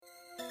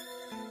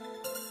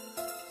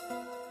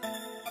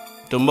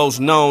The most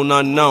known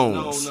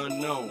unknowns.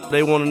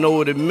 They want to know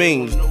what it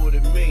means.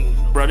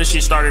 Bro, this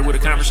shit started with a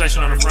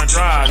conversation on the front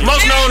drive.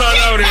 Most known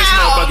unknown in this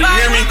motherfucker, you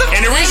hear me?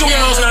 And the reason we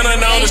most known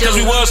unknown is because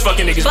we was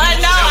fucking niggas.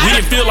 We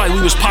didn't feel like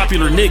we was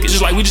popular niggas.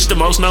 Just like we just the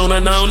most known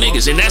unknown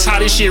niggas. And that's how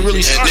this shit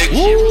really started.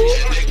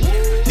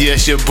 Yeah,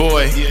 it's your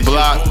boy,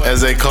 Block, as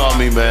they call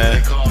me,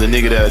 man. The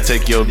nigga that'll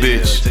take your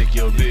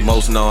bitch.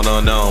 Most known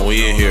unknown,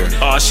 we in here.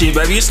 Oh shit,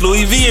 baby, it's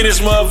Louis V in this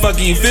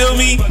motherfucker, you feel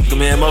me?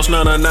 Man, most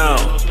known unknown.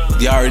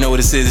 Y'all already know what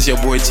it is. It's your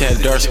boy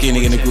Chad, dark skin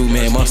nigga in the group,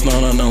 man. Most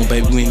known unknown,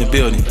 baby. We in the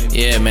building.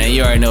 Yeah, man,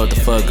 you already know what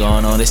the fuck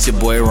going on. It's your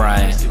boy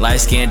Ryan,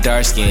 light skin,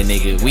 dark skin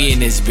nigga. We in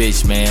this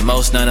bitch, man.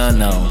 Most known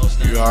unknown.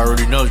 You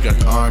already know you got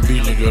the R&B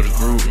nigga of the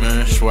group,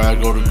 man.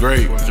 Swag go to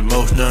great. The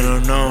most known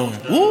unknown.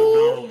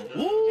 Woo!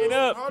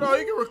 Hold on,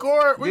 you can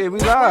record. Yeah, we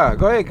live.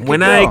 Go ahead.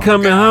 When I ain't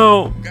coming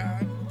home.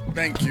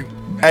 Thank you.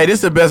 Hey, this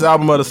is the best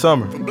album of the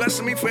summer.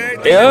 Blessing me for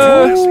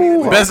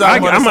everything. Best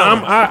album of the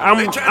summer.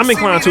 I'm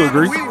inclined to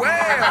agree.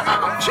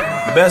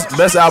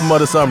 Best album of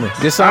the summer.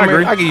 This summer,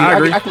 I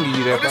agree. I can give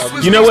you that.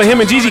 Probably. You know what?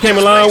 Him and Jeezy came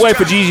a long way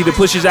for Jeezy to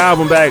push his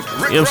album back. You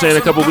know what I'm saying?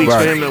 A couple weeks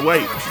for him to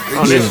wait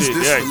on this shit.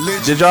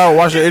 Yeah. Did y'all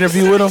watch the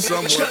interview with him?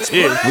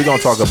 Yeah. We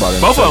gonna talk about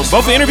it. Both of them.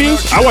 Both the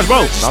interviews? I watched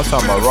both. I'm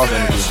talking about Ross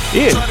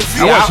interview.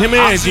 Yeah. I watched him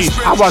and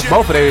Jeezy. I watched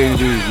both of their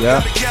interviews.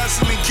 Yeah.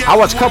 I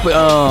watched a couple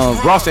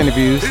Ross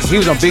interviews. He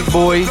was on Big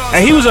Boy.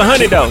 And he was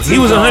 100 though. He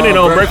was 100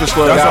 on Breakfast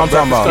Club. That's what I'm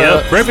talking about.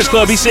 Yeah. Breakfast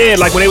Club. He said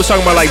like when they was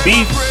talking about like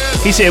beef.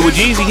 He said with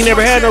Jeezy he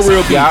never had no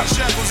real beef. Yeah.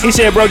 He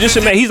said, bro, just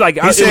imagine. He's like,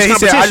 he said,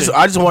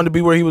 I just wanted to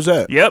be where he was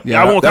at. Yep.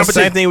 Yeah. I want That's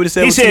competition. the same thing he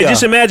said. He said,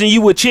 just imagine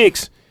you with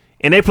chicks.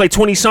 And they play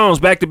 20 songs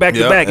back to back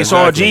to back. It's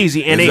all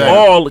Jeezy. And they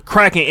all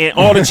cracking. And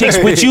all the chicks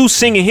with you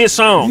singing his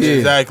songs. Yeah.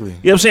 Exactly. You know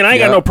what I'm saying? I ain't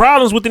got no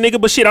problems with the nigga,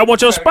 but shit, I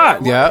want your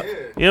spot. Yeah. You know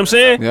what I'm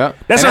saying? Yeah.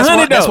 That's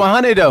 100 though. That's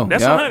 100 though.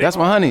 That's 100. That's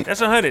 100.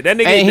 That's 100. That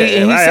nigga. And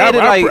he said it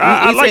like,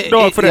 I like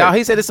dog for that. Y'all,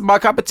 he said it's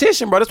about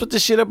competition, bro. That's what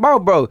this shit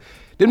about, bro.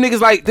 Them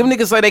niggas like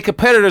they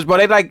competitors, bro.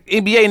 They like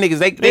NBA niggas.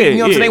 They you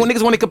know what I'm saying? When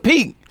niggas want to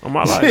compete. On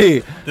my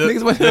life. The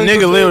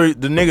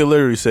nigga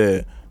literally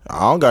said,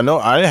 I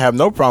didn't have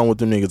no problem with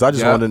them niggas.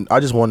 I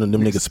just wanted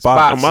them niggas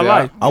spots. On my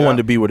life. I wanted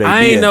to be where they be.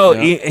 I ain't know.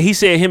 He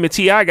said him and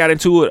T.I. got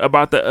into it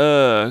about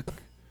the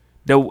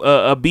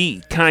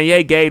beat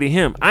Kanye gave to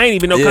him. I ain't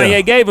even know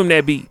Kanye gave him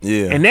that beat.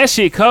 Yeah. And that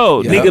shit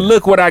cold. Yeah. Nigga,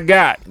 look what I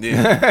got.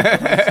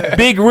 Yeah.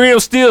 Big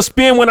Real still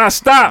spin when I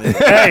stop.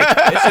 Hey,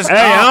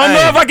 I don't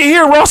know if I can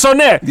hear Ross on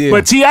that. Yeah.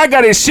 But T.I.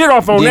 got his shit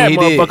off on that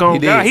motherfucker on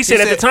God. He said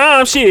at the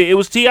time, shit, it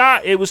was T.I.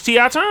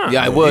 time.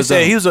 Yeah, it was.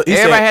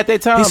 Everybody had their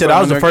time. He said I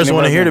was the first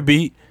one to hear the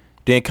beat.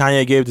 Then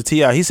Kanye gave it to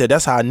T.I. He said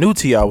that's how I knew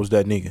T.I. was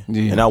that nigga.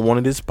 Yeah. And I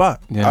wanted his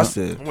spot. Yeah. I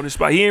said I wanted his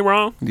spot. He ain't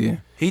wrong. Yeah.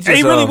 He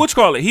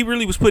really he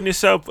really was putting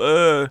himself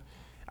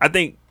I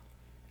think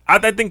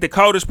the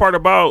coldest part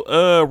about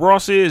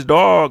Ross is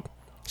dog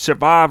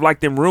survived like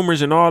them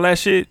rumors and all that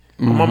shit.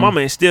 Mm-hmm. My mama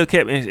and still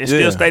kept and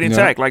still stayed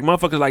intact. Like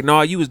motherfuckers like,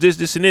 nah, you was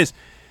this and this.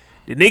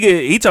 The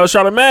nigga he told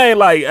Charlamagne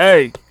like,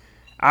 hey,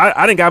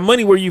 I done got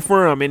money where you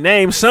from and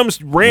named some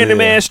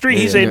random ass street.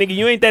 He said, nigga,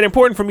 you ain't that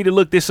important for me to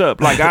look this up.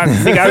 Like I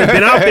done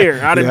been out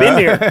there. I done been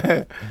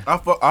there.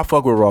 I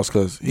fuck with Ross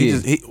because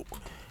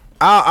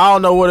I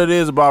don't know what it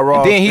is about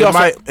Ross. Then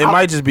it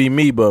might just be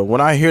me, but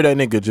when I hear that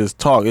nigga just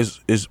talk,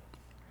 it's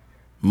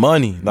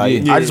money.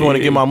 Like I just want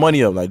to get my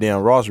money up. Like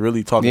damn, Ross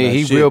really talking. Yeah, that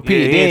he shit. real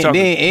P.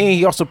 Then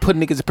he also put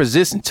niggas in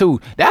position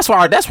too. That's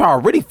why I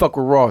really fuck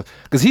with Ross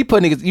because he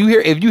put niggas.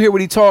 If you hear what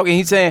he talking,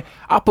 he's saying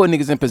I put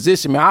niggas in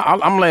position, man.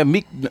 I'm letting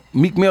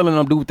Meek Mill and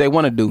them do what they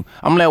want to do.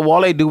 I'm letting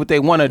Wale do what they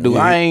want to do.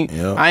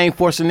 Yeah, I ain't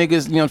forcing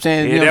niggas. You know what I'm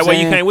saying? Yeah, you know that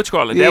way you can't. What you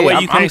call it? That way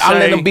you can't. I'm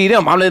letting them be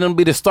them. I'm letting them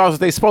be the stars that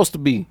they supposed to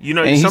be. You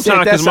know,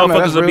 sometimes because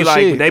motherfuckers will be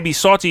like they be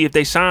salty if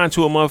they sign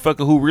to a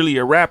motherfucker who really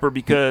a rapper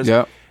because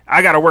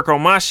I got to work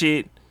on my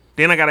shit.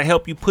 Then I gotta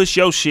help you push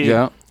your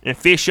shit and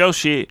fish your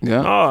shit.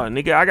 Yeah. Oh,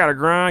 nigga, I gotta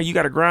grind. You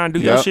gotta grind.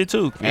 Do your shit too.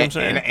 You know what I'm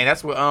saying? And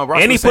that's what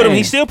Ross and was saying.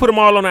 He still put them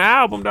all on the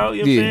album though.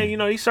 You know what I'm saying? You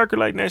know, he's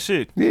circulating that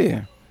shit.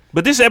 Yeah.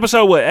 But this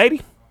episode what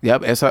 80?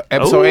 Yep. Episode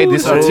 80.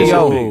 This is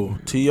T.O.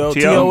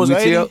 T.O. was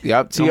 80.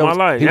 Yep. T.O. my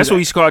life. That's what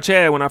he used to call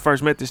Chad when I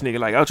first met this nigga.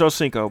 Like Ocho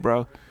Cinco,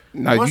 bro.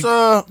 No,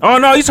 oh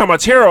no, you talking about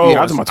Terrell Owens.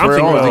 Yeah, I'm talking about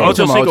Terrell Owens.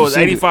 Ocho Cinco was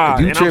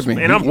 85. You tripping?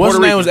 And I'm what's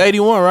his name was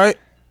 81, right?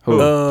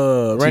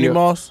 Who? Randy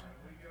Moss.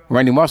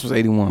 Randy Moss was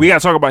 81. We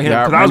gotta talk about him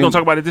because I was gonna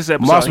talk about it this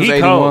episode. Moss was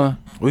 81.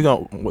 We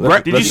gonna.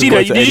 Did you see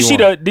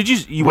that? Did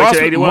you wait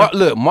to 81?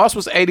 Look, Moss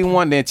was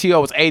 81. Then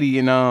T.O. was 80,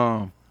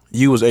 and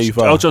you was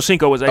 85. Ocho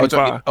Cinco was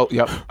 85. Oh,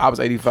 yep. I was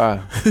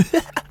 85.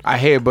 I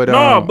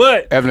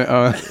headbutt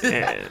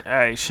Evelyn.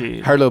 Hey,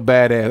 shit. Her little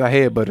badass. I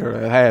headbutt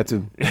her. I had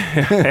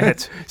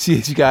to.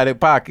 She got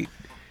it pocket.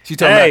 She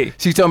told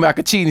me I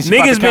could cheat and she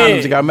popped the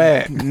condoms and got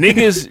mad.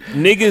 Niggas. That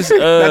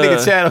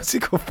nigga Chad, she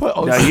go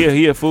fuck. Nah,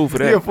 he a fool for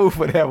that. He a fool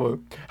for that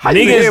one.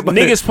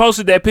 Niggas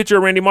posted that picture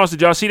of Randy Moss.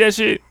 Did y'all see that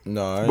shit?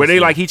 No. Where they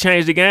like he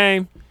changed the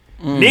game.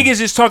 Niggas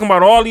is talking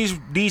about all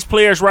these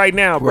players right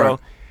now, bro. Right.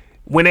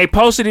 When they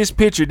posted his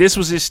picture, this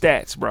was his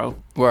stats, bro.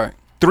 Right.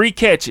 3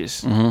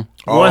 catches,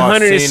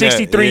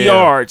 163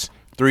 yards,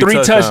 3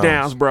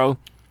 touchdowns, bro.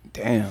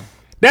 Damn.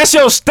 That's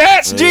your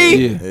stats,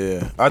 G.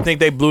 Yeah. I think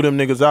they blew them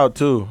niggas out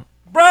too.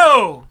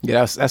 Bro.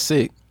 Yeah, that's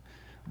sick.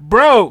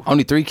 Bro.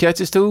 Only 3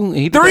 catches too.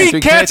 He three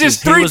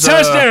catches, 3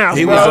 touchdowns.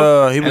 He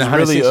was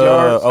really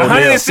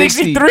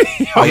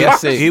 163. Oh, yeah,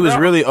 sick. He was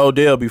really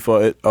Odell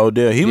before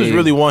Odell. He was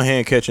really one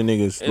hand catching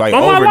niggas like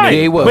On my over life.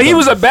 niggas. he was. But he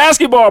was a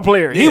basketball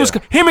player. He was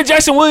him and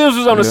Jason Williams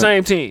was on the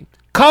same team.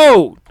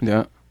 Cold.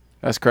 Yeah,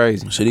 that's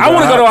crazy. I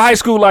want to go to a high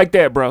school like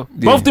that, bro.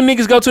 Both them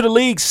niggas go to the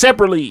league,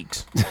 separate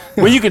leagues.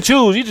 When you can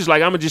choose, you just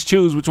like, I'm going to just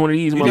choose which one of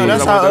these motherfuckers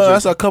that's I want to go to. how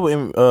that's a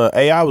couple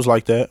AI was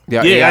like that.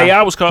 Yeah,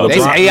 AI was cold. They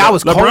said AI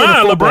was cold in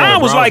football.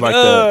 LeBron was like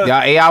that.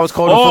 Yeah, AI was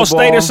cold in All football.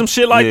 State or some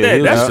shit like that.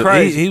 he was That's just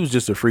crazy. He was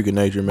just a freak of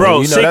nature, man.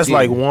 Bro, you know, that's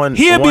like one.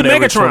 He'd be one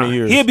every 20 Megatron.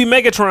 years. He'd be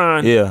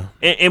Megatron. Yeah.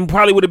 And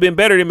probably would have been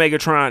better than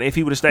Megatron if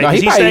he would have stayed. No,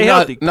 He stayed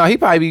healthy. No, he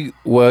probably be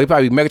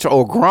Megatron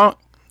or Gronk.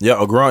 Yeah,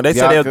 or Gronk.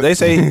 They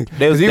say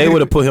they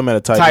would have put him at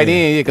a tight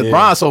end. Yeah, because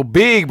Bron's so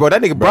big, bro.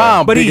 That nigga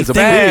Bron, But big he's as a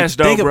fast,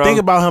 bitch. though, bro. Think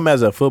about him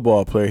as a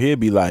football player. He'd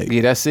be like,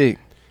 Yeah, that's sick.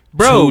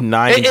 Bro,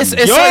 290. it's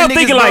y'all certain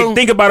thinking niggas, like bro.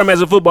 think about him as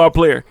a football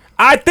player.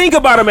 I think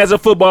about him as a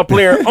football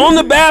player on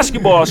the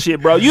basketball shit,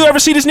 bro. You ever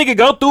see this nigga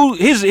go through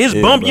his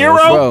bump bro. euro?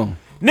 Bro.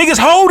 Niggas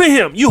holding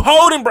him. You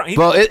holding, bro.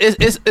 Bro,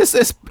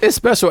 it's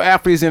special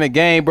athletes in the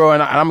game, bro,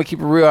 and I'm gonna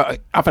keep it real.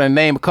 I'm gonna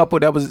name a couple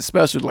that was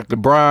special, like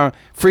LeBron,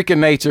 freak of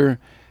nature.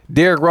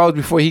 Derrick Rose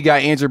before he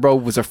got injured, bro,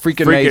 was a freak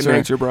of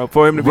nature. bro.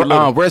 For him to be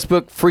little.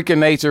 Westbrook, freak of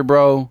nature,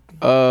 bro.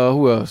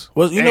 Who else?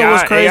 You know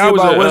what's crazy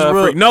about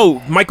Westbrook? No,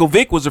 Michael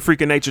Vick was a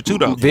freak of nature too,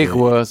 though. Vic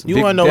was. You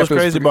Vic want to know what's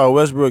definitely crazy was about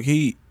Westbrook?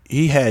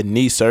 He had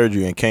knee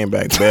surgery and came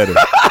back better.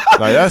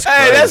 Like that's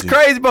crazy. Hey, that's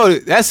crazy, bro.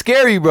 That's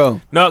scary, bro.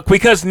 No,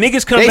 because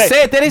niggas come They back.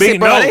 said that. They said,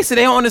 bro. No. They said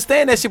they don't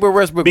understand that shit with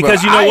Westbrook.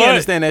 Because bro. you know I what?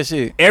 understand that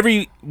shit.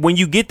 When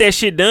you get that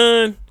shit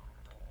done,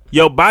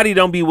 your body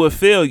don't be what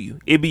fail you.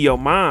 It be your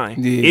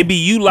mind. Yeah. It be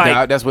you like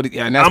Yeah, that's what.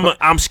 Yeah, and that's what,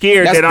 I'm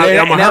scared that's, that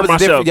I'm gonna hurt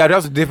myself. Yeah, that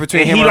was the difference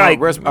between And him he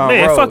and like,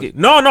 man, Rose. fuck it.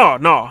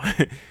 No.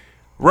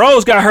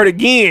 Rose got hurt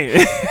again.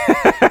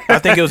 I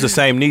think it was the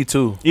same knee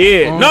too.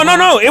 Yeah.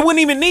 No. It wasn't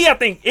even knee. I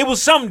think it was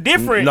something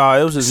different.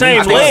 No, it was his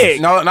same knee.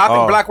 leg. No, not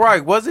Oh. the Black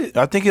Right, was it?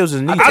 I think it was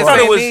his knee. I thought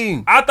it was.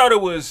 knee. I thought it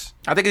was.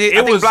 I think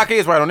it was Black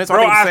is right on this.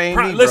 Bro, I think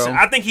the same knee, listen.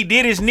 bro. I think he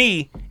did his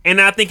knee, and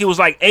I think it was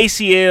like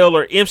ACL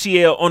or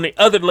MCL on the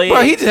other leg.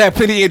 Bro, he just had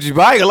plenty of injuries.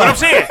 But I ain't What gonna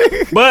I'm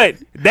saying, but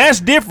that's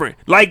different.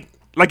 Like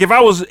if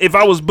I was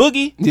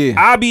Boogie, Yeah.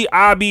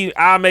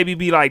 I maybe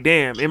be like,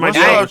 damn, it might What's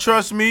be. up?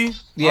 Trust me.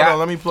 Yeah. Hold on,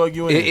 let me plug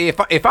you in.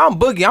 If I'm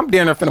Boogie, I'm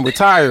damn near finna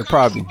retire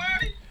probably.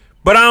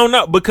 But I don't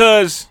know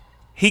because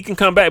he can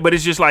come back. But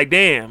it's just like,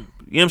 damn, you know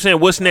what I'm saying?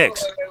 What's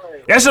next?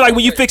 That's just like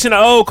when you fixing an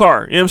old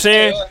car. You know what I'm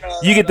saying?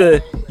 You get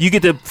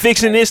the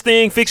fixing this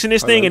thing,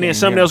 and then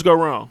something else go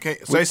wrong. Okay,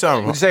 say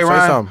something. What you say,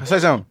 Ryan? Say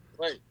something.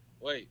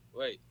 Wait.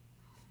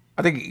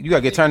 I think you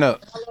gotta get turned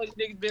up. How long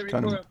you niggas been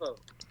recording for?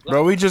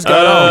 Bro, we just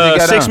got on. We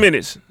got 6 on.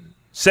 minutes.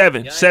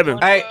 Seven.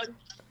 Hey,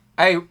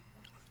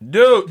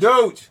 Dude.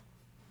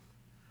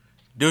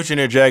 Dude in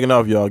there jagging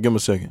off, y'all. Give him a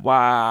second.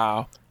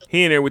 Wow.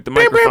 He in there with the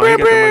microphone. He got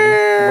the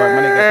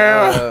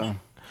microphone.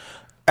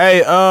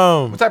 Hey,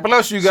 what type of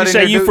lotion you got She in say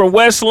there, you dude? from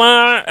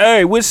Westline?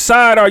 Hey, which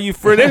side are you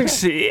for? That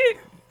shit.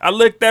 I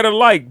looked at her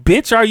like,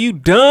 bitch, are you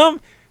dumb?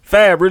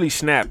 Fab really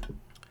snapped.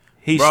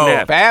 He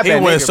snapped. Fab he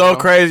that went nigga, so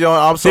bro. crazy on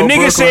I'm The so nigga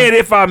Brooklyn. said,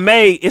 if I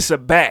may, it's a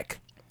back.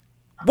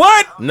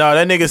 What? No,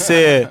 that nigga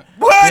said.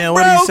 What, Man,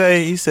 what bro? did he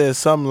say? He said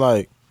something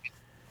like,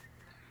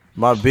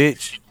 "My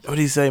bitch." What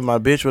did he say? My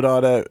bitch with all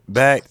that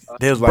back.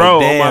 They was like, Bro,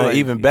 damn, like,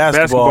 even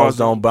basketballs basketballs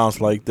don't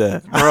bounce like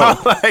that. Bro.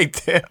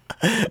 like damn,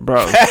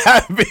 Bro.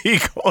 Fab be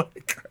going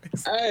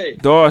crazy. Hey,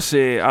 Dawg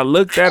said, I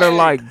looked at her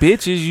like,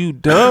 bitch, is you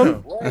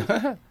dumb? fuck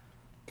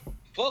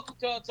what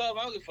y'all talking about.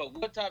 I don't give a fuck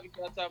what topic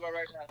y'all talking about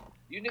right now.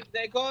 You niggas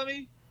ain't calling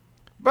me?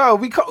 Bro,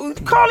 we calling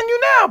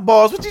you now,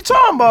 boss. What you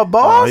talking about, Oh,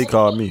 boss? he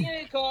called You me.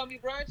 ain't call me,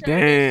 bro.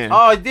 Damn.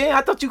 Oh, damn,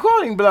 I thought you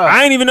called him, Black.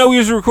 I ain't even know we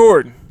was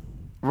recording.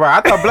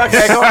 Right, I thought Black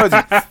had called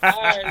you.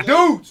 Alright,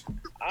 Dude.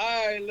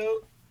 Alright,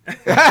 Luke.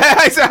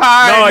 I said,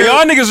 hi. No,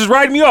 y'all niggas was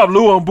writing me off,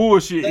 Lou, on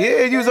bullshit.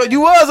 Yeah,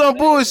 you was on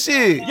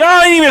bullshit.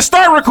 Y'all ain't even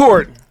start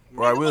recording.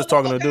 Right, we was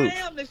talking to dude. I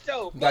am the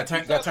show. Got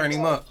turn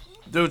him up.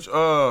 Dude,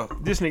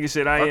 This nigga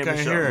said I am can't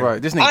the hear show. him.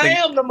 Right, this nigga. I think-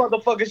 am the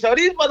motherfucking show. These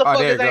there you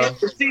motherfuckers go. ain't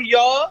to see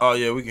y'all. oh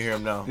yeah, we can hear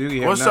him now. You can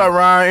hear him What's now. up,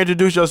 Ryan?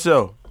 Introduce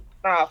yourself.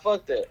 Nah,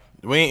 fuck that.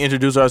 We ain't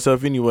introduce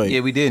ourselves anyway.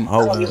 Yeah, we didn't.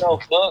 I don't give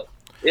Oh, no fuck.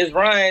 It's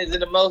Ryan's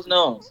and the most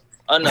known.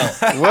 Unknown.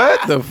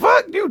 What the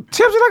fuck? You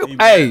tipsy like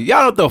a... Hey, y'all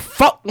know what the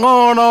fuck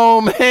going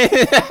on, man?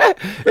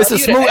 It's a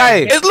smooth...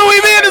 Hey, it's Louis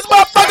V in this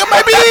motherfucker,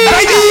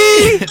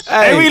 baby.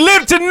 Hey, we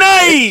live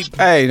tonight.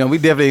 Hey, no, we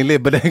definitely ain't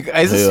lit, but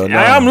it's Hell a, no.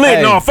 I'm lit.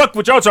 Hey. No, fuck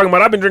what y'all talking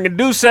about. I've been drinking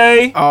Douce.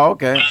 Oh,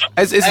 okay.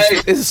 It's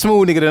a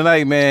smooth nigga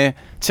tonight, man.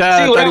 See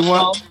Child what I'm 31.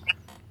 on.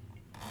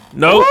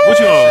 No, what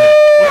you on?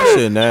 That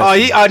shit Oh,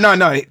 nasty.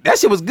 no. That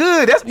shit was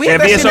good. We Yeah,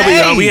 had that shit in the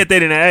BSOB, A. we had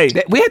that in the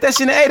A. We had that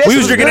shit in the A. That We shit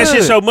was drinking that shit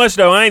good. so much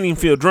though, I ain't even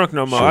feel drunk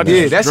no more. I just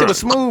Yeah, was that shit drunk. was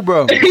smooth,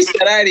 bro. He said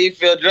I didn't even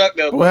feel drunk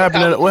though. What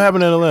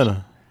happened in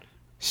Atlanta?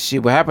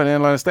 Shit, what happened in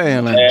Atlanta? Stay in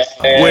Atlanta.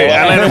 Wait,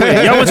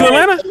 Atlanta? Y'all went to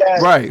Atlanta?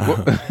 Right.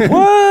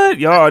 What?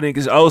 Y'all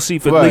niggas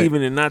OC for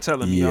leaving and not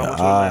telling me y'all went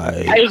to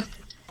Atlanta. Hey,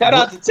 shout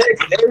out to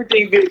Texas.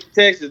 Everything big to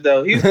Texas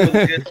though. Houston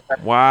was good.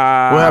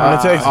 Wow. What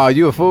happened to Texas? Oh,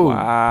 you a fool.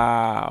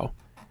 Wow.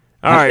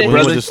 All right, When you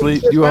brother. went to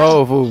sleep. You a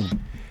whole fool.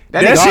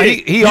 That's nigga,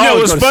 it. He You know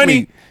always what's go to funny?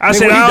 sleep. I Nigga,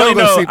 said when he I don't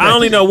go to sleep, I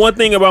only know one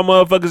thing about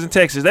motherfuckers in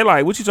Texas. They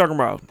like, what you talking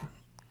about?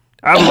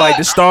 I was like,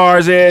 the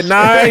stars at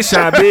night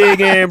shine big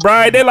and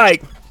bright. They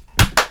like,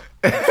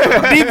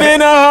 deep in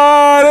the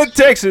heart of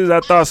Texas. I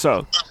thought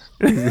so.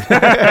 Hey,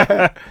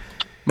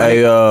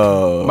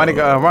 My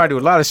nigga Ryan do a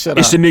lot of shit.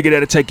 It's the nigga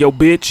that'll take your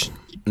bitch.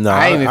 no,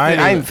 I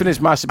ain't even finished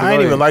my shit. I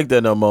ain't even like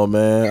that no more,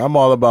 man. I'm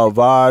all about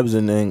vibes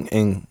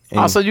and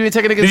Also, you ain't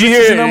taking niggas Did you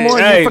bitches hear- no more?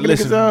 hey, you fucking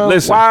listen, niggas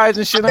listen. wives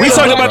and shit. We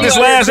talked about this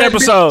last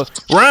episode.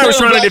 Ryan was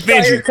trying to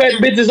defend you. Cut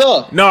bitches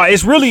off. No,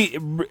 it's really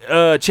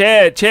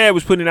Chad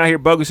was putting it out here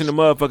bogus in the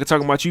motherfucker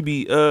talking about you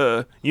you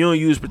don't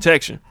use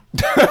protection.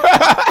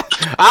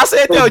 I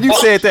said that. You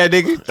said that,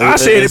 nigga. I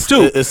said it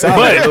too. It sounded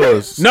like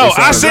yours. No, It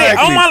I sounded said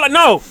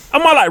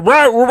I'm like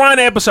rewind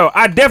the episode.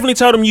 I definitely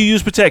told him you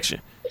use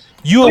protection.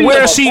 You will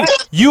wear a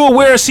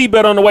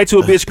seatbelt on the way to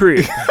a bitch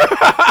crib.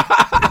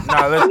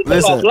 Nah,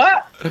 listen.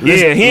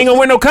 Yeah, he ain't gonna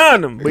wear no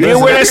condom, but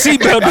he'll wear that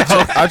seatbelt.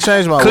 I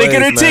changed my Click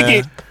it ways, or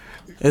ticket. man.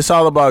 It's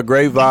all about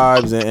great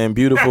vibes and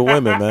beautiful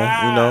women,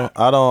 man. You know,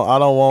 I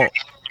don't want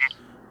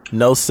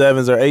no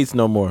 7s or 8s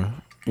no more.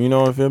 You know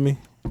what I feel me?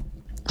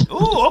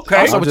 Ooh,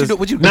 okay. So what you do?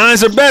 What you do?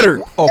 Nines are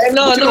better. Oh, Hey,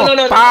 no, what you no, doing?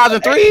 no, no. 5s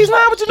and 3s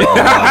now? What you doing?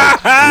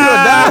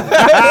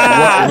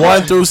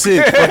 1 through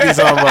 6. What you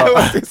talking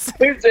about? He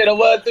said a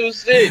 1 through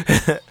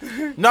 6.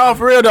 No,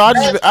 for real though.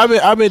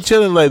 I've been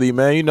chilling lately,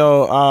 man. You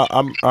know,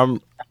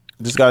 I'm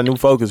just got a new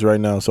focus right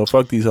now. So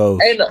fuck these hoes.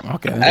 Hey, no.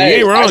 Okay. You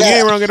ain't wrong. You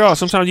ain't wrong at all.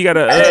 Sometimes you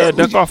gotta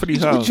duck off of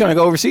these You hoes. trying to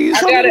go overseas?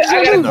 I got a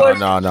question.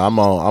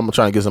 No. I'm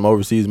trying to get some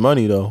overseas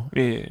money though.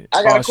 Yeah.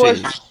 I got a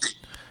shit. question.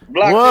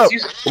 Block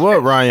this.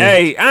 What, Ryan?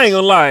 Hey, I ain't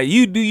gonna lie.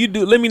 You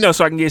do. Let me know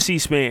so I can get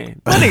C-SPAN.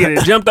 My nigga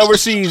that jumped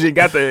overseas and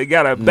got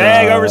a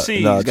bag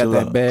overseas. nah, Got chill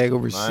that out. bag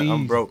overseas.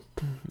 I'm broke.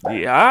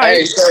 Yeah, all right.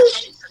 Hey, so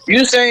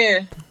you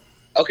saying?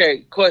 Okay,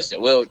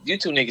 question. Well, you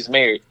two niggas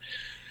married.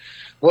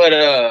 What?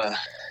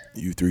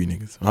 You 3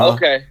 niggas. Huh?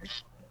 Okay.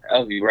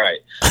 Oh, you right.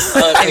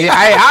 Hey,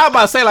 I was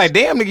about to say like,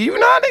 damn, nigga, you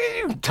know, nigga,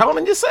 you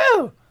telling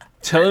yourself.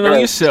 Telling on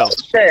yourself.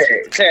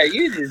 Chad,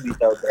 you just be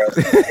so bro.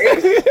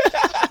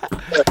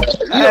 You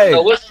don't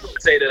know what to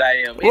say that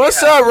I am.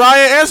 What's up,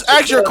 Ryan?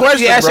 Ask your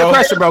question, Yeah, ask bro. your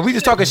question, bro. We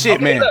just talking shit,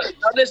 Okay, man. look,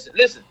 now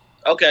listen.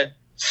 Okay,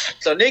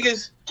 so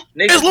niggas.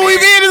 It's Louis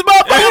V in this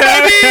motherfucker,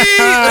 baby.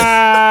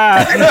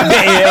 The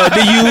L,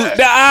 the U,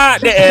 the I,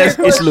 the S.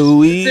 It's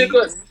Louis.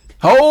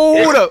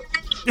 Hold up.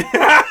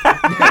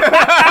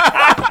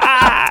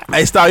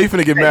 Hey, stop. You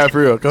finna get mad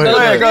for real. Go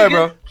ahead. Go ahead,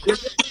 bro.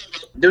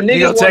 Do You niggas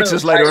go wanna,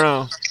 Texas later like,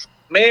 on.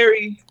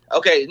 marry?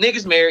 Okay,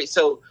 niggas married.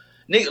 So,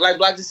 nigga, like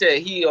Block just said,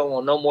 he don't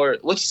want no more.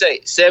 What you say?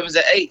 7s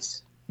and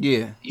 8s.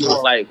 Yeah. You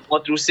want like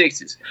 1 through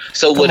 6s.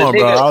 So Come with a on,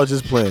 bro. nigga. I was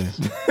just playing.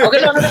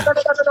 Okay, no.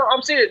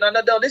 I'm serious.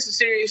 No. This is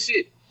serious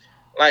shit.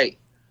 Like,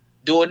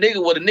 would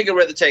a nigga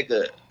rather take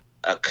a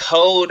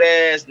cold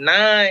ass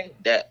 9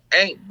 that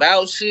ain't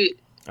bout shit?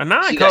 A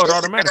 9 She code got-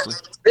 automatically.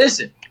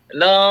 Listen.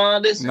 Nah,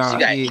 She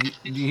got I don't.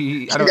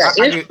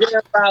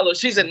 Instagram followers.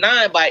 She's a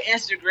 9 by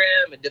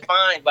Instagram and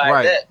defined by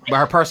Right. that. By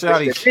her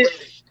personality,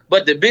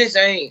 But the bitch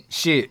ain't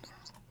shit.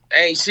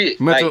 shit.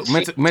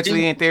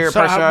 Mentally ain't there. So,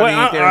 Personality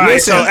ain't there.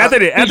 listen, after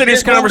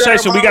this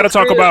conversation, we got to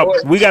talk about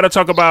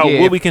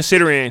Yeah. what we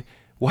considering,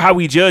 how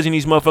we judging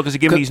these motherfuckers to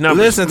give me these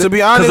numbers. Listen, to be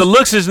because honest, the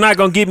looks is not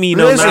gonna give me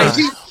no Listen. 9.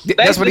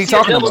 That's what he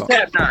talking about.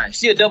 Tap 9.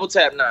 She a double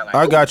tap 9. Like,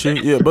 I got you.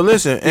 Yeah, but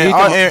listen, he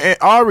in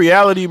all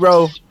reality,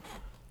 bro.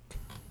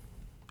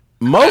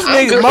 Most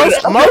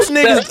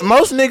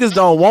niggas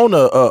don't want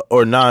a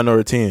 9 or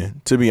a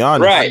 10. To be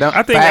honest, Right.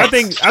 I think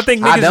niggas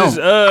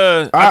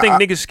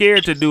niggas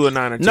scared to do a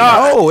 9 or 10.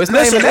 No, it's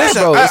not even that,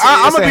 bro.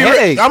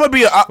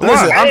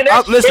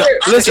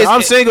 Listen,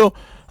 I'm single.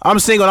 I'm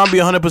single. And I'm be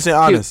 100%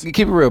 honest.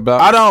 Keep it real, bro.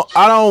 I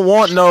don't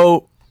want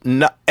no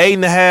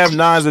 8.5,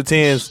 9s or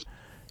 10s,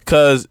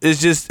 cause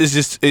it's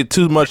just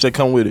too much that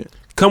come with it.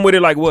 Come with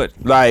it like what?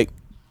 Like,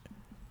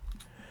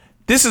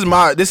 this is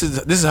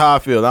how I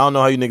feel. I don't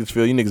know how you niggas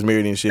feel. You niggas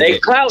married and shit. they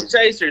clout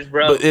chasers,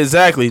 bro. But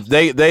exactly,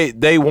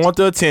 they want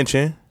the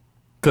attention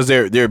because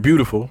they're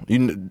beautiful.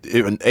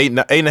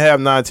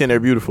 8.5, 9, 10, they're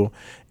beautiful,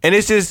 and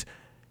it's just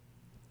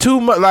too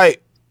much.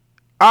 Like,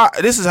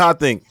 this is how I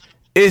think.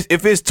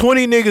 If it's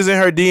 20 niggas in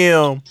her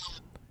DM,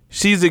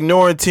 she's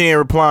ignoring 10,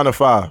 replying to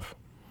 5.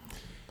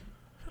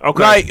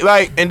 Okay.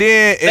 Like, and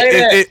then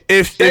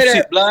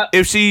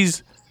if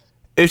she's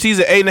an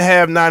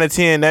 8.5, 9, or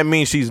 10, that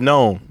means she's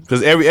known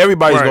because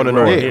everybody's Right, gonna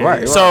know right, her.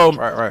 right, So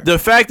right. the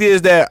fact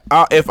is that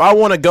if I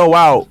want to go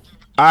out,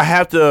 I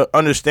have to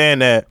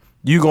understand that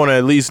you're gonna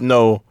at least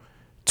know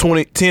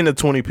 10 to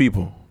 20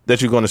 people that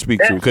you're gonna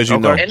speak to because you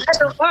know. And that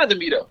don't bother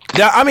me though.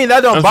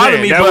 That don't bother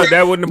me, that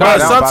but wouldn't but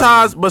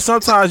bother me.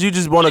 sometimes you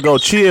just want to go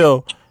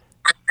chill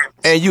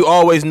and you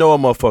always know a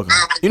motherfucker.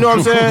 You know what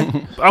I'm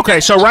saying? Okay,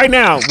 so right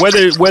now,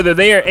 whether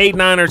they are 8,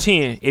 9, or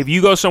 10, if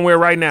you go somewhere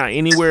right now,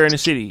 anywhere in the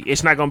city,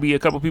 it's not gonna be a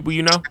couple people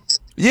you know.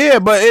 Yeah,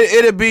 but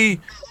it'd be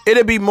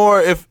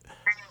more if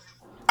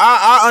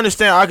I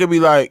understand. I could be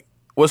like,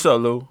 "What's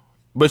up, Lou?"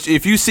 But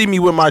if you see me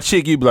with my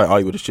chick, you'd be like, "Oh,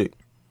 you with a chick?"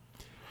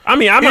 I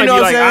mean, I might be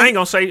like, I ain't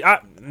gonna say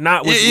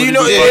not with you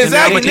know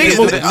exactly.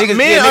 Niggas,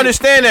 men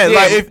understand that.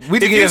 Like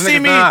if you see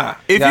me,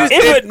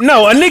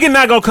 no, a nigga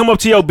not gonna come up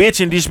to your bitch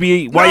and just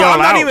be y'all out. I'm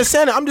not even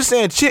saying that. I'm just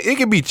saying chick. It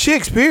could be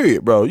chicks.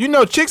 Period, bro. You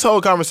know, chicks whole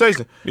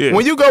conversation. Yeah.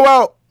 When you go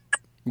out,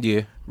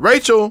 yeah,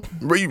 Rachel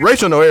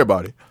know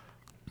everybody.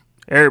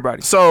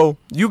 Everybody. So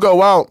you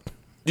go out,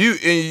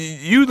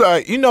 you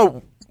like, you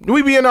know,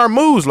 we be in our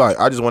moods. Like,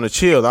 I just want to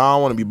chill. I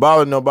don't want to be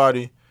bothering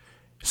nobody.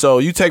 So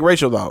you take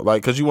Rachel out,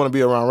 like, cause you want to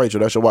be around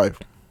Rachel. That's your wife,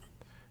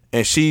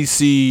 and she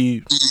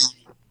see.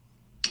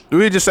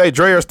 We just say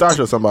Dre or Stasha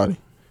or somebody,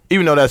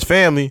 even though that's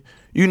family.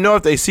 You know,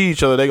 if they see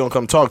each other, they gonna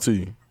come talk to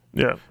you.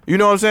 Yeah, you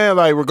know what I'm saying.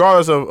 Like,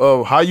 regardless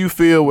of how you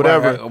feel,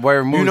 whatever.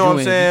 You know what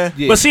I'm saying.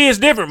 Yeah. But see, it's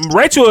different.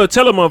 Rachel will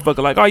tell a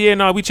motherfucker like, "Oh yeah,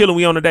 no, we chilling,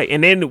 we on the date,"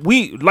 and then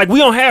we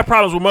don't have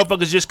problems with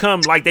motherfuckers just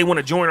come like they want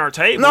to join our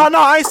table. No,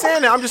 I ain't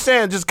saying that. I'm just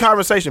saying just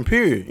conversation.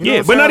 Period. You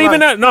know but not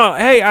even that. No,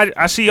 hey,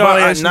 I see y'all.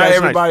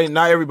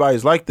 Not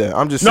everybody's like that.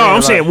 I'm just saying. No,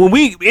 I'm saying when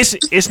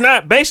it's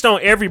not based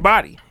on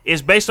everybody.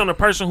 It's based on the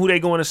person who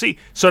they going to see.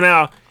 So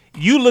now.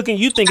 You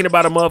thinking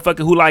about a motherfucker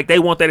who like they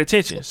want that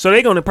attention, so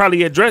they gonna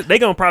probably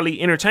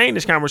entertain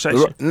this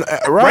conversation.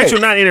 Right. Rachel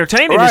not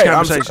entertaining this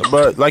conversation,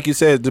 but like you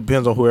said, it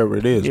depends on whoever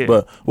it is. Yeah.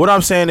 But what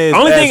I'm saying is,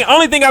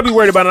 only thing I be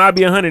worried about, and I'll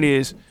be 100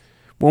 is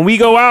when we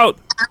go out.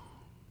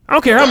 I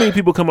don't care how many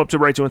people come up to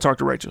Rachel and talk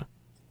to Rachel.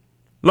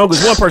 Long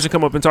as one person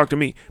come up and talk to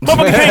me,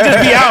 motherfucker can't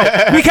just be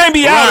out. We can't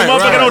be out. And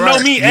motherfucker don't know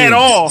me at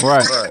all.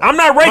 Right. I'm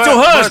not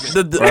Rachel's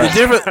husband.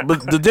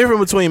 The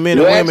difference between men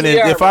and women is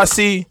if I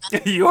see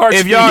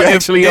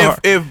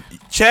if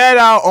Chad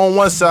out on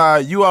one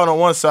side, you out on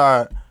one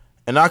side,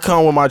 and I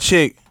come with my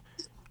chick,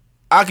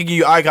 I can give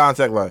you eye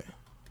contact, like,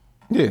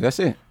 yeah, that's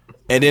it.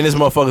 And then this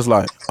motherfucker's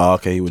like, oh,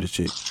 okay, he with his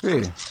chick.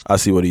 Yeah, I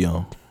see what he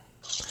on.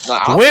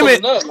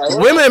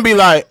 Women be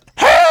like,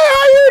 hey,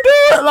 how you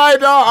doing? Like,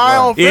 dog, I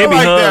don't feel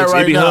like that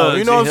right now.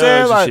 You know what I'm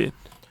saying? Like,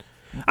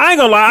 I ain't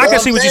gonna lie, I can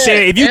see what you're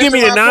saying. If you give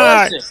me the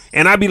nod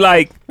and I be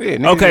like,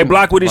 okay,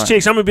 Block with his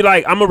chicks, I'm gonna be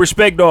like, I'm a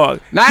respect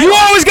dog. You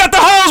always got the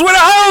hoes where the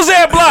hoes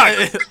at,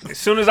 Block. As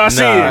soon as I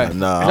see it. I ain't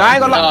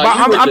gonna lie.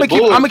 I'm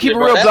gonna keep it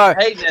real,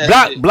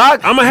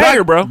 Block. I'm a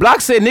hater, bro.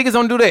 Block said niggas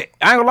don't do that.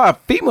 I ain't gonna lie,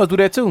 females do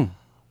that too.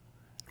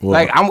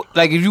 What?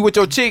 Like if you with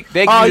your chick,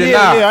 they give you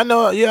the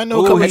nod. I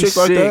know a couple chicks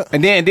like that.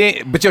 And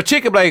then, but your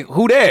chick will be like,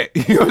 who that?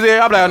 You know what I'm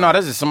saying? I'm like, no,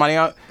 that's just somebody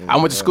I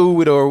went to school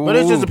with or. But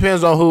it just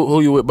depends on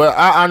who you with. But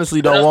I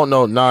honestly don't want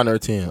no 9 or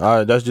 10.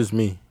 That's just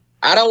me.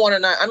 I don't want a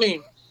 9. I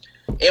mean,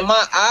 in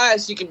my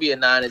eyes, she can be a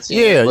 9 or 10.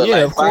 Yeah, but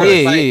of course.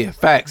 Yeah,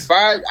 facts.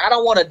 I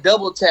don't want to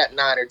double tap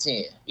 9 or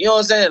 10. You know what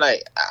I'm saying?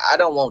 Like, I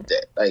don't want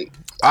that. Like,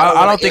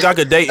 I don't think I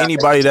could date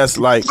anybody that's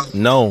like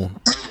known.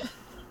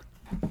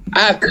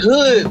 I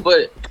could,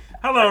 but.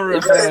 Hold on real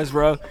fast,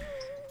 bro.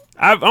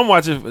 I'm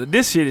watching.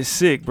 This shit is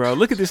sick, bro.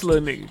 Look at this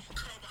little nigga.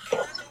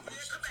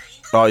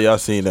 Oh, y'all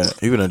seen that?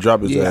 He gonna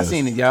drop his ass. Yeah, I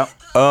seen it,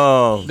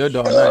 y'all. They're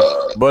doing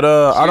nice. But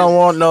I don't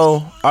want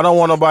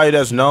nobody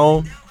that's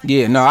known.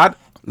 Yeah, no,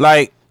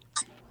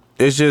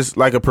 it's just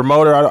like a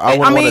promoter. I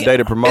wouldn't want to date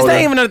a promoter. It's not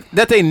even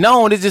that they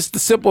known. It's just the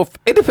simple.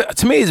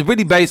 To me, it's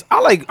really based.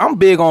 I'm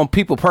big on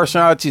people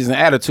personalities and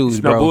attitudes,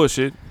 bro. No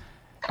bullshit.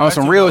 On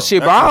some real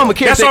shit, but I don't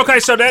care. That's okay.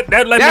 So that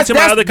led me to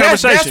my other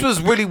conversation. That's what's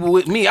really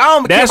with me. I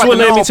don't care. That's what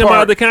led me to my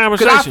other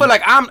conversation. Because I feel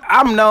like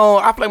I'm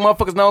known. I feel like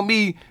motherfuckers know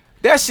me.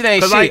 That shit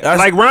ain't shit.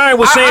 Like Ryan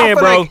was saying,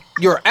 bro. Like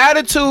your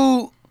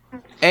attitude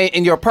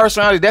and your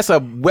personality, that's a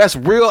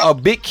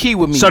big key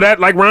with me. So that,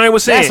 like Ryan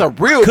was saying, that's a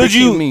real big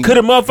key with me. Could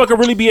a motherfucker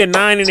really be a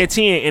 9 and a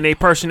 10 in a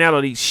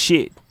personality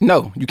shit?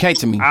 No, you can't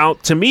to me.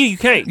 To me, you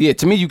can't. Yeah,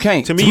 to me, you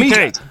can't. To me, you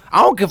can't.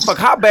 I don't give a fuck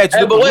how bad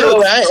you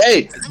look.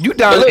 Hey, you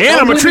down. And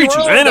I'm gonna treat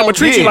you. And I'm gonna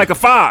treat you like a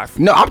 5.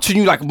 No, I'm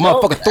treating you like a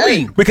motherfucker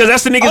 3. Because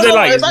that's the niggas that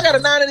like. If I got a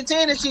 9 and a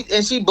 10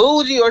 and she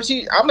bougie or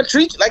I'm gonna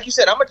treat you like you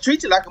said. I'm gonna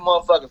treat you like a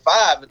motherfucking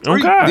 5 and 3.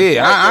 Okay.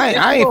 Yeah,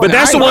 I ain't. But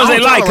that's the ones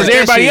they like because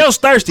everybody else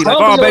thirsty. Like,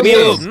 oh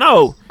baby,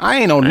 no. I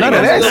ain't on none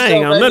of that. I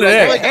ain't on none of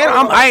that. And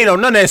I ain't on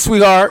none of that,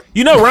 sweetheart.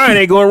 You know Ryan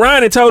ain't going.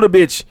 Ryan and told a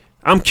bitch,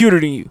 I'm cuter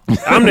than you.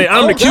 I'm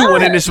the cute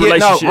one in this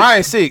relationship. No,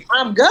 Ryan sick.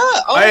 I'm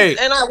God. Hey,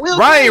 and I will.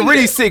 Ryan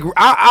really sick.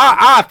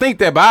 I think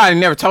that, but I ain't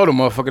never told a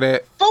motherfucker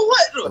that. For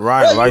what?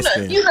 Ryan light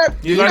skin. You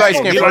light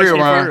skin for real,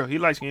 Ryan. He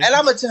light skin. And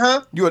I'm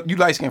gonna you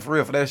light skin for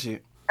real for that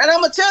shit. And I'm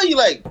gonna tell you,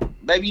 like,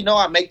 baby, you know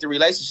I make the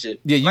relationship.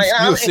 Yeah, you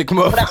a sick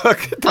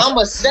motherfucker. I'm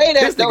gonna say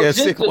that though, just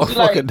sick to be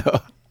like,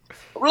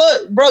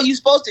 look, bro, you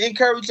supposed to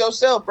encourage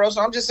yourself, bro.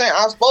 So I'm just saying,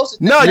 I'm supposed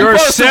to. No,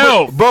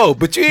 yourself, bro.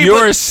 But you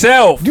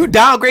yourself. You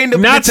downgrading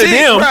them, not to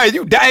them, right?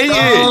 You dying,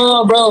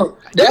 bro.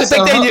 You can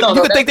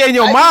think that in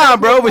your mind,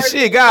 bro. But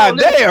shit,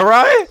 goddamn,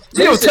 right?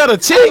 You don't tell the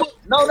chick.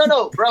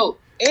 No, bro.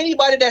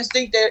 Anybody that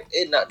think that,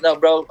 no,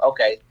 bro.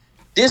 Okay,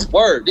 this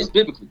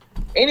biblically.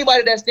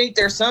 anybody that think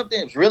there's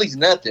something really is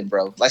nothing,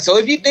 bro. Like, so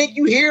if you think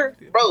you here,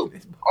 bro,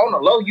 on the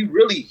low, you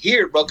really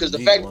here, bro. Because the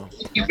fact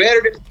that you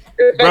better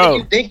than,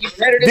 you think you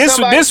better than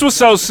somebody. This was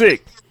so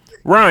sick,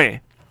 Ryan.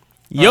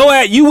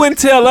 You wouldn't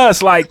tell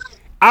us like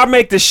I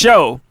make the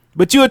show.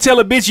 But you would tell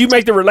a bitch you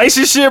make the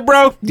relationship,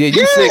 bro? Yeah,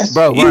 you sick,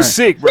 bro. You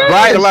sick, bro.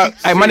 Right?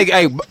 Hey, my nigga,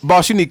 hey,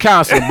 boss, you need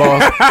counseling,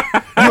 boss.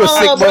 You a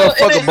sick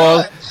motherfucker,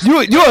 boss.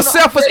 You a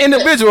selfish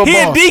individual, boss. He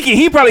a deacon.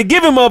 He probably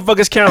giving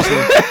motherfuckers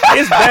counseling.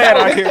 It's bad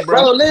out here,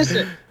 bro. Bro,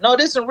 listen. No,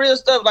 this some real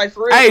stuff, like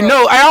for real. Hey, bro.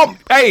 no,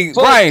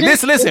 Ryan,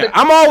 listen.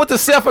 I'm all with the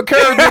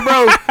self-encouragement,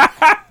 bro.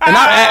 And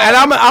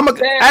I'm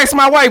gonna ask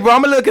my wife, bro.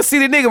 I'm a little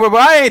conceited nigga, bro.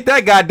 I ain't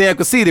that goddamn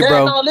conceited,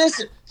 bro. No,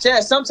 listen.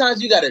 Chad,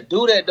 sometimes you gotta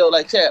do that though,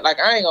 like Chad. Like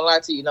I ain't gonna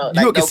lie to you, no. Like,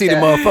 you a conceited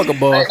motherfucker,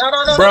 boy. Like,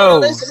 no, bro.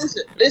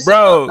 Listen.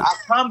 Bro, I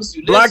promise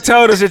you. Block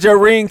told us that your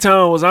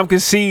ringtone was "I'm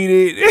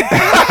conceited."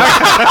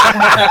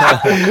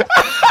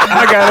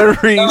 I got a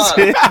ring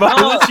set, but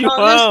what you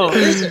on?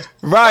 Listen.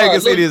 Ryan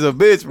conceited is a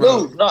bitch, bro.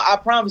 Luke, no, I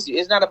promise you,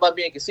 it's not about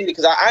being conceited.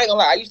 Because I ain't gonna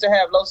lie, I used to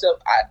have low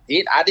self. I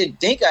didn't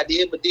think I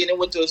did, but then it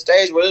went to a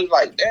stage where it was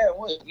like, damn,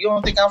 what, you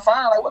don't think I'm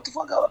fine? Like, what the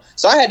fuck?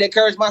 So I had to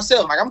encourage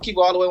myself. Like, I'm gonna keep it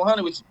all the way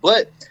 100 with you,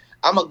 but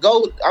I'm gonna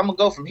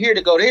go from here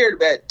to go there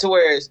to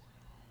where it's,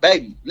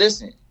 baby,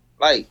 listen,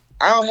 like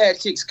I don't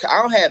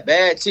have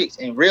bad chicks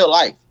in real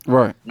life.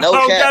 Right. No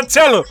cap.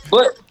 Tell him.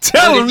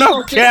 Tell him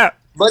no cap.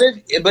 But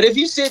if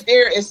you sit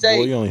there and say,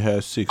 boy, you only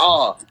have 6.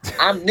 Oh,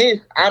 I'm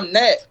this, I'm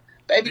that,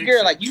 baby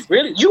girl, like you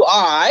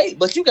alright,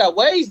 but you got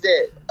ways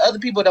that other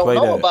people don't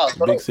know about.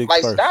 So like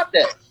first. Stop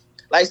that.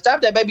 Like,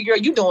 stop that, baby girl.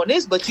 You doing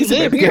this, but you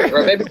live here.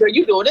 Or baby girl,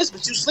 you doing this,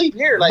 but you sleep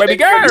here. Like, baby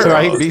girl.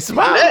 Right, be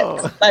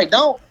smart. Like,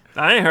 don't.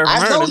 I ain't heard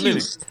from her in a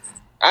minute.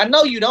 I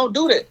know you don't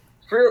do that.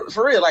 For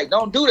real. Like,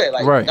 don't do that.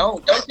 Like, right.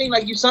 Don't think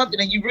like you something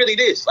and you really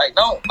this. Like,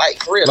 don't.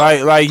 Like, for real.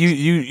 Like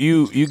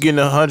you getting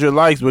 100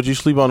 likes, but you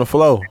sleep on the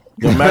floor.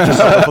 Your mattress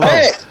on the floor.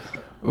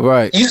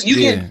 Right.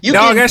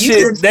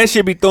 That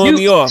shit be throwing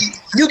me off.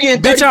 You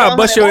getting bitch, I'll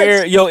bust your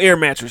air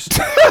mattress.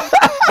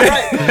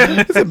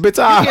 Bitch,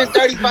 I get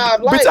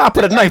 35 likes. Bitch, I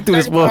put a knife through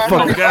this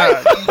motherfucker.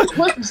 God.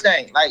 Pussy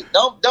stank. Like,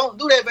 don't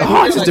do that, baby.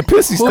 Oh, just a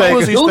pussy stank. Who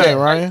pussy stank,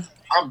 Ryan?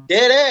 I'm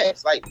dead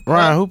ass. Like,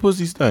 Ryan, who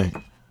pussy stank?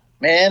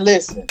 Man,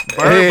 listen.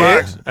 Bird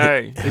box.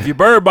 Hey, if your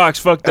bird box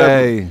fucked up.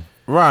 Hey.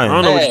 Ryan. I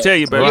don't know what to tell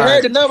you, baby. You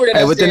heard the number that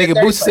I what the said.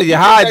 nigga Boosie said, your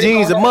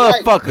hygiene's a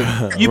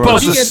motherfucker. You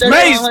supposed to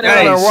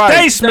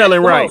stay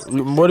smelling right.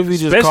 What if you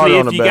just Especially caught it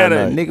on if a you bad got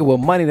a night? Nigga with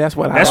money, that's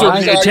what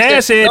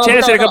Chad said.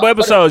 Chad said a couple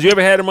episodes. You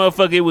ever had a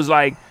motherfucker, it was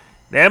like,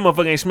 that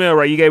motherfucker ain't smell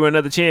right. You gave her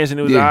another chance and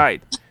it was all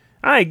right.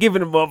 I ain't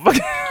giving a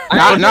motherfucker.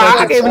 No,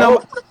 I gave him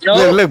no.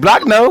 Look,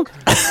 Block no. Bob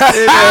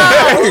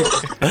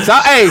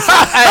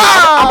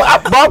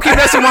keep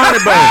that shit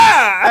 100, bro.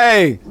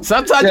 Hey,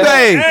 sometimes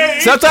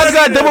you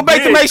gotta double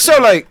back to make sure,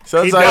 like.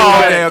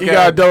 Sometimes you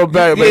gotta double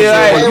back.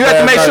 Yeah, you have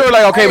to make sure,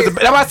 like, okay,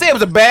 that's why I said it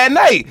was a bad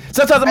night.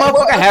 Sometimes a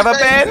motherfucker have a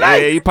bad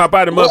night. Yeah, you pop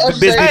out of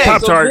Bisbee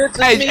Pop Tart.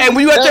 Hey, and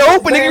when you at the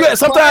opening,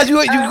 sometimes you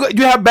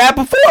have bad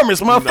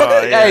performance,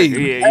 motherfucker. Hey,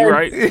 yeah, you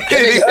right.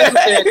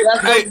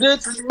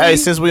 Hey,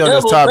 since we on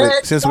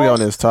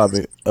this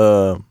topic,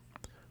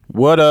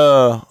 what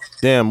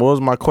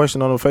was my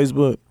question on the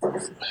Facebook?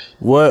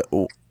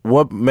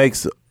 What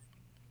makes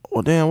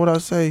what I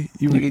say?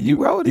 You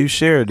wrote it. You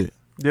shared it.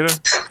 Did I?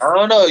 I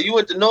don't know. You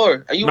went to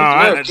North.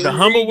 The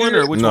humble one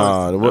or which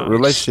one? The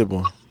relationship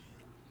one.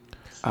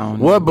 I don't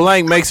know. What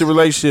blank makes a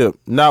relationship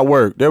not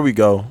work? There we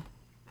go.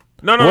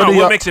 No.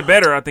 What makes it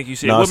better? I think you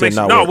said.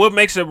 What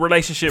makes a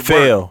relationship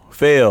fail?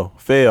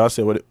 I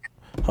said what?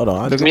 Hold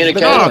on.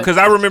 Communication. No, because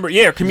I remember.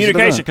 Yeah,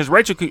 communication. Because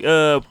Rachel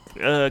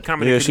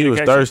commented. Yeah, she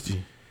was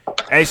thirsty.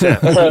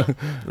 ASAP.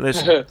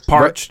 Listen,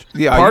 parched.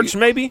 Parched,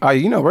 maybe.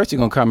 You know, Rachel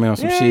gonna comment on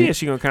some shit. Yeah,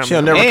 she gonna comment.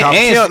 She'll never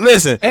comment.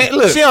 Listen,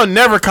 she'll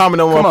never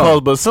comment on one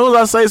post. But as soon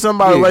as I say something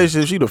about a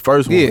relationship, she the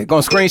first one. Yeah,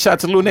 gonna screenshot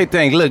to Lou Nate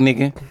thing. Look,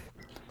 nigga,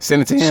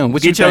 send it to him.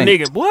 What Get you your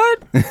think? nigga.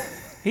 What?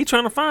 He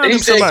trying to find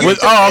somebody.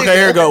 Okay,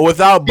 here we go.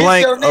 Without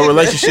blank, a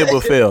relationship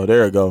will fail.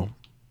 There we go.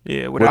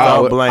 Yeah,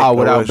 without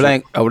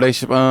blank, a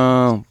relationship.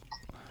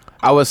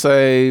 I would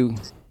say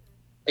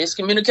it's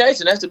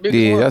communication. That's the big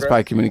one. Yeah, that's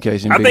probably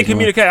communication. I think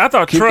communication. I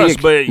thought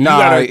trust, but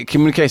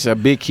communication a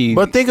big key.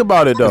 But think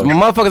about it though. When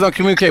motherfuckers don't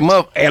communicate, a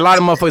lot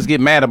of motherfuckers get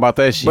mad about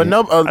that shit. But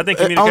no, I think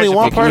only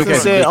one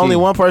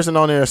person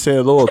on there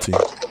said loyalty.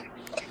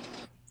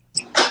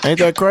 Ain't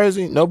that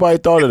crazy? Nobody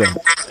thought of that.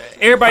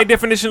 Everybody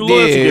definition of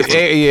loyalty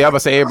different. Yeah, I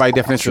would say everybody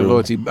definition of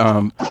loyalty.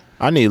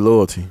 I need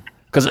loyalty.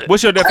 Cause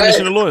what's your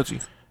definition of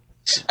loyalty?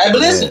 Hey, but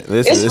listen,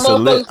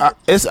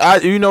 it's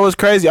you know what's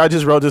crazy? I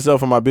just wrote this up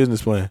for my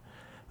business plan.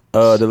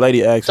 The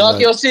lady asked me. Talk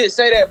your shit.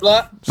 Say that,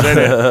 Block. Say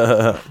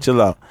that. Chill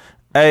out.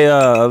 Hey,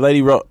 a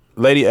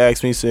lady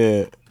asked me,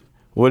 said,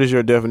 "What is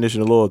your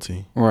definition of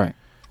loyalty?" Right.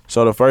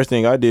 So the first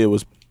thing I did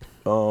was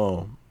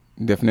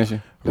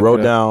definition.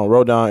 Wrote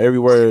down every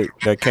word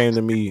that came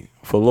to me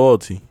for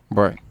loyalty.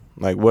 Right.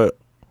 Like what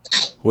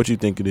you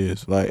think it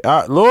is? Like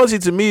loyalty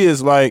to me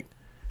is like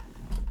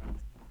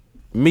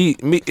me.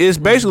 It's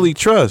basically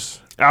trust.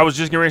 I was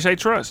just going to say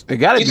trust. It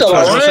gotta be talking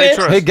trust. about Say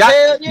trust. It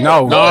got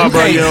no, bro.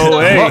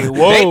 Hey,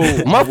 whoa,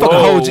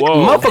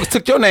 motherfuckers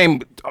took your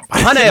name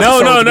 100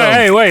 episodes No. ago.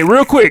 Hey, wait,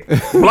 real quick.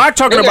 Block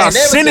talking about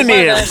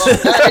synonyms.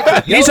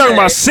 He's talking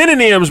about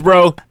synonyms,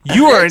 bro.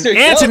 You are an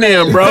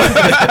antonym, bro.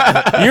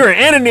 You're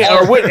an anonym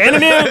or what?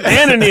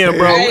 Anonym,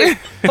 bro. Hey,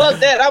 fuck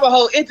that. I'm a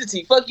whole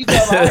entity. Fuck you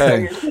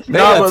talking about.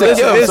 No, but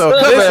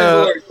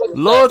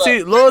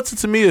Listen, loyalty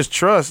to me is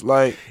trust.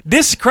 Like,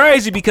 this is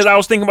crazy because I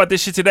was thinking about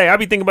this shit today. I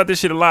be thinking about this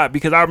shit a lot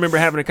because I remember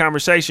having a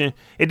conversation.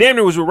 It damn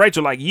near was with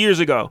Rachel like years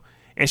ago,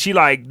 and she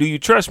like, "Do you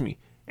trust me?"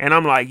 And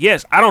I'm like,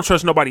 "Yes." I don't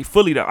trust nobody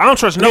fully though. I don't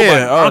trust nobody.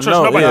 I don't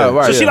trust nobody. Yeah,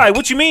 right, so she like,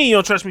 "What you mean you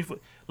don't trust me?"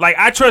 Like,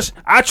 I trust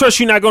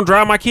you not gonna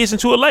drive my kids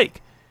into a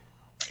lake.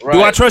 Right.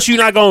 Do I trust you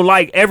not gonna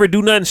like ever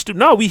do nothing stupid?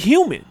 No, we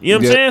human. You know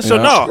what I'm saying? So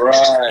no,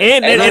 right.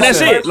 and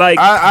that's it. Like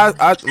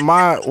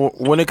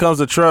when it comes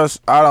to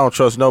trust, I don't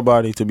trust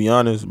nobody, to be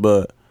honest.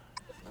 But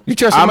you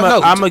trust I'm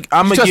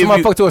gonna give you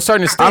motherfucker to a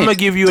certain extent. I'm gonna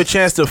give you a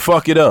chance to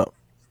fuck it up.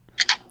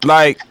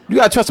 Like, you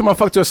gotta trust a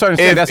motherfucker to a certain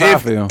extent. That's how I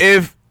feel.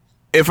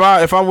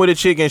 If I'm with a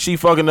chick and she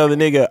fuck another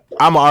nigga,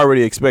 I'ma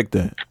already expect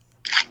that.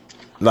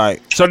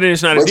 Like, so then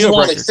it's not a deal breaker. You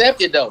won't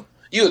accept it though.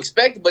 You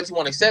expect it, but you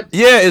won't accept it.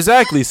 Yeah,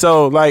 exactly.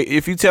 So like,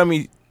 if you tell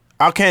me,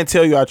 I can't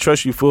tell you I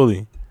trust you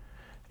fully.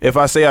 If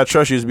I say I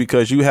trust you, it's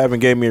because you haven't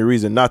gave me a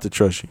reason not to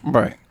trust you.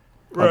 Right.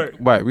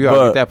 Right. We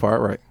all get that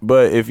part right.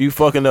 But if you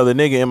fuck another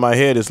nigga, in my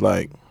head, it's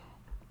like,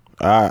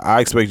 I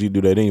expect you to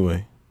do that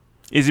anyway.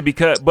 Is it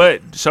because?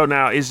 But so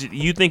now is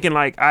you thinking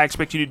like I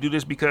expect you to do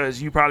this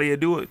because you probably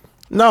do it?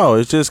 No,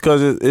 it's just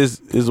because it's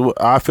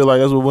I feel like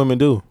that's what women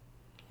do.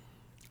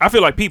 I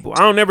feel like people. I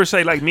don't never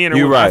say like men or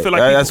You're women. right. I feel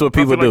like that's what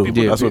people do. Like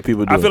that's what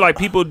people do. I feel like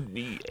people.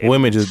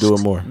 Women just do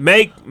it more.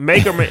 Make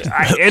or make.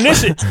 And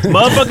this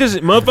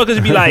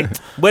motherfuckers be like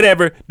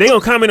whatever. They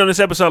gonna comment on this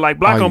episode like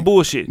Block on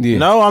bullshit. Yeah.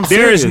 No, I'm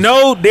serious.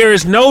 serious. There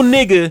is no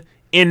nigga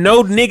in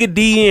no nigga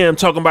DM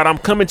talking about I'm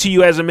coming to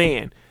you as a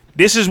man.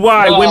 This is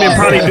why women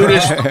probably do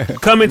this.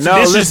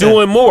 Is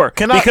doing more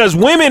because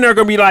women are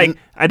gonna be like,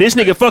 this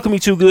nigga fucking me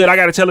too good. I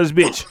gotta tell this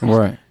bitch.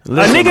 Right.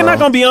 Listen, a nigga not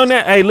gonna be on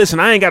that. Hey, listen,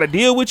 I ain't gotta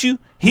deal with you.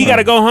 He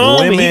gotta go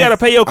home and he gotta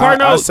pay your car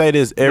note. I say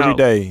this every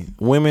day.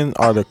 Women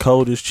are the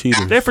coldest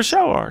cheaters. They for sure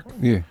are.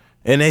 Yeah.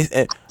 And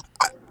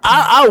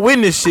I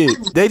witness shit.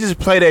 They just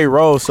play their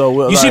role so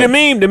well. You see the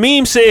meme? The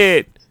meme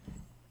said,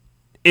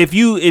 if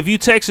you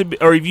text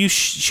or if you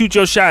shoot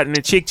your shot and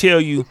the chick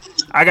tell you,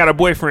 I got a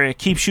boyfriend,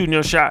 keep shooting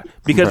your shot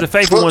because the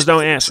faithful ones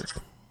don't answer.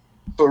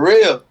 For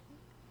real.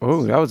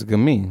 Oh, that was a good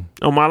meme.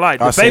 On my life.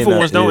 The faithful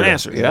ones don't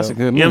answer. Yeah, that's a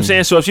good meme. You know what I'm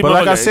saying? So if she but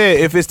like I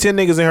said, if it's 10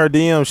 niggas in her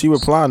DM, she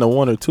replying to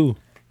 1 or 2.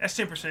 That's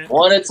 10%.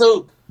 1 or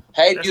 2.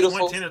 Hey, that's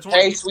beautiful. 10 or 20.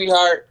 Hey,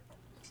 sweetheart.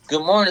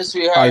 Good morning,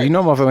 sweetheart. Oh, you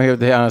know motherfucker here with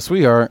the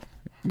sweetheart.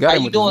 How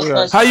you doing,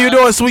 sunshine? How you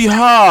doing,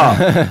 sweetheart?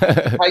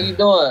 How you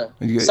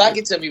doing? Sock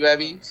it to me,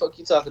 baby. Fuck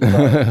you talking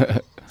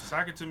about?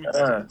 Sock it to me.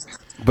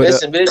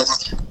 Listen,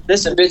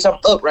 bitch, I'm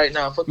up right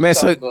now. Fuck man,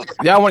 so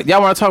y'all want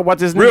to talk about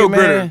this real nigga,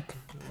 man?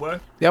 What?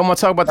 Y'all want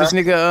to talk about this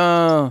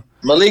nigga?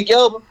 Malik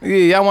Yoba?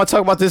 Yeah, y'all want to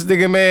talk about this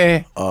nigga,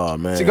 man? Oh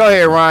man. So go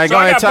ahead, Ryan. So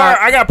go ahead,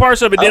 I got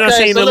parts of it. Then I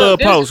seen the little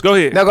post. Go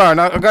ahead. No, go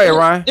ahead,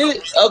 Ryan.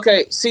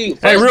 Okay, see.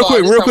 Hey, real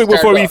quick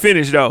before we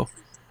finish though.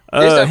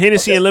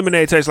 Hennessy and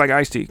lemonade taste like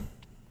iced tea.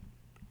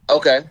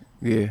 Okay.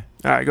 Yeah.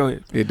 All right, go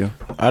ahead. You do.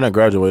 I didn't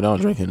graduate. I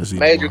don't drink Hennessy.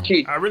 Major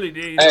key. I really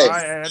did. Hey. I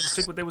had to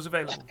stick with what was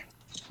available.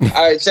 All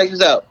right, check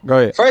this out. Go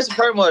ahead. First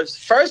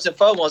and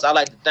foremost, I'd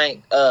like to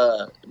thank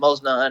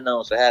Most Known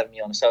Unknowns for having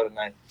me on the show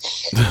tonight.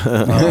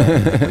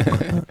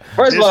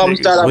 First of all, I'm gonna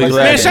start off by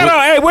man, shout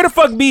out. Hey, where the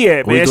fuck B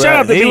at, man? Shout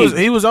out to B.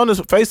 He was on this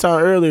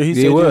FaceTime earlier. He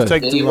said he was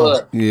taking too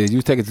long. Yeah, you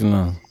was taking too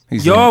long.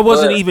 Y'all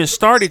wasn't even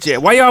started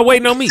yet. Why y'all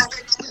waiting on me?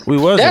 We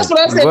wasn't. That's what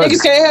I said.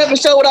 Niggas can't have a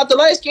show without the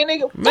light skinned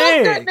nigga.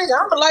 Man, fuck that nigga.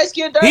 I'm the light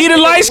skinned. He the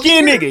light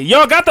skinned nigga.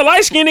 Y'all got the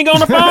light skinned nigga on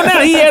the phone now.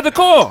 He had the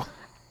call.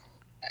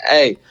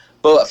 Hey,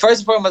 but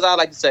first and foremost, I'd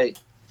like to say,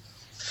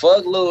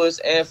 fuck Lewis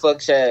and fuck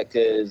Shaq,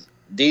 because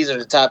these are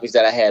the topics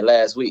that I had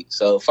last week.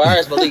 So, far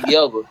as Malik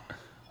Yoba,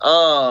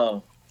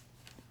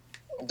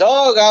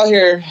 dog out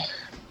here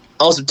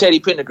on some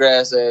Teddy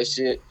Pendergrass ass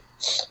shit,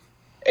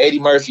 Eddie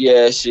Murphy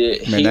ass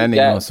shit. Man, that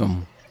nigga on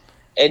some.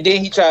 And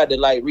then he tried to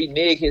like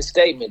renege his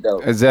statement though.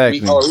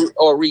 Exactly.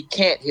 Or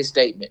recant his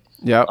statement.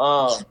 Yep.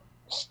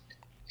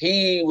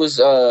 He was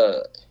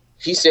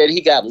he said he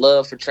got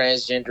love for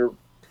transgender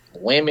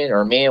women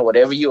or men,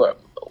 whatever you are,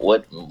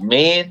 what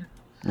men.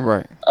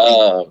 Right.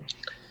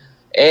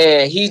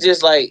 And he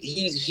just like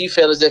he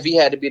felt as if he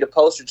had to be the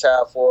poster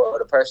child for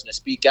the person to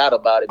speak out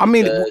about it. I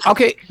mean,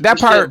 okay, that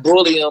part shouldn't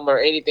bully him or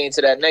anything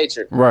to that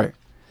nature. Right.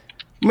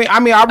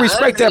 I mean, I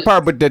respect that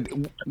part, but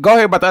go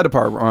ahead about the other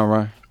part,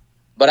 Ryan.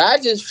 But I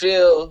just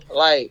feel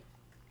like,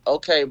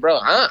 okay, bro,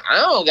 I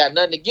don't got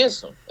nothing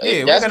against him.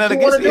 Yeah, that's what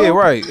you do. Yeah,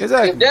 right.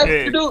 Exactly. If that's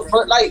what you do,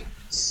 but like,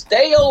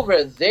 stay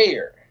over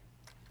there.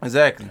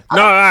 Exactly.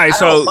 No, all right.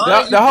 So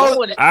the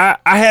whole I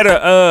had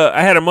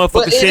a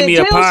motherfucker send me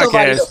a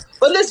podcast.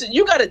 But listen,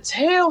 you gotta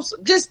tell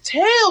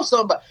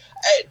somebody.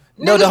 Hey,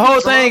 no, the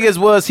whole thing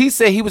was he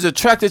said he was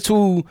attracted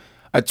to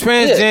a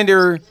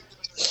transgender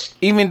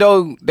even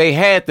though they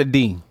had the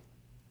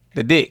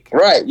dick.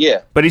 Right,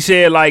 yeah. But he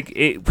said like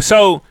it.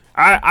 So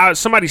I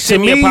somebody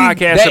sent me a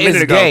podcast a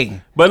minute ago.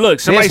 Gay. But look,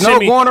 somebody There's sent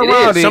me going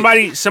around it.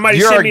 Somebody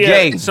sent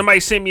me somebody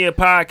sent me a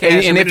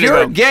podcast. And if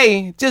you're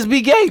gay, just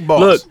be gay, boss.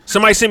 Look,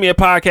 somebody sent me a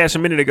podcast a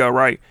minute ago,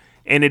 right?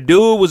 And the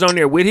dude was on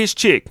there with his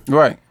chick,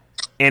 right?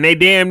 And they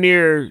damn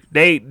near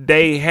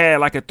they had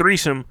like a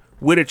threesome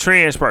with a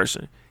trans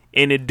person.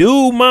 And the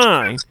dude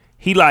mind,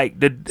 he like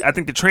I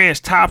think the trans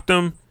topped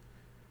him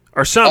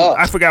or something.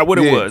 I forgot what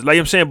it was. Like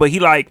I'm saying, but he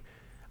like,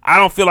 I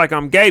don't feel like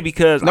I'm gay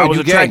because I was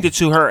attracted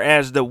to her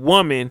as the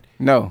woman,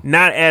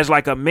 not as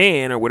like a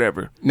man or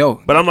whatever. No,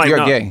 but I'm like,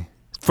 you're gay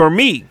for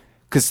me,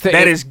 because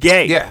that is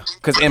gay. Yeah,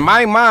 because in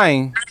my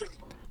mind,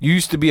 you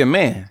used to be a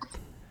man.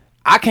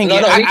 I can't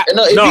get.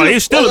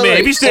 He's still a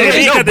man. If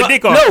he cut the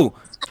dick off, no,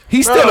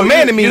 he's still a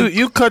man to me.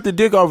 You cut the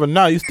dick off, and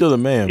now you still a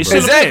man.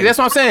 Exactly, that's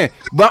what I'm saying.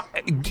 But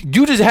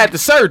you just had the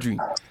surgery.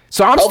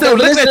 So I'm still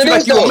looking at you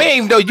like you're a man,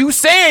 even though you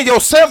saying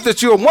yourself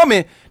that you're a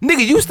woman,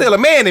 nigga. You still a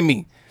man to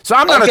me. So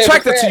I'm not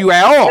attracted to you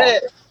at all.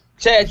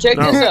 Chad, check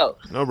this out.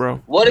 No,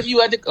 bro. What if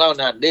you at the? Oh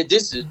no,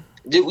 this is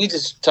we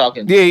just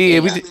talking. Yeah.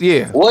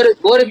 What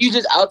if you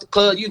just out the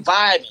club, you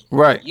vibing?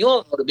 Right. You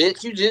don't know the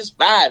bitch, you just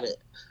vibing.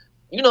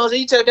 You know what I'm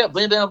saying? You take that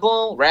blim bam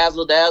boom,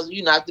 razzle dazzle,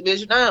 you knock the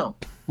bitch down.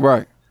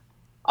 Right.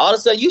 All of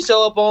a sudden you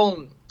show up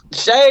on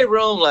Shade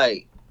Room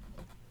like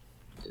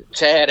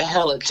Chad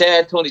Allen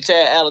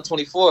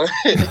 24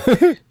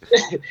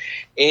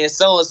 and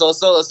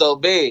so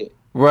bed.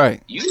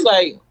 Right. You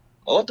like,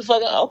 what the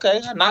fuck? Okay,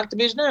 I knocked the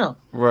bitch down.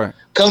 Right.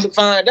 Come to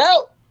find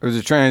out, it was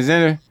a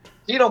transgender.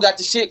 You don't got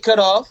the shit cut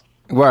off.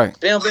 Right.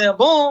 Bam bam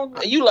boom.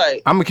 And you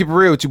like, I'm gonna keep it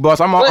real with you,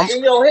 boss.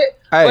 In your head,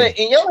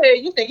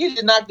 you think you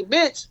just knocked the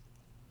bitch.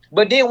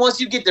 But then once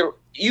you get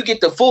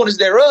the fullness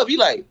thereof, you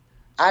like,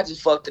 I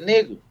just fucked the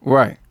nigga.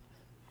 Right.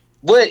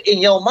 But in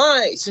your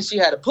mind, since she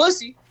had a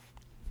pussy.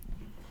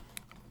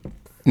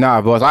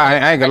 Nah, boss,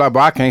 I ain't gonna lie, but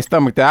I can't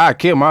stomach that. I'd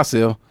kill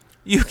myself.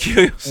 You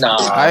kill yourself.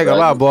 Nah, I ain't gonna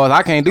lie, boss.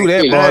 I can't do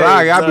that, boss.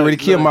 I'd be ready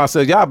to kill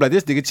myself. Y'all be like,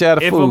 this nigga Chad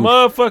a fool.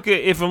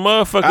 If a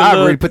motherfucker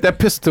I'd ready to put that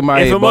pistol to my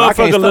head. If a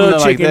motherfucker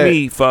love chicken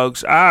meat,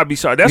 folks, I'd be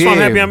sorry. That's why I'm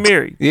happy I'm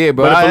married. Yeah,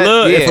 but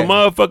if a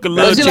motherfucker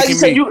love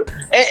chicken meat,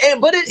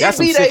 but it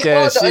be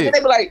that they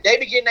be like, they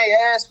be getting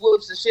their ass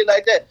whoops and shit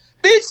like that.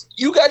 Bitch,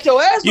 you got your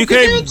ass. You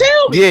can't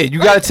tell me. Yeah, you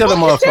gotta tell the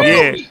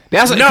motherfucker. Yeah,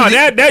 that's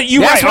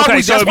you right.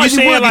 Okay, so if you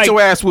saying like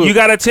you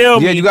gotta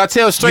tell me, yeah, you gotta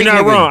tell straight. You're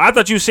not wrong. I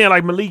thought you were saying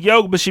like Malik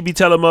Yoga, but she be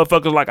telling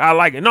motherfuckers like I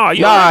like it. No,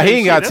 he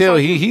ain't gotta tell.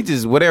 He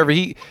just whatever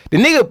the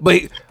nigga.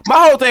 But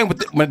my whole thing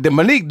with the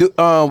Malik,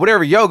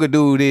 whatever Yoga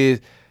dude is,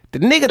 the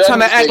nigga trying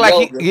to act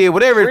like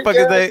whatever the fuck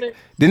is that.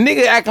 The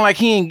nigga acting like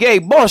he ain't gay.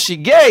 Boss, she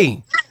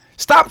gay.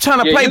 Stop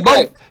trying to play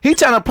both. He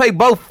trying to play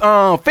both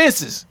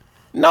fences.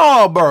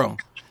 No, bro.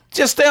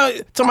 Just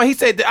tell me, he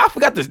said, I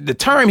forgot the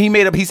term he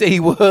made up. He said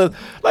he was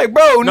like,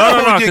 bro,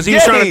 no, because he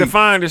was trying to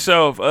define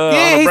himself. On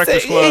the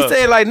Breakfast Club. He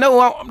said like, no,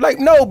 I'm like,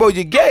 no, bro,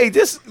 you're gay.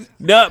 Just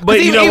but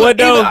you know what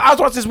though? I was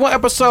watching this one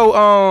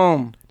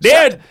episode.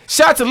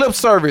 Shout to Lip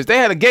Service. They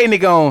had a gay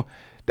nigga on.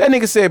 That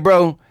nigga said,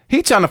 bro,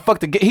 he trying to fuck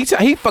the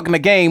he fucking the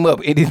game up.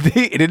 And the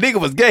nigga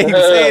was gay. He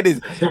was saying this.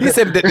 He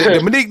said the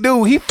Monique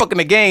dude, he fucking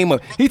the game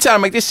up. He trying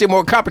to make this shit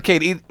more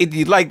complicated. If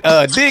you like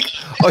dick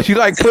or you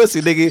like pussy,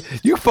 nigga,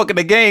 you fucking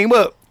the game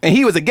up. And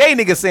he was a gay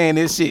nigga saying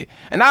this shit.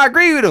 And I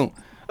agree with him.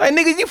 Like,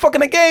 nigga, you fucking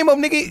the game up,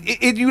 nigga.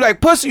 If you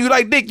like pussy, you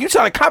like dick. You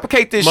trying to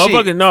complicate this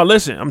shit. No,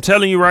 listen. I'm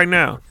telling you right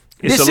now.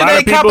 This shit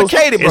ain't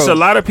complicated, bro. It's a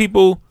lot of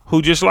people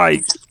who just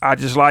like, I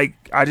just like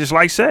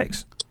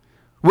sex.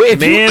 Well,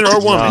 man or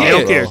woman, I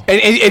don't care.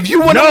 And if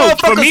you want to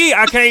for me,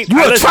 I can't.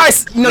 You a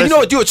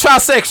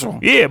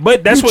trisexual. Yeah,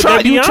 but that's what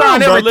they be on,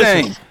 trying bro.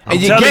 Everything, listen,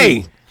 and you're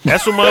gay.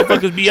 That's what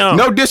motherfuckers be on.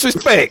 No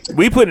disrespect.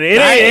 We put it.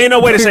 Ain't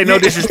no way to say no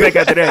disrespect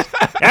after that.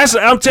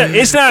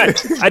 It's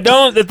not. I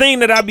don't. The thing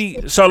that I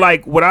be so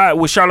like what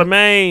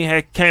Charlamagne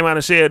had came out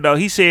and said though.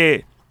 He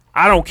said,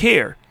 "I don't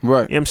care."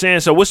 Right. You know what I'm saying?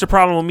 So what's the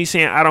problem with me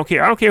saying I don't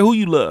care? I don't care who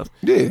you love.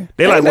 Yeah.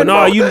 They're like, well,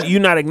 no, you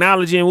not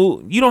acknowledging.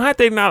 Well, you don't have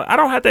to acknowledge. I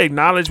don't have to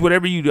acknowledge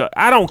whatever you do.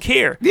 I don't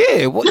care.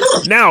 Yeah.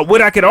 Now,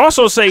 what I could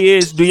also say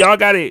is, do y'all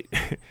got it?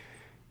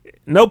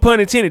 No pun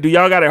intended. Do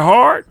y'all got it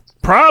hard?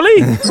 Probably.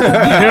 You know what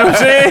I'm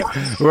saying?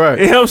 Right.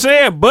 You know what I'm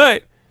saying?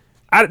 But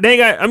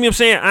I'm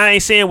saying I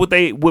ain't saying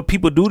what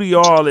people do to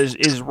y'all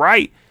is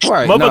right.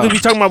 Right. Motherfuckers be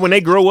talking about when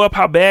they grow up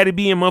how bad it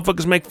be and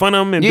motherfuckers make fun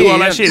of them and do all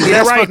that shit. Is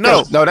that right?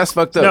 No. No, that's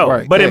fucked up. No.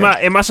 Right. But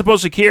am I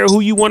supposed to care who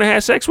you want to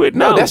have sex with?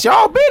 No. That's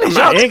y'all business.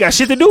 It ain't got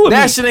shit to do with me.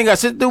 That shit ain't got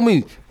shit to do with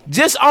me.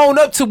 Just own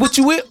up to what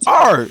you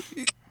are.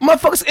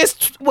 Motherfuckers, it's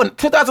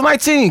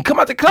 2019. Come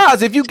out the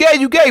closet. If you gay,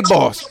 you gay,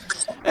 boss.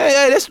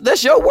 Hey,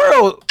 that's your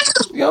world.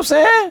 You know what I'm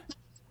saying?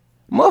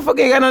 Motherfucker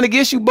ain't got nothing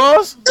against you,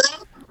 boss.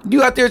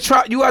 You out there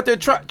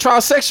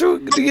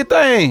trisexual, do your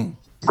thing.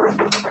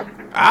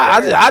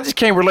 I just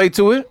can't relate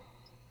to it.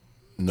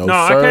 No,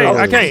 sir.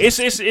 I can't. It's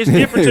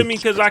different to me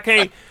because I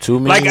can't. Too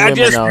many women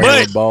out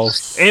here,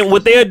 boss. And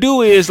what they'll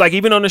do is like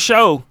even on the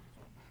show,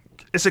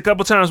 it's a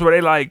couple times where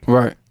they like,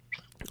 right.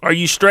 are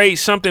you straight,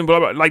 something, blah,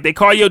 blah. Like, they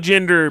call your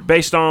gender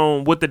based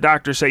on what the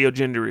doctors say your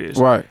gender is.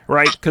 Right.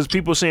 Right? Because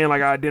people saying,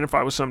 like, I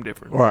identify with something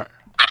different. Right.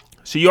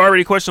 So you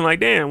already question, like,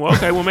 damn, well,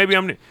 okay, well, maybe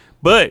I'm...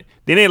 But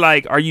then they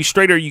like, are you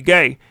straight or are you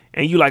gay?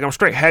 And you like, I'm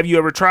straight. Have you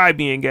ever tried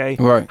being gay?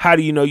 Right. How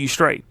do you know you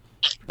straight?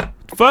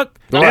 Fuck.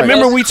 Right.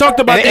 Remember we talked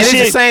about this shit.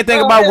 It's the same thing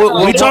about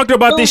what we talked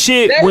about this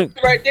shit.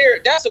 Right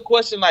there, that's a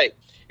question like,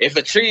 if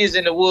a tree is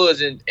in the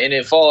woods and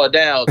it fall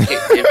down.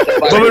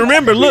 But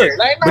remember, look,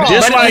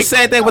 just like the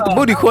same thing with the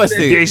booty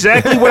question.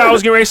 Exactly what I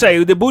was getting ready to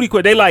say. The booty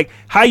question. They like,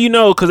 how you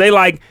know? Because they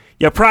like,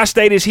 your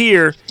prostate is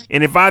here,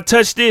 and if I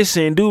touch this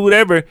and do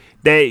whatever,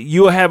 that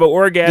you'll have an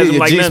orgasm.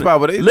 Like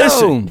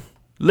listen.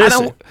 It's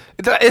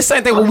the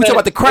same thing when we talk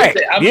about the crack.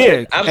 I'm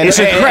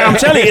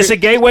telling you, it's a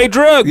gateway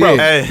drug, bro.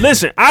 Yeah.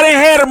 Listen, I done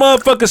had a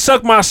motherfucker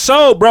suck my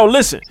soul, bro.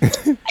 Listen,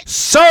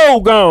 soul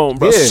gone,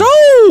 bro. Yeah.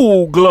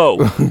 Soul glow,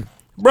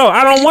 bro.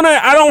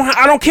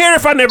 I don't care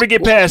if I never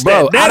get past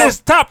that. That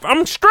is top.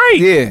 I'm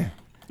straight. Yeah.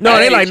 No,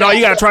 they like, no,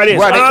 you gotta try this.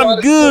 Right. I'm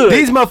good.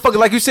 These motherfuckers,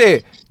 like you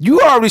said, you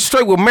already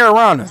straight with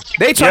marijuana.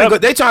 They trying to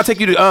take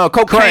you to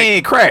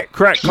cocaine, crack.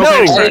 Dude,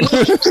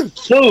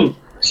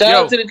 shout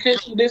out to the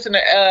kids who listened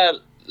to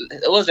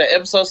what was that,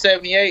 episode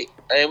 78,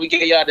 and we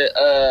gave y'all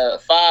the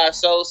 5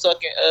 soul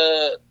sucking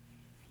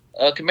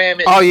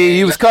commandments. Oh yeah,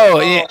 he was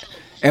cold. Yeah,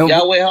 and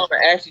y'all went home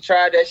and actually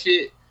tried that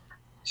shit.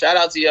 Shout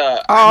out to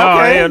y'all. Oh,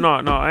 okay. No,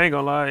 I ain't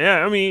gonna lie.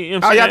 Yeah, I mean, you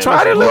know what I'm y'all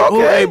tried it?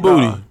 Okay,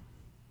 booty.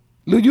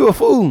 Luke, you a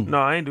fool. No,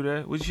 I ain't do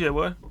that. What you said?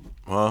 What?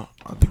 I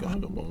think I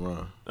hung up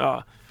on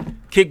Ron.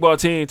 Kickball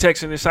team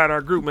texting inside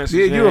our group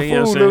message. Yeah, you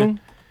a fool, Luke.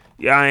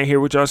 Yeah, I ain't hear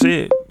what y'all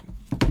said.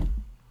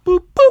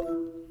 Boop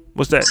boop.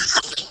 What's that?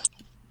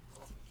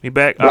 He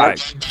back? All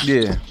right.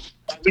 Yeah.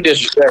 He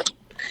disrespectful.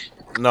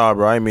 Nah,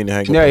 bro, I ain't mean to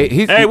hang up.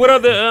 Hey, what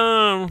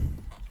other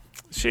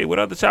what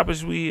other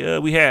topics we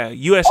had?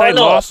 USA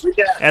lost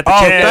at the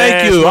Chad.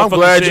 Thank you. I'm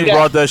glad you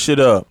brought that shit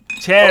up.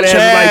 Chad,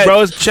 like,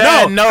 bros.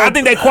 No, I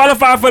think they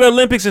qualified for the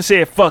Olympics and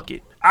said fuck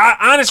it. I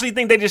honestly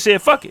think they just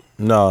said fuck it.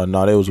 No,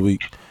 they was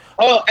weak.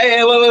 Oh,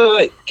 hey,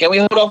 wait. Can we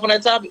hold off on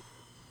that topic?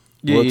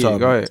 Yeah,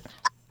 go ahead.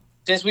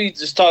 Since we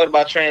just talking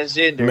about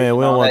transgender. Man,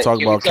 we don't want to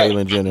talk about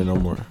Caitlyn Jenner no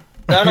more.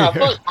 No,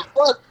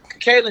 fuck.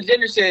 Caitlyn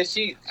Jenner said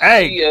she.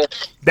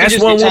 That's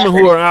one woman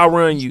who will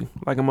outrun you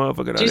like a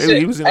motherfucker.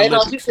 He was in the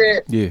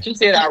Olympics. She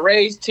said, I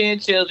raised 10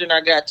 children.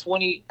 I got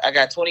 20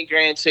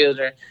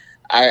 grandchildren.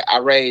 I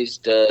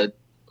raised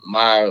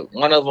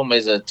one of them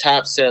is a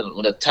top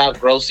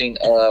grossing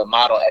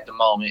model at the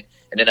moment,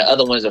 and then the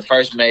other one is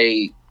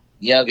the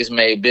youngest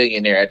made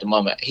billionaire at the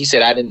moment. He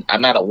said,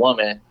 I'm not a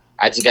woman.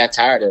 I just got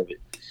tired of it,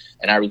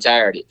 and I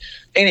retired it.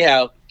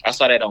 Anyhow, I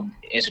saw that on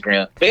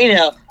Instagram. But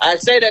anyhow, I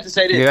say that to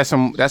say this. Yeah,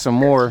 that's some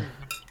more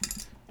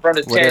from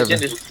the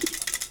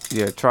transgender.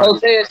 Yeah, try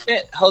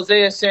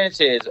Hosea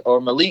Sanchez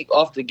or Malik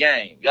off the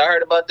game. Y'all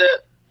heard about that?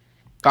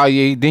 Oh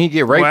yeah, didn't he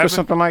get raped or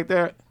something like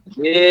that?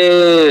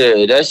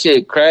 Yeah, that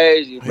shit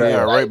crazy, bro. He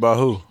got raped by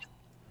who?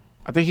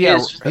 I think he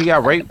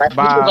got raped by. He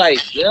was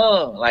like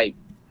young, like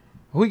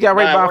who he got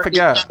raped by? I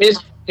forgot. His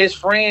best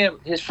friend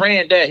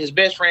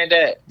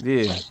dad.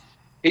 Yeah.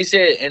 He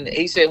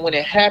said when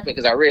it happened,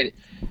 because I read it.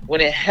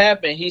 When it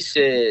happened, he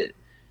said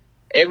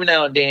every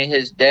now and then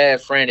his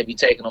dad friend would be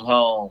taking him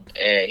home,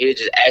 and he'd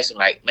just ask him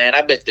like, "Man,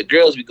 I bet the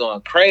girls be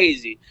going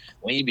crazy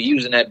when you be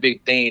using that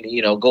big thing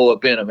to, go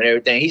up in them and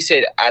everything." He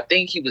said, I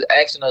think he was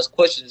asking us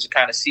questions to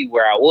kind of see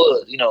where I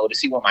was, to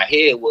see where my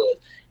head was.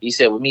 He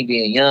said, with me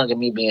being young and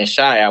me being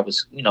shy, I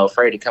was,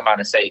 afraid to come out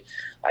and say,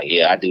 like,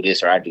 yeah, I do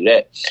this or I do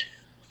that.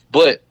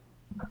 But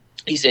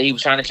he said he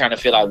was trying to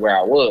feel out where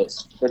I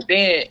was. But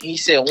then he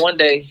said one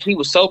day he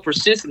was so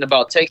persistent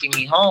about taking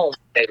me home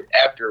that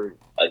after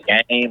a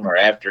game or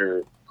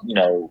after,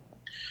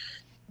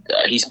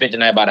 he spent the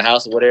night by the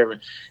house or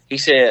whatever. He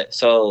said,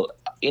 so,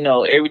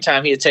 every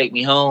time he'd take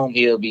me home,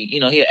 he'll be,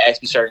 he'll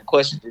ask me certain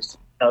questions, just,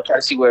 try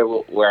to see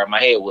where my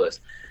head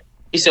was.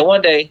 He said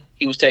one day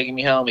he was taking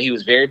me home and he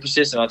was very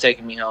persistent on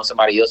taking me home.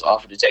 Somebody else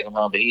offered to take him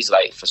home, but he's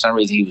like, for some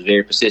reason, he was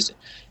very persistent.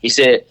 He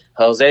said,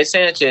 Jose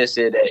Sanchez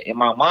said that in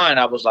my mind,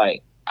 I was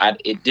like,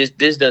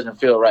 this doesn't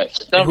feel right.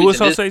 Who was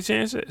Jose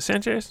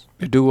Sanchez?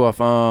 The dude off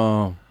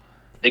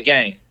The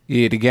Game.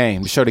 Yeah, The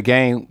Game. Show The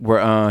Game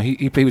where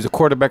he was a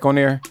quarterback on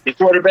there. The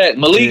quarterback,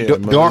 Malik.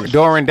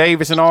 Doran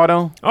Davis and all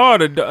them. Oh,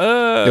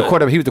 the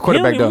quarterback. He was the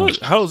quarterback though.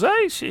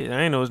 Jose? Shit, I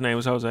didn't know his name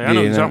was Jose. I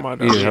know you're talking about.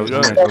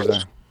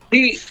 Jose.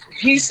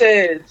 He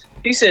said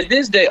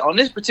this day, on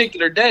this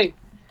particular day,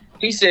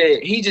 he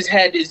said he just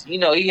had this, he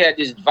had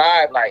this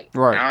vibe like,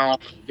 right. I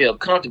don't feel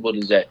comfortable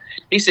with that.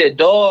 He said,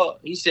 dog,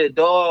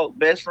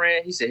 best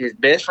friend, he said his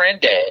best friend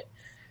dad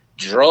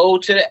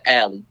drove to the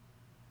alley.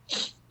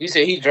 He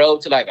said he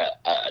drove to like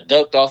a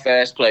ducked off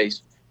ass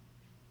place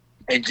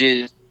and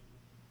just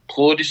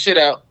pulled the shit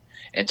out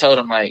and told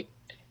him like,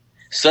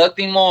 sucked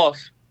him off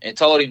and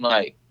told him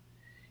like,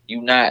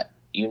 you not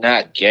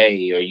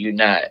gay or you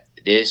not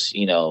this,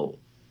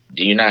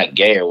 you're not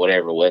gay or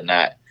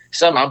whatnot.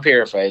 Something I'm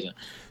paraphrasing.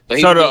 But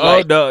so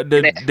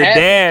the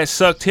dad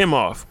sucked him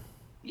off.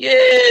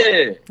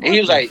 Yeah. And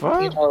he was like,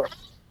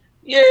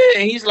 Yeah,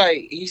 he's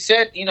like, he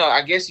said, you know,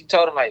 I guess he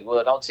told him like,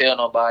 well, don't tell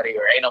nobody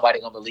or ain't nobody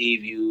gonna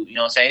believe you. You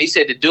know what I'm saying? He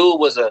said the dude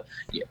was a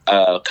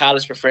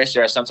college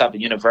professor at some type of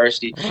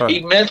university.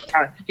 Right.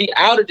 He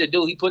outed the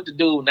dude. He put the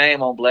dude's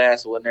name on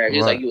blast or whatever.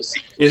 He's like, you was.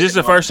 Is this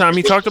the first time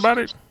he talked about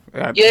it?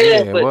 Yeah,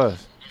 it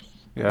was.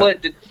 Yeah.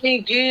 But the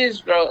thing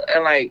is, bro,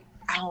 and like,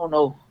 I don't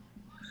know.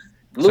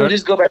 Lou,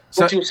 just go back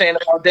to what you were saying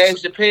about Dave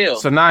Chappelle.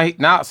 So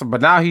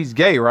now he's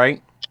gay,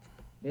 right?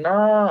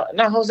 No,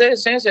 Jose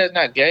Sanchez is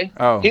not gay.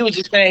 Oh. He was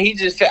just saying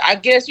I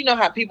guess you know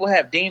how people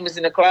have demons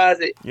in the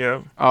closet.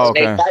 Yeah. Oh,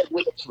 okay.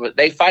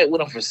 They fight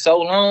with them for so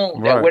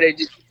long that where they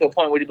just get to a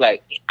point where they be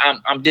like,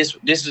 this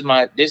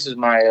is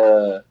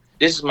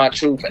my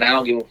truth and I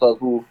don't give a fuck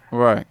who.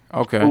 Right.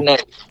 Okay. Who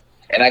knows?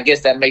 And I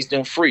guess that makes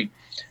them free.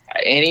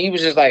 And he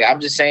was just like,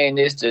 I'm just saying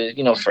this to,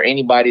 you know, for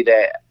anybody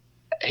that.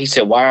 He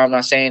said, why am I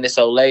not saying this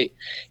so late?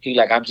 He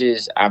like, I'm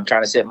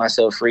trying to set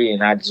myself free,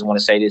 and I just want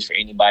to say this for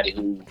anybody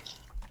who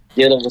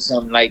dealing with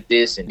something like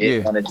this and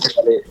didn't want to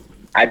tell it.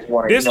 I just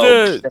want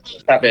to,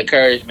 type of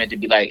encouragement to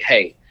be like,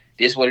 hey,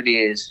 this what it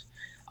is.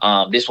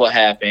 This what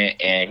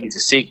happened, and he's a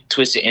sick,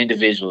 twisted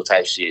individual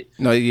type shit.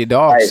 No, your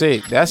dog's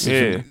sick. That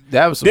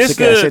was some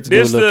sick ass shit to do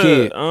with a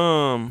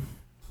little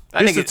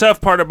kid. This the tough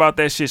part about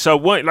that shit. So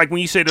what, like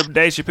when you say the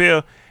Dave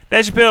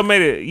Chappelle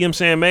made it, you know what I'm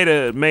saying,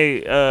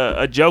 made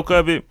a joke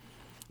of it.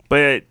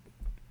 But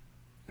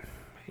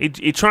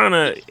he trying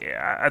to,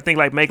 I think,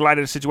 like make light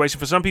of the situation.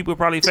 For some people, it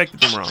probably affected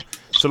them wrong.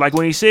 So, like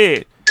when he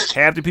said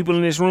half the people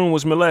in this room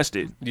was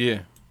molested,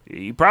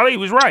 he probably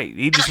was right.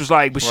 He just was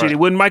like, but shit, it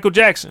wasn't Michael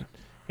Jackson.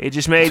 It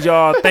just made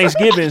y'all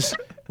Thanksgivings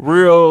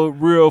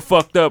real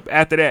fucked up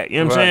after that. You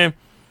know what I'm saying?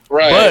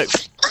 Right.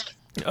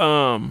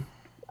 But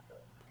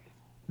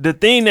the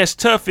thing that's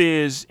tough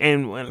is,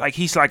 and like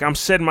he's like, I'm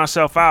setting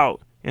myself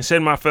out and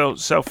setting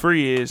myself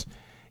free is.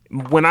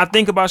 When I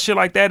think about shit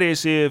like that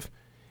is if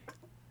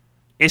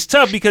it's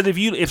tough because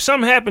if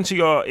something happened to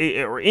y'all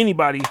or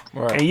anybody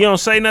and you don't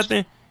say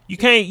nothing, you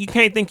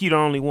can't think you're the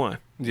only one.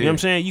 You know what I'm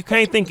saying? You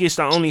can't think it's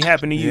the only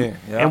happened to you.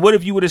 And what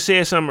if you would have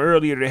said something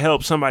earlier to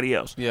help somebody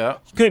else? Yeah.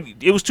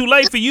 It was too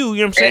late for you,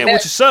 you know what I'm saying,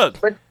 which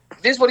sucked. But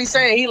this is what he's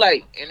saying. He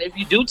like, and if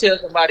you do tell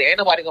somebody, ain't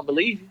nobody gonna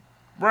believe you.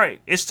 Right.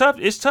 It's tough.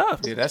 Yeah,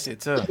 that shit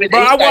tough. But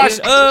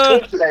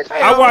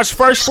I watched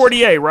First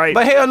 48, right?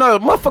 But hell no,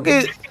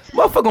 motherfucker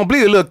gonna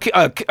bleed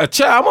a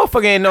child.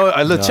 Motherfucker ain't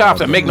a little child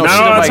to make no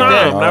shit like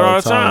that. Not all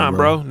the time,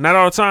 bro. Not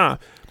all the time.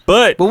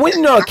 But when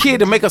you know a kid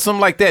to make up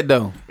something like that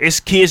though, it's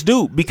kids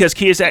do because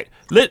kids act.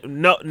 No, you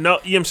know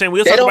what I'm saying.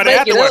 We'll talk about it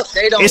afterwards.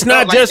 It's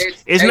not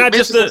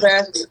just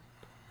the.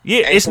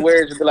 Yeah, it's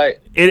where it be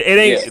like it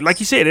ain't like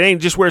you said. It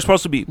ain't just where it's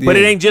supposed to be. But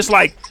it ain't just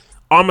like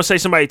I'm gonna say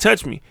somebody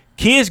touched me.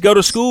 Kids go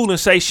to school and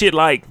say shit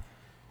like,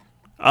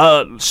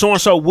 so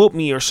and so whooped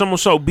me or someone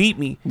so beat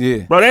me. Yeah,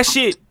 bro, that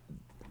shit.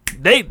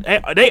 They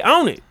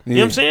own it. You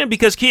know what I'm saying?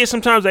 Because kids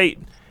sometimes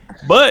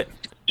but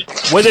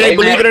whether they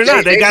believe it or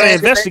not, they gotta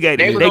investigate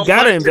it. They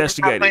gotta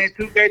investigate it. Playing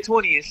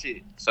 2K20 and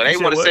shit, so they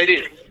want to say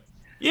this.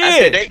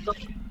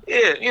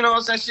 Yeah, you know what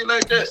I'm saying, shit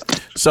like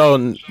that.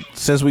 So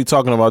since we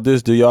talking about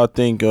this, do y'all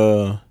think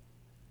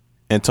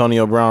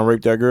Antonio Brown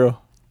raped that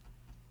girl?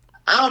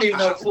 I don't even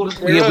know the full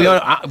story. Yeah,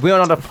 we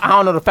don't know I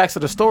don't know the facts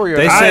of the story.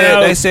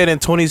 They said in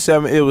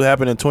 2017 it would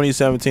happen in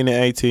 2017 and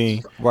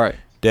 18. Right.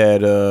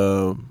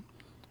 That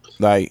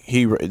like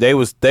they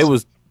was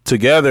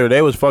together.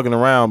 They was fucking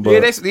around,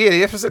 but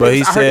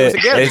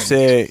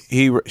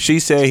she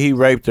said he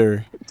raped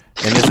her,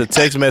 and there's a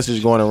text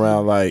message going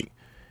around like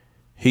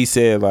he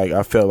said like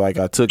I felt like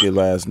I took it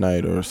last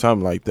night or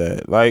something like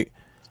that. Like,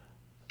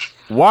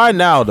 why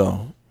now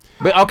though?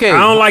 But okay, I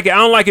don't like it. I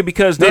don't like it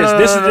because this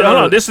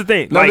is the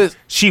thing. Like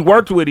she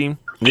worked with him.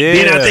 Yeah.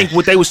 Then I think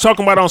what they was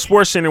talking about on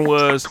SportsCenter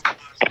was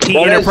he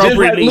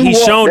inappropriately he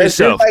shown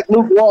himself. Like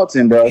Luke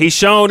Walton, bro. He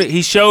showed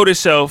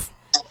himself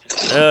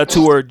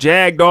to her,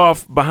 jagged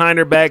off behind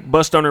her back,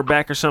 bust on her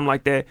back or something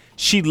like that.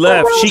 She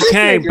left. She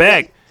came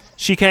back.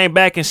 She came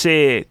back and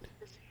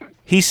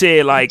he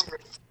said like,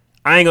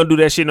 I ain't gonna do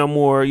that shit no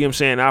more. You know what I'm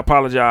saying? I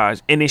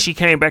apologize. And then she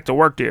came back to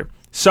work there.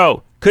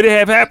 So could it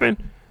have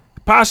happened?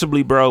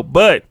 Possibly, bro.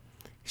 But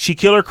she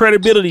killed her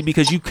credibility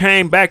because you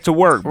came back to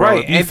work, bro.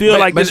 Right. You feel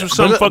like this was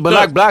something fucked up. But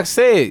like Block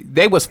said,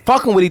 they was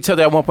fucking with each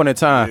other at one point in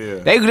time. Yeah.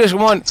 They just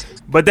want.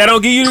 But that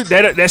don't give you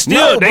that. Still,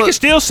 no, they can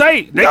still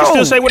say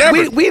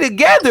whatever. We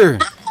together.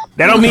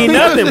 That don't mean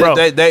nothing, bro.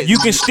 You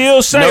can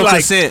still say no like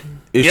consent.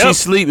 If she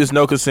sleep, it's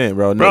no consent,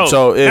 bro. Bro,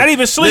 so not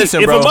even sleep. Listen,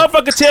 if bro, a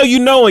motherfucker tell you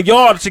no and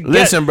y'all together.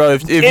 Listen, bro.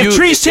 If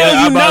Treese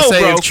tell you no,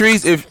 bro.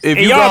 If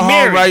you go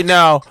home right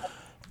now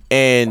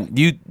and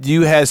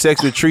you had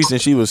sex with Treese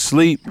and she was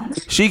asleep,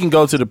 she can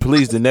go to the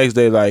police the next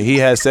day like he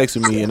had sex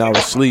with me and I was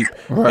asleep,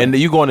 and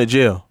you going to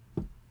jail,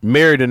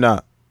 married or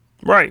not.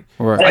 Right.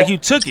 Like you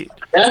took it.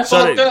 That's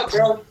fucked up,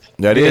 bro.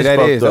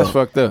 That's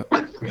fucked up.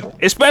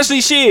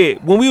 Especially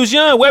shit. When we was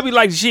young, Webby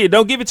like shit.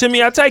 Don't give it to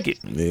me, I take it.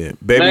 Yeah,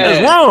 baby,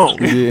 that's wrong.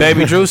 Yeah.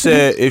 Baby Drew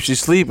said if she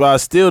sleep, I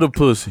steal the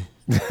pussy.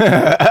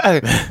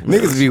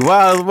 Niggas be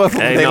wild,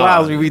 motherfuckers. They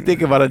wild when we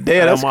think about it.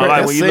 Damn, that's crazy.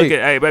 Like when you look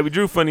at, Baby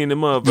Drew funny in the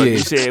motherfucker. He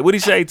said, what he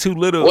say? Too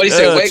little. What he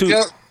say? Wake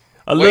up.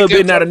 a little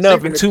bit not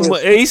enough and too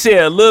much. He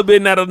said a little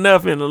bit not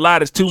enough and a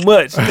lot is too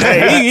much.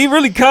 Hey, he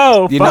really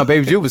cold. You know,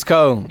 Baby Jew was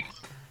cold.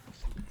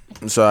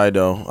 I'm sorry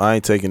though. I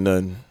ain't taking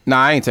nothing. Nah,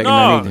 I ain't taking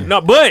nothing either.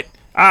 No, but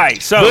all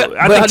right. So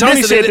I think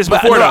Tony said this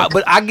before though.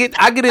 But I get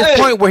this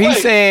point where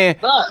he's saying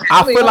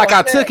I feel like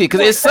I took it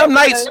because it's some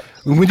nights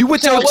when you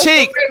with your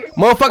chick,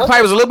 motherfucker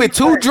probably was a little bit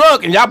too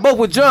drunk and y'all both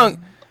were drunk.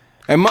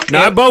 And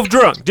not both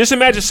drunk. Just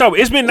imagine sober.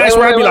 It's been nice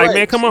where I be like,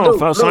 man, come on,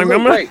 folks.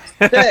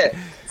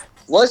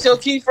 What's your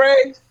key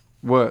phrase?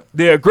 What?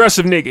 The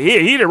aggressive nigga.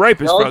 He the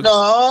rapist, folks.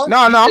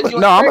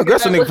 I'm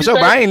aggressive nigga for sure,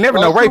 but I ain't never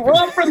no rapist. Don't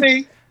you run from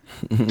me.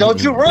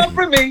 Don't you run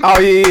from me. Oh,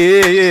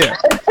 yeah.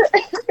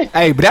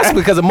 Hey, but that's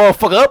because a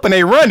motherfucker up and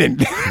they running.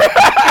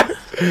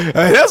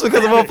 That's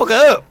because a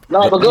motherfucker up.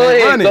 No, but go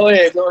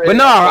ahead. But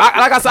no,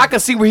 like I said, I can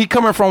see where he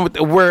coming from with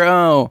where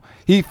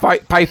he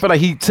probably felt like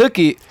he took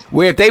it.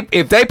 Where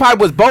if they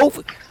probably was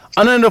both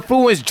under the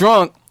influence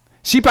drunk,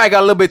 she probably got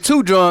a little bit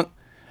too drunk,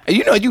 and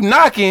you know you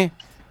knocking,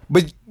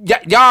 but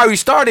y'all already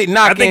started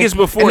knocking. I think it's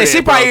before. And then that,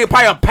 she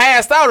probably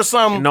passed out or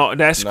something. No,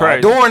 that's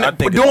crazy. During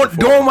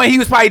when he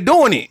was probably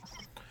doing it.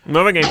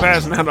 Motherfucker ain't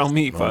passing out on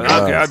me. Fuck.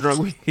 Okay, I drunk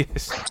with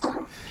yes.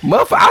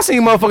 Motherfucker, I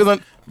seen motherfuckers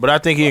on. But I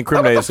think he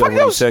incriminated himself when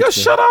he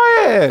texted. Shut our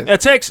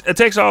ass. A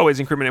text always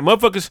incriminate.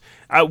 Motherfuckers,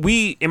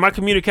 we, in my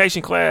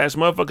communication class,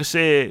 motherfucker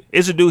said,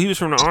 it's a dude, he was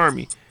from the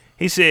Army.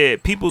 He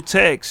said, people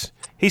text.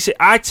 He said,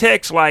 I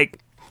text like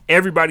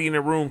everybody in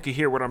the room can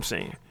hear what I'm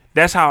saying.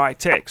 That's how I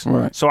text.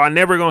 Right. So I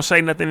never going to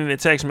say nothing in the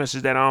text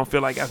message that I don't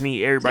feel like I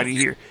need everybody to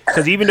hear.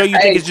 Because even though you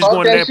think it's just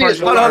going to that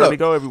person, it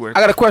go everywhere.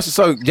 I got a question.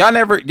 So y'all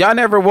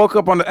never woke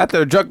up after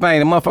the drunk night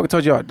and the motherfucker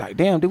told y'all, like,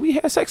 damn, did we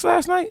have sex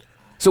last night?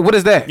 So what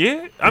is that?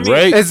 Yeah, I mean,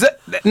 rape.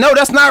 No,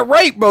 that's not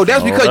rape, bro.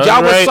 That's because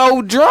y'all was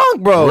so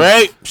drunk, bro.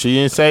 Rape. She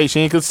didn't say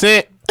she didn't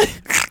consent.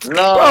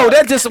 No, bro,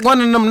 that's just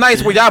one of them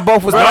nights where y'all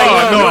both was like,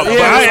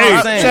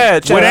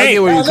 Chad, I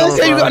get where you coming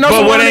from.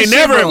 But what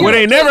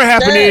ain't never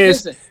happened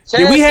is,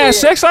 did we have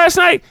sex last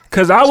night?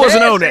 Because I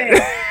wasn't on that.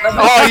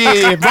 Oh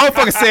yeah,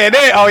 motherfucker said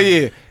that. Oh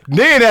yeah.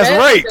 Then that's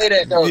rape.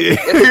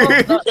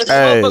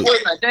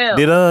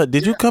 Hey,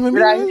 did you come in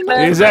me?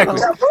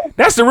 Exactly.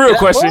 That's the real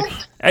question.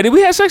 Hey, did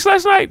we have sex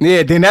last night?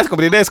 Yeah, then that's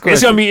gonna be the next question.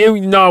 It's gonna be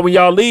when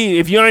y'all leave.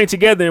 If you ain't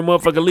together and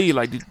motherfucker leave,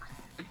 like,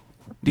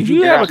 did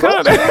you have a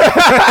condom?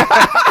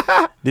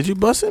 Did you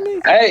bust at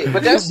me? Hey,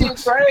 but that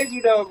shit crazy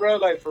though, bro.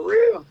 Like for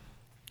real,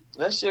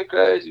 that shit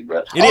crazy,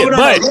 bro. It is,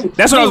 but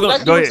that's what I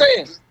was gonna go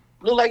ahead.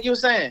 Look, like you were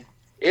saying,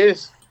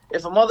 if a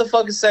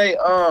motherfucker say,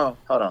 hold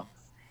on,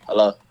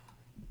 hello.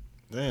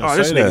 Damn,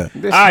 this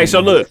nigga. All right,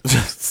 so look,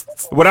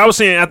 what I was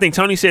saying, I think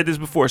Tony said this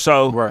before.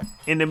 So,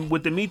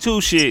 with the Me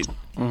Too shit,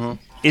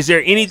 is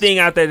there anything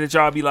out there that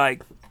y'all be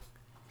like,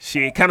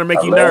 shit, kind of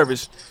make you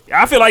nervous?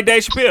 I feel like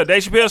Dave Chappelle.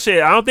 Dave Chappelle said,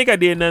 I don't think I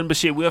did nothing, but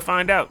shit, we'll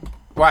find out.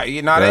 Right?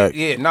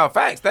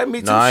 Facts. That Me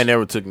Too. No, I ain't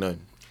never took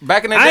nothing.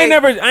 Back in the day, I ain't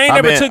never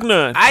took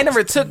none. I ain't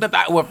never took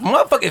nothing. Well,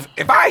 motherfucker,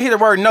 if I hear the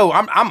word no,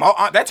 I'm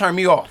that turned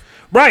me off.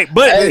 Right,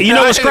 but you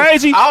know what's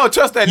crazy? I don't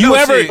trust that. You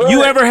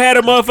ever had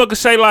a motherfucker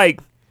say like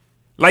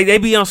they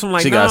be on some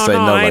like, no,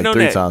 I ain't on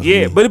that. Times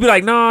yeah, but it be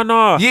like,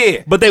 no.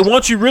 Yeah. But they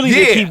want you really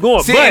to keep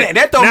going. See, but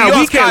that throw me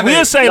off.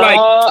 We'll say like,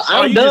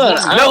 I'm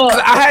done. No,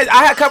 cause I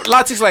had a couple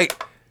of chicks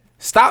like,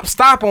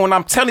 stopping when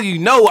I'm telling you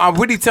no, I'm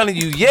really telling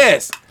you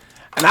yes.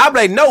 And I be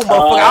like, no,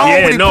 motherfucker, I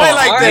don't really play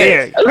like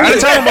that. Yeah. I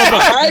tell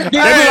motherfucker. They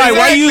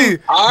be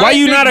like, why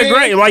you not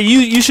aggressive? Like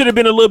you should have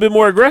been a little bit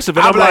more aggressive.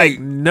 And I'm like,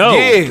 no.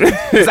 Yeah.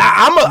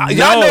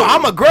 Y'all know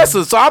I'm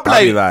aggressive, so I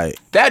be like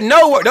that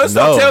no. Don't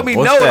tell me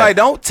no. Like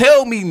don't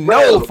tell me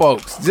no,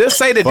 folks. Just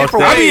say the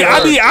different way.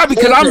 I be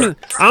because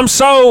I'm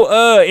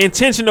so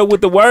intentional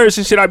with the words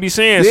and shit I be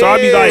saying. So I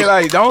be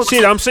like don't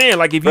shit. I'm saying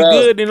like if you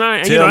good, then I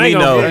ain't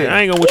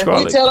gonna what you call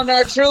it. If we telling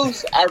our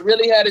truth, I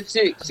really had a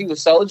chick. She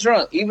was so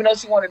drunk, even though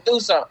she wanted to do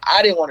something,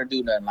 I didn't want to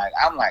do nothing.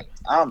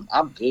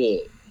 I'm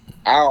good.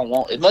 I don't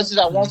want as much as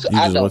I want to. You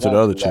just went to the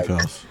other chick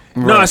house.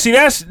 No, see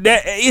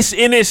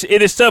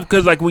it is tough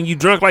because like when you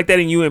drunk like that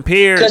and you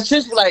impaired. Because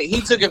just like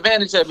he took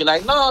advantage of me,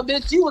 like no,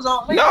 bitch, you was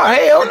on me. No,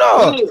 hell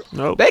no.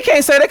 Nope. They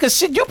can't say that because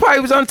shit, you probably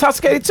was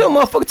intoxicated too.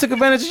 Motherfucker took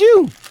advantage of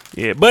you.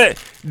 Yeah,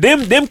 but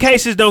them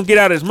cases don't get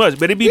out as much.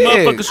 But it be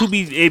motherfuckers who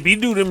be if you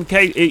do them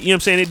case, you know what I'm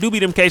saying? It do be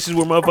them cases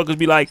where motherfuckers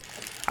be like,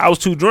 I was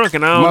too drunk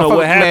and I don't know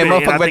what happened.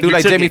 Man, motherfucker do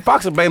like Jamie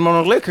Foxx and blame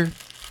on the liquor.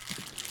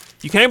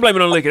 You can't blame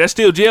it on liquor. That's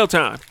still jail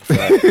time.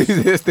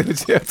 That's still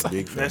jail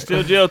time. That's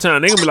still jail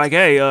time. They gonna be like,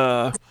 hey,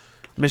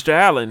 Mr.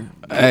 Allen.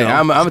 Hey,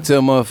 I'm gonna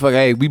tell motherfucker,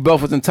 hey, we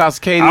both was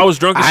intoxicated. I was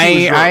drunk and she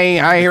was drunk. I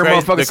ain't hear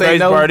motherfucker say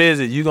no. The crazy part is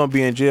that you gonna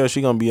be in jail,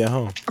 she gonna be at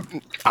home.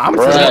 I'm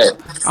gonna tell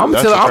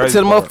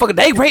the motherfucker,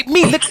 they raped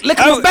me. Look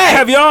my back.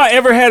 Have y'all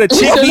ever had a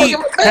chick be?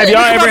 Have y'all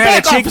ever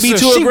had a chick be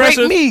too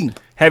aggressive?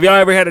 Have y'all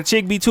ever had a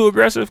chick be too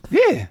aggressive?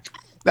 Yeah.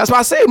 That's why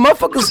I say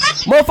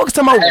motherfuckers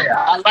talking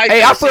about.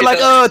 Hey, I feel like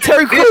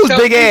Terry Crews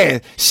big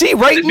ass. She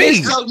raped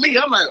me.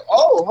 I'm like,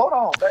 oh, hold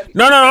on, baby.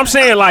 No, I'm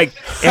saying like,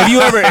 have you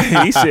ever?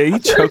 He said he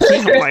choked me.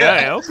 I'm like,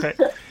 hey, okay.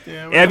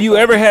 Have you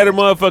ever had a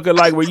motherfucker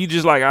like where you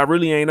just like I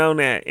really ain't on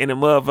that, and a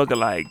motherfucker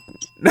like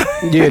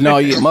Yeah, no,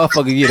 yeah,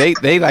 motherfucker. Yeah,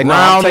 they like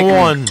round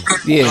one.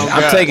 Yeah,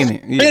 I'm taking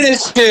it. Yeah.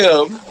 Finish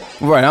him.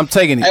 Right, I'm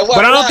taking it. Hey,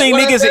 But I don't think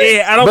niggas.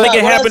 I don't think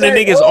it happened to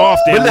niggas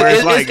often. Where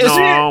it's like, no,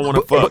 I don't want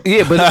to fuck.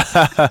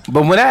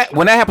 But when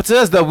that happened to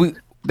us though,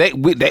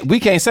 we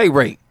can't say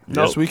rape.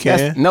 Yes, we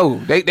can.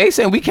 They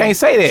saying we can't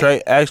say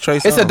that. Ask Trey.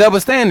 It's a double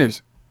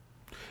standards.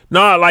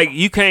 No, like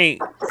you can't,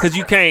 cause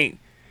you can't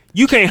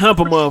hump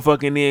a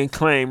motherfucker and then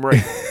claim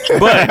rape.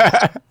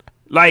 But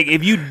like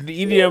if you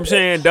know what I'm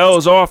saying,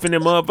 doze off and the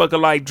motherfucker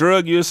like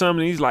drug you or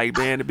something, he's like,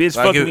 man, the bitch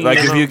fucking me. Like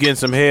if you getting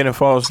some head and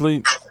fall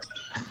asleep.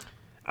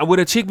 Would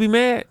a chick be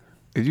mad?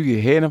 If you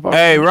get head and fall?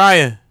 Hey,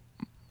 Ryan.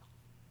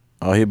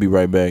 Oh, he'll be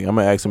right back. I'm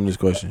gonna ask him this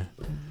question.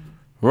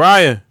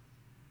 Ryan.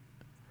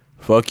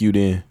 Fuck you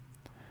then.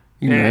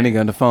 You know that nigga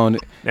on the phone.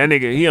 That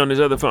nigga, he on his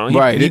other phone.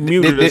 Right. He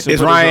muted us.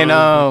 It's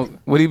Ryan.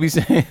 What he be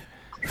saying?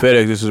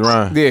 FedEx, this is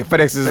Ryan. Yeah,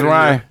 FedEx is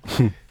Ryan.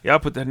 Y'all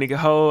put that nigga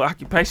whole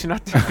occupation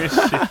out there and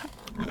shit.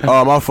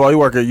 Oh, my fault. He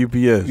work at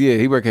UPS. Yeah,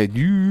 he work at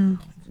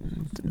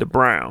The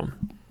Brown.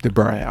 The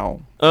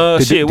Brown. What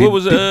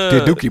was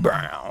the Dookie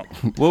Brown?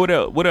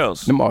 What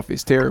else? Them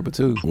office terrible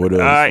too. What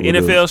else?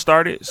 NFL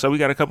started, so we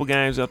got a couple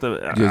games out the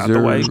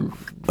way.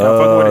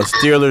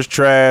 Steelers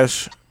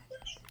trash.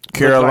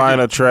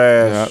 Carolina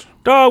trash. Yep.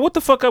 Dog, what the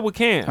fuck up with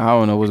Cam? I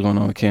don't know what's going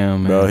on with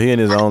Cam, man. Bro, he in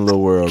his own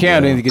little world.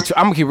 Cam bro. need to get.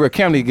 I'm gonna keep real.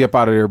 Cam need to get up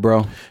out of there,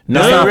 bro.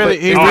 No,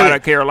 he really.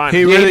 Carolina.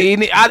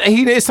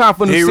 It's time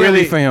for new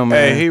city for him,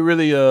 man. Hey, he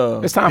really.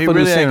 It's time he for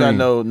really new ain't got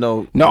scenery.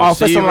 no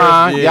offensive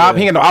line. Yeah.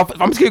 He ain't got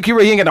no. I'm just keep real.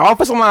 He ain't got no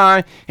offensive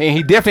line, and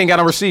he definitely ain't got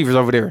no receivers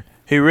over there.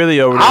 He really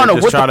over there. I don't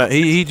know just trying to.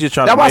 He just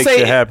trying to make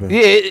shit happen.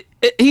 Yeah,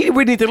 he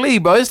really need to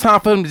leave, bro. It's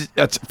time for him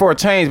for a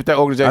change with that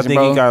organization. I think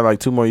bro. he got like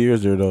 2 more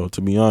years there, though.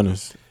 To be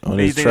honest, on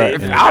his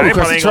track. I would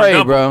press the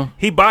trade, bro.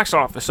 He box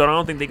office, so I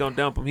don't think they're gonna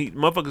dump him.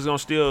 Motherfuckers gonna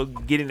still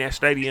get in that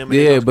stadium.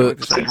 Yeah,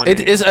 but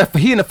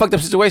he in a fucked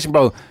up situation,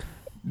 bro.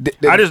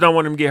 I just don't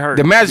want him to get hurt.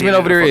 The management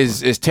over there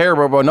is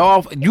terrible,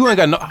 bro. You ain't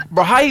got no,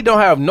 bro. How you don't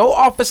have no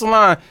offensive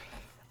line?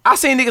 I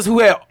seen niggas who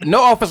had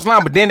no offensive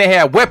line, but then they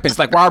had weapons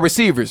like wide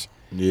receivers.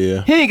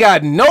 Yeah, he ain't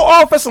got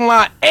no offensive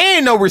line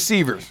and no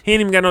receivers. He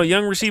ain't even got no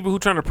young receiver who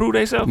trying to prove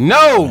themselves.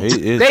 No,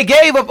 they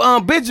gave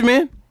up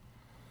Benjamin.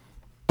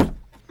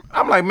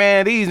 I'm like,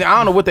 man, I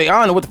don't know what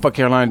the fuck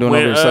Carolina doing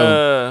over there.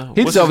 So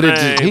he's over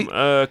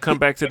there. Come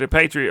back to the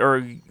Patriots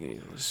or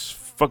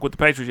fuck with the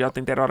Patriots. Y'all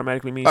think that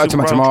automatically means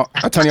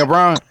Antonio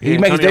Brown? He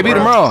make his debut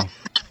tomorrow.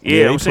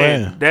 Yeah, I'm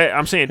saying that.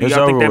 I'm saying, do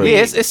y'all think that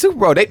means? Yeah, it's Super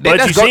Bowl. But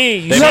you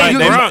seen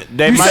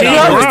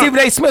Stephen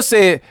A. Smith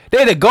said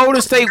they're the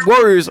Golden State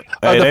Warriors of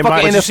the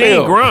fucking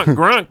NFL.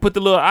 Gronk put the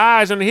little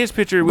eyes under his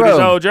picture with his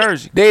old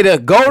jersey. They the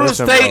Golden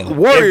State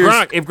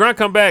Warriors. If Gronk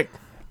come back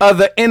of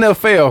the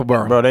NFL,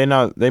 bro. Bro,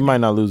 they might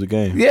not lose a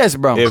game. Yes,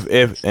 bro.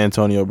 If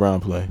Antonio Brown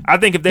play, I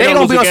think if they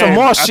gonna be on some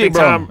more shit,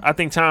 bro. I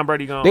think Tom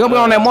Brady gonna. They gonna be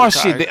on that more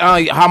shit.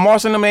 How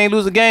Marshall and them ain't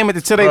lose a game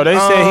until they. Bro, they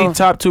said he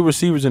top 2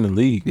 receivers in the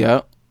league.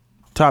 Yeah.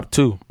 Top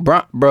 2.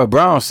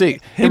 Brown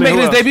sick. He making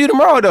his debut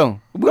tomorrow though.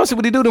 We gonna see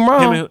what he do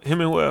tomorrow. Him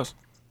and who else?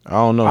 I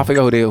don't know. I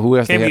forget who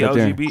else Can't they had up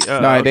there.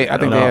 I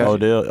think they had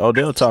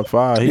Odell top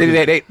 5.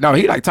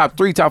 He like top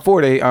 3, top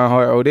 4. They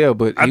Odell,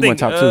 but he went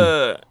top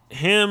 2.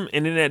 Him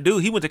and then that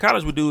dude, he went to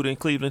college with dude in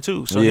Cleveland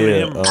too. So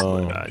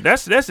yeah,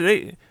 that's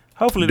it.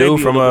 Hopefully dude they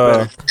be from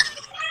better.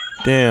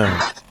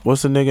 Damn,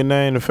 what's the nigga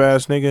name? The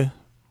fast nigga.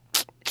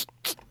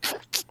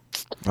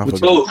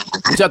 What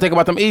y'all think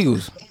about them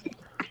Eagles?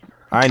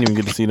 I ain't even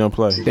get to see them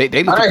play.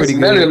 They look pretty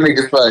good. None of them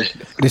niggas play.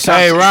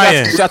 Hey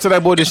Ryan, shout to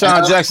that boy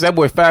Deshaun Jackson. That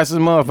boy fast as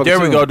motherfucker. There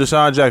we go,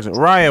 Deshaun Jackson.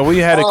 Ryan, we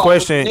had a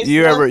question.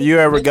 You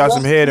ever got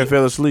some head and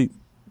fell asleep?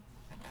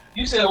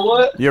 You said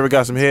what? You ever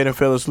got some head and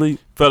fell asleep?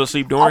 Fell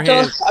asleep during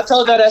head. I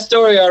told y'all that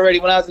story already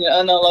when I was in an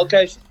unknown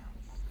location.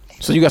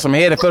 So you got some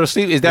head and fell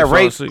asleep? Is that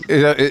rape?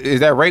 Is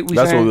that rape?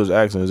 That's what we was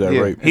asking. Is that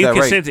rape?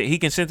 He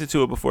consented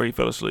to it before he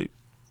fell asleep.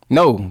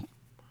 No.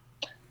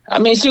 I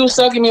mean, she was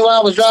sucking me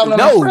while I was driving.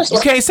 No, you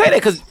can't say that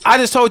because I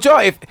just told y'all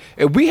if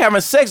we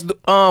having sex,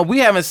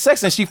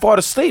 and she fall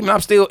asleep,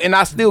 and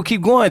I still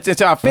keep going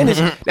until I finish.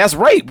 That's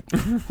rape.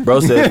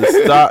 Bro said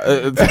stop.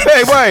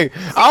 Hey, wait.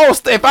 If I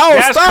don't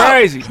that's stop,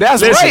 crazy.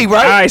 That's Listen, rape,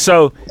 right? All right,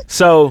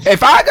 so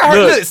if I got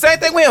her, look, same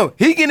thing with him.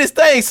 He getting his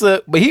thing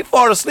sucked, but he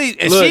fall asleep,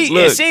 and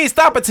she ain't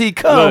stopping till he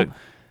come.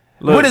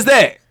 Look. What is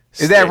that?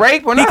 Is that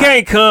rape or not? He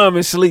can't come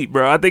and sleep,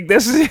 bro. I think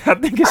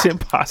it's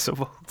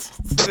impossible.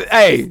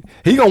 Hey,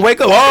 he gonna wake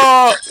up,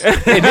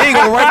 and then he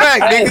gonna run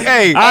back.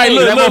 Hey, all right,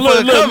 look.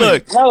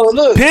 No,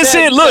 look. Piss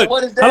it, look.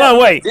 Hold on,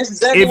 wait. This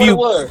is exactly what it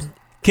was.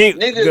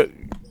 Nigga,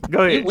 go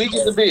ahead. You weak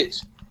as a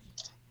bitch.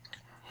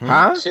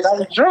 Huh? Shit, I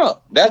was drunk.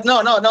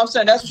 No, I'm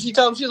saying that's what she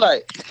told me. She's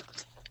like,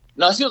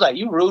 no, she was like,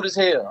 you rude as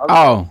hell.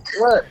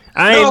 What?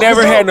 I ain't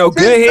never had no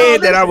good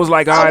head that I was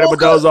like, all right, I'm gonna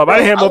doze off. I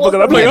didn't have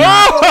motherfuckers. I'm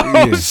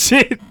like, oh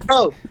shit.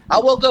 Bro, I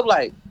woke up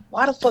like,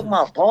 why the fuck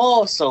my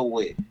balls so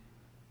wet?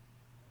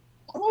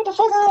 What the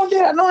fuck I don't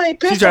get? I know I ain't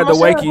pissed. She tried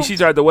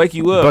to wake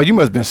you up. Bro, you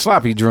must have been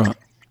sloppy drunk.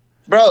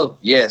 Bro,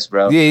 yes,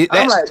 bro. Yeah,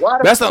 I'm like, why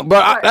that's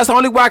the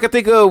only way I can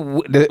think of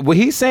what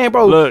he's saying,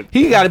 bro. Look.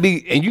 He got to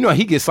be, and you know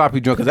he gets sloppy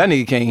drunk because that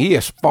nigga can't. He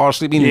fall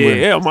asleep anywhere.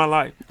 Yeah, hell my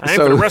life. I ain't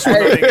So- for the rest of the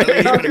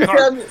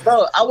nigga.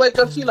 bro, I wake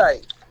up, she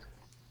like,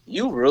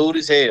 you rude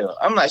as hell.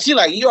 I'm like, she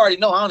like, you already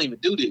know I don't even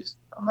do this.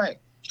 I'm like,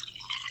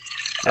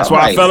 That's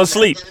why I fell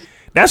asleep.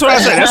 That's what I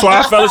said. That's why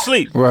I fell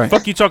asleep. Right.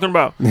 Fuck you talking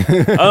about.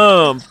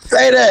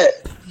 Say that.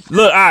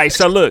 Look, all right.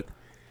 So look,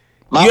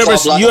 My you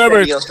fault, Block,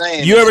 ever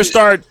saying you this ever shit.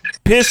 start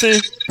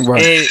pissing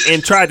Right.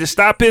 and tried to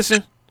stop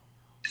pissing?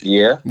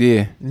 Yeah.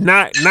 Yeah.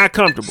 Not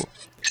comfortable.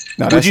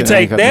 No, Would that you shit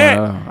take ain't that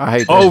no, I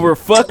hate that. over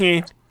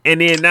fucking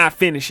and then not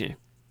finishing?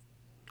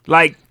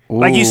 Like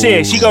you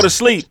said, she go to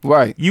sleep.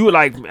 Right. You were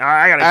like,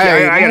 I gotta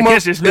Hey,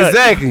 catch this nut.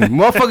 Exactly.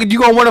 Motherfucker, you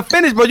gonna want to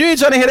finish, but you ain't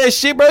trying to hear that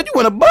shit, bro. You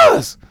want to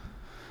bust.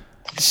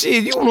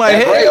 Shit, you like,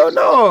 That's hell rape.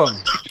 no.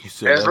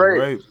 That's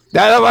right.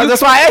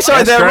 That's why I asked you,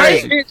 is that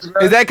crazy.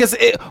 right? Is that because,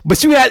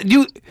 but you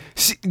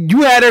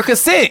had her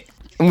consent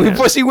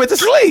before she went to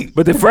sleep.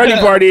 But the funny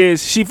part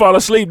is, she fall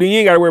asleep, then you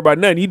ain't gotta worry about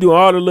nothing. You do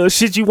all the little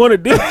shit you want to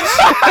do.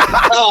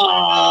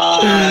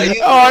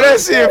 Oh, that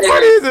shit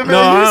funny as a man. No,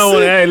 I don't want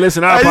to. Hey,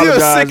 listen, I apologize.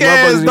 You a sick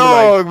Motherfuckers ass be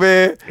dog,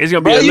 man. It's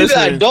gonna be Bro, a you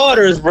listening. got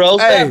daughters, bro.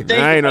 Stop Hey, thinking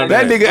I ain't on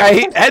like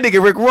That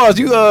nigga Rick Ross,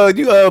 you Bill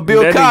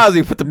That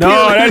Cosby nigga- put the No,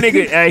 pill. that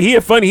nigga, he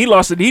funny. He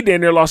lost it. He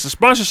damn near lost the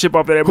sponsorship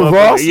off of that motherfucker.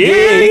 Ross?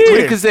 Yeah.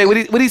 What he say?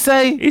 What he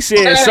say? He said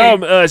Hey,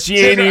 something. She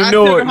ain't I even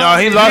know took it. him No,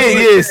 he Yeah, lost.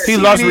 yes. He He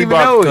lost didn't even know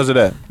Reebok it. because of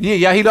that.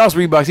 Yeah, he lost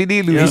Reeboks. He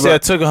did lose. He Reeboks.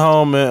 said took it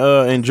home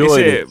and He enjoyed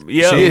said, it.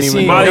 yeah, She she didn't even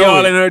ain't know Molly it.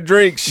 all in her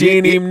drink. She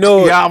ain't even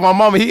know it. Yeah, my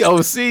mama, he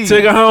OC.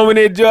 Took her home and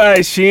enjoyed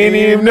it. She ain't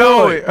even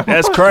know it.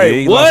 That's Yeah,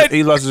 crazy. he What?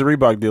 lost his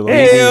Reebok deal.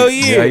 Hell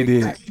Yeah, yeah. he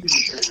did.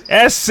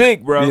 That's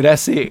sick, bro. Yeah,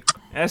 that's it.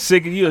 That's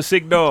sick. You a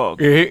sick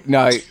dog. Yeah,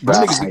 nah, them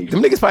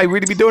niggas probably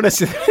really be doing that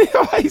shit.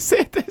 Why he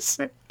said that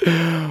shit?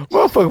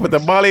 Motherfucker put the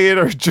Molly in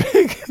her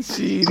drink.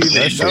 She ain't even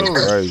That shit know.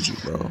 crazy,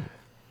 bro.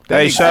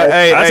 Hey, I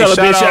tell a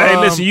bitch, shout out, hey,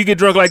 listen, you get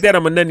drunk like that,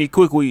 I'm a nutty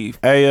quick weave.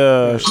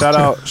 Hey, shout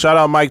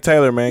out Mike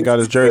Taylor, man. Got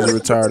his jersey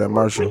retired at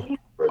Marshall.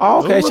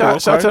 Oh, okay.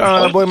 Shout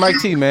out to boy Mike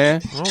T,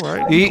 man. All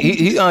right.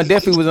 He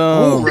definitely was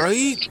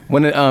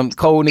one of the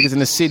cold niggas in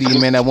the city,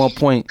 man. At one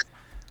point.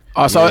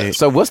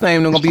 So what's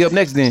name gonna be up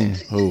next then?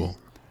 Who?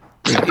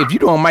 If you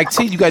doing Mike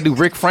T, you gotta do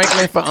Rick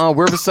Franklin for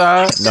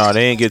Riverside. No,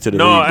 they ain't get to the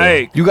No, league, though.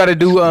 hey. You gotta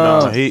do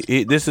No, this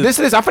is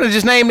this. I'm finna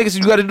just name niggas.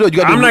 You gotta do it. You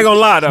gotta I'm do, not gonna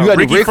lie, though. You gotta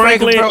Ricky do Rick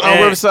Franklin Franklin from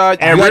and- Riverside.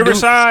 and You gotta do-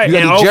 Riverside you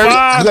gotta do and Jerry.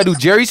 05, You gotta do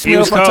Jerry Smith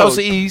was from cold.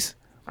 Tulsa East.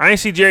 I ain't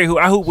see Jerry.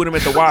 I hooped with him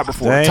at the Y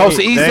before. They ain't-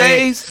 Tulsa East they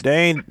days?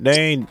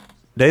 ain't-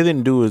 They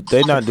didn't do it.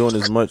 They not doing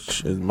as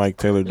much as Mike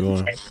Taylor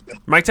doing.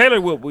 Mike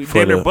Taylor For did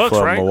their the- Bucks,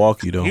 for right?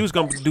 Milwaukee, though. He was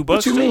gonna do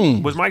Bucks. you too?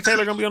 mean? Was Mike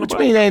Taylor gonna be on the What Bucks?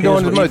 you mean they ain't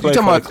doing He as much? You played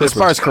talking for about the as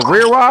far as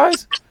career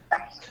wise?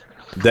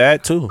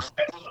 That too.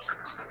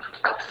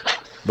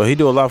 But he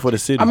do a lot for the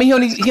city. I mean,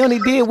 he only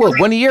did what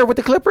 1 year with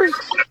the Clippers.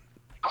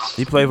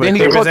 he played for then the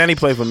he Clippers go- and he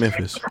played for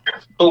Memphis.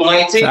 Who,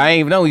 Mike T? So I ain't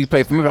even know he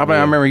played for me. I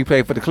remember he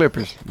played for the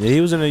Clippers. Yeah,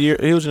 he was in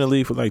the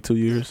league for like 2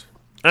 years.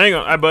 I ain't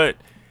gonna. But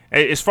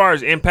as far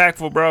as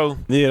impactful, bro,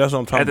 Yeah, that's what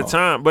I'm talking at the about.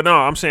 time. But no,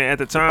 I'm saying at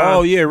the time.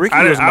 Oh yeah, Ricky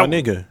was my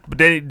nigga. But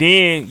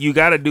then you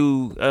gotta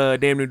do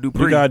damn near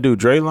Dupree. You gotta do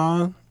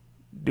Draylon.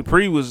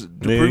 Dupree was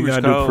you was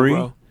gotta cold, Dupree.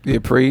 bro. Yeah,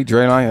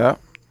 Draymond, yeah.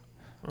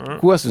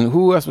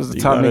 Who else was the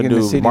You top gotta nigga in the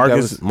do city? that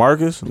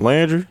Marcus was,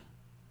 Landry.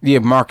 yeah,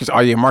 Marcus. Oh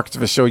yeah, Marcus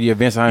for sure. Yeah,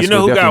 Vince High You School.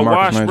 know who got definitely Marcus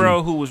washed, Landry.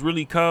 bro? Who was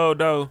really cold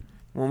though?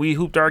 When we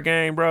hooped our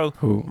game, bro.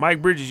 Who?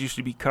 Mike Bridges used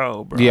to be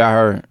cold, bro. Yeah, I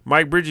heard.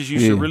 Mike Bridges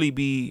used to Yeah. really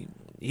be.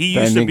 He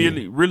That used to nigga.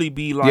 be really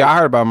be like. Yeah, I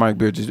heard about Mike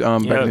Bridges.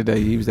 Back Yeah. in the day,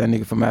 he was that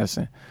nigga from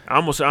Madison. He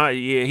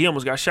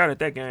almost got shot at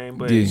that game,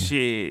 but Yeah.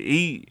 shit,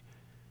 he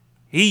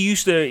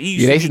used to. He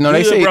used Yeah, to they- be no,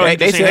 they good, say- bro. they- He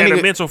they just say ain't that had a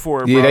nigga- mental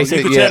for it, Yeah, bro. they You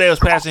say- could yeah. tell they was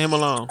passing him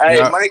along. Hey,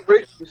 Yeah.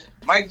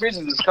 Mike Bridges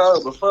is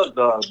cold, but fuck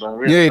dog, bro.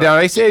 Really Yeah, cold. no,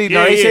 they said.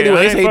 Yeah, they said. yeah, I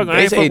They ain't say. fuck- I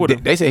They ain't say. fuck with him.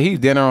 They said he was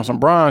dinner on some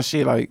bronze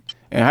shit. Like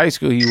in high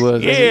school, he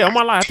was. Yeah, on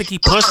my life, I think he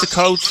punched the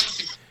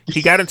coach.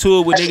 He got into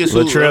it with niggas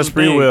who. Latrell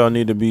Sprewell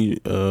need to be.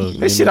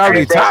 This shit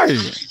already retired.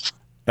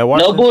 At No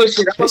Washington?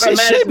 bullshit. This shit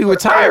should be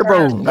retired,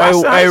 bro.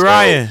 Hey,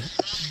 Ryan.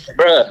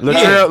 Bruh.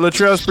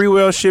 Latrell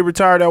Sprewell shit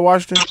retired at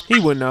Washington. He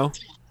wouldn't know.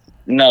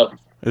 No.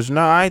 It's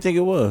not. I didn't think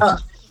it was.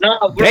 No,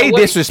 bro. They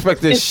what-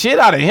 disrespect the shit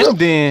out of him.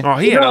 Then Oh,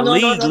 he had a No,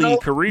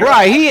 league career.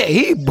 right,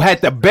 he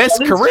had the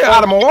best career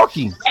out of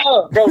Milwaukee.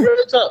 Oh, bro,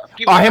 real talk.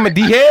 Oh, him and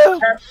D Hell.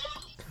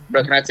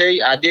 Bro, can I tell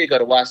you? I did go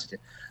to Washington.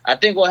 I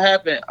think what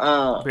happened,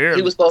 Barely.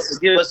 he was supposed to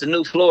give us a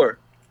new floor.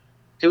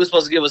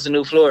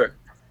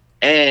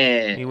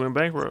 And He went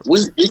bankrupt.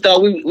 we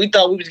thought we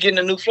was getting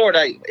a new floor.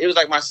 Like, it was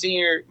like my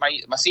senior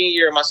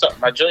year and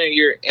my junior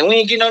year, and we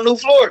ain't getting no new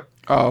floor.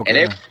 Oh,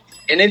 okay.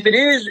 And if it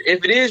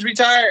is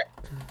retired,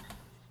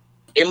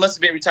 it must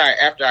have been retired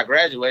after I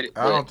graduated.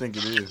 I don't think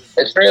it is.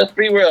 It's Trail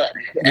Sprewell.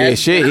 Yeah,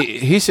 shit.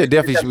 He should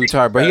definitely should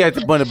retire, but he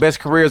had one of the best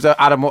careers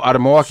out of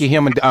Milwaukee.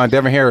 Him and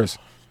Devin Harris.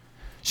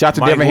 Shout out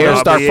to Mike Devin Harris. Williams.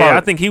 Start Yeah, I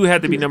part. think he would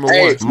have to be number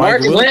Hey, one.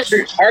 Marcus Williams?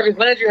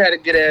 Landry had a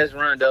good ass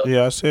run though.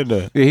 Yeah, I said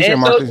that. Yeah, he said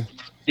And Marcus. so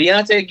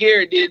Deontay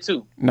Garrett did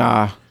too.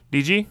 Nah,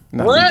 DG?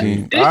 What?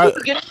 DG.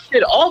 This get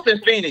shit off in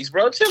Phoenix,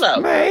 bro. Chill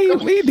out. Man,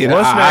 we did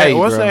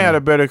What's name had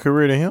a better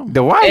career than him?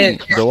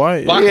 Dwight.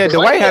 Dwight. Yeah,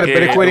 Dwight had a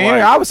better career than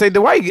him. I would say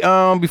Dwight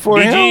before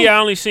DG, him. I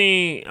only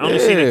seen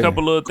a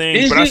couple little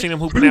things, but I seen him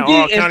hooping that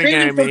all county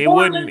game, and it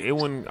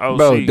wasn't OC.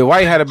 Bro,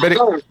 Dwight had a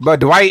better. But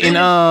Dwight in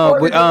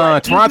with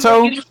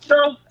Toronto.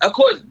 Of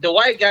course,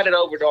 Dwight got it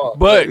over dog.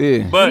 But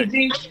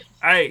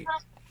hey,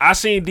 I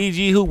seen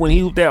DG hoop when he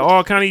hooped that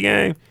all county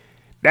game.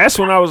 That's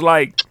when I was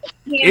like,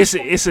 it's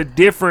a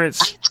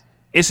difference.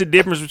 It's a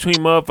difference between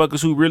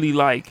motherfuckers who really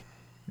like,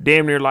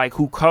 damn near like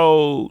who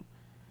cold,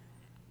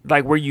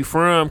 like where you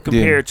from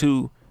compared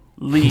to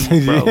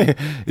league, bro.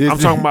 I'm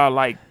talking about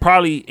like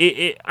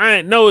probably I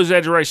ain't no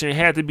exaggeration. It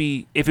had to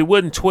be, if it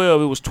wasn't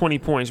 12, it was 20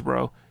 points,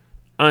 bro.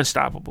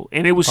 Unstoppable.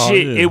 And it was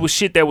shit. Yeah. It was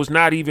shit that was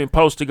not even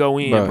supposed to go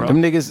in, bro.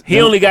 Them niggas,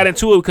 he only got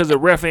into it because the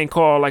ref ain't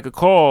called like a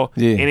call,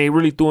 and they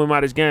really threw him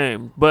out his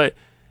game. But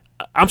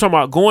I'm talking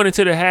about going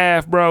into the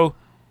half, bro.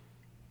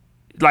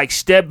 Like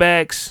step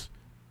backs,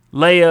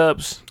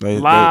 layups,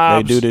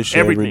 lobs, they do this shit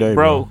everything, every day,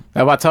 bro.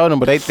 That's what I told him,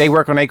 but they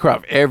work on their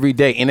craft every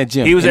day in the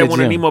gym. He was at one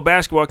of Nemo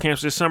basketball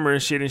camps this summer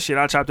and shit.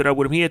 I chopped it up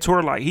with him. He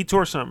tore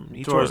something.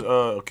 He tore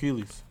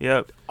Achilles.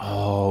 Yep.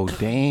 Oh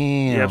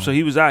damn. Yep. So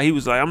he was out. He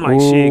was like, I'm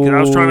like shit, because I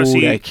was trying to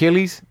see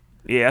Achilles.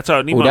 Yeah, I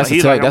told Nemo.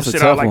 He's like, I'm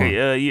sit out like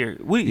a year.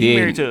 He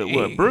married to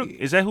what? Brooke?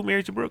 Is that who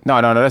married to Brooke? No,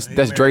 that's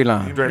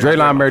Draylon.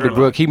 Draylon married to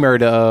Brooke. He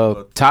married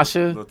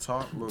Tasha.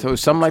 So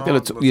something like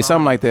that. Yeah,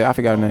 something like that. I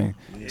forgot her name.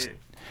 Yeah.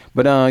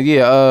 But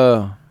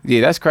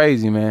that's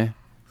crazy, man.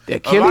 The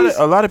Achilles.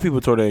 A lot of people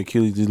tore their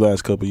Achilles these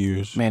last couple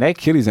years. Man, that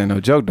Achilles ain't no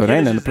joke though. They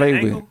ain't nothing to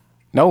play with.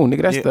 No,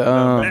 nigga, that's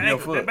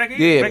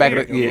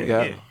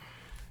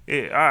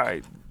Yeah, all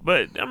right.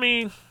 But I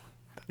mean,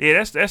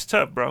 yeah, that's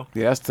tough, bro.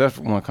 Yeah, that's tough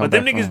when it comes. But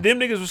them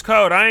niggas was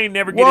cold. I ain't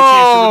never get a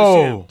chance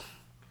to really see.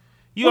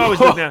 You always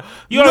look down.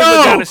 You always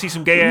look down to see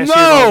some gay ass shit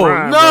on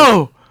Brian,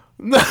 no.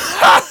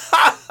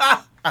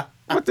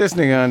 What this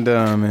nigga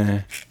undone,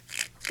 man?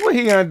 What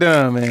he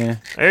undone, man?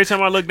 Every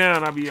time I look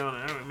down, I be on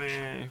it,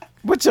 man.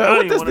 What this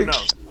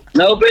nigga?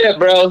 No bet,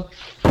 bro.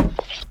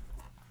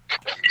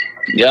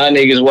 Y'all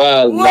niggas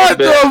wild. What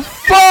the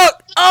fuck?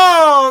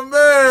 Oh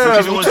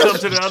man! So you want to jump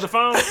to the other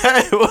phone?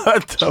 Hey,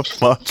 what the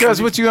fuck?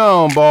 Just what you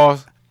on,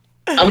 boss?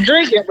 I'm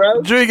drinking,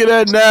 bro. Drinking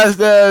that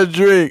nasty ass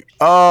drink.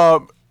 Yeah.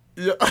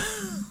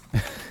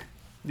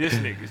 This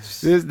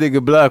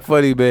nigga block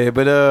funny, man.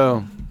 But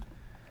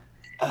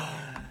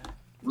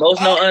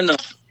most no unknown.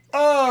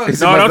 No,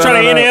 don't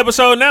try to end the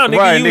episode now, nigga.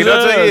 Right,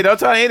 nigga, don't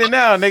try to end it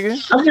now, nigga.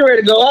 I'm getting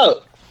ready to go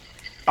out.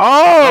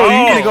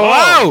 You need to go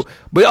out.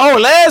 But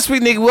last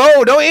week,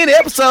 nigga, don't end the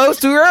episode. It's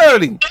too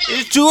early.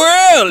 It's too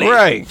early.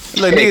 Right.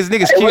 Look,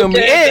 niggas kill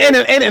me. And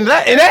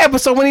that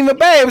episode wasn't even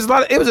bad.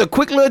 It was a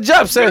quick little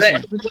jump session.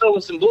 That episode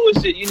was some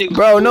bullshit. You niggas.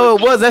 Bro, no,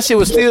 it was. That shit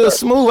was still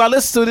smooth. I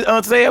listened to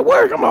it today at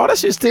work. I'm like, that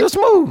shit's still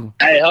smooth.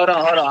 Hey, hold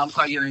on. I'm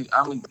calling you.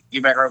 I'm gonna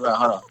get back right back.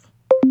 Hold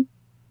on.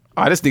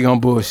 Oh, this nigga on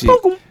bullshit.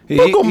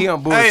 He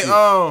on bullshit.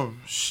 Hey,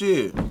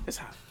 shit.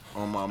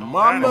 On my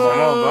mama.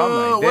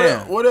 What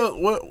else?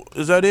 What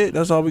is that? It?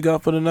 That's all we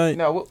got for the night.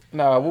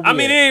 I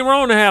mean, it ain't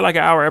wrong to have like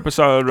an hour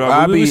episode.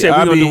 We said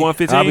we gonna do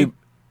 115.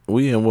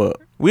 We in what?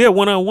 We at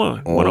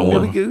 101.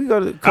 101. We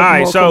got a all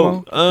right,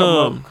 so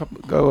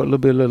go a little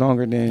bit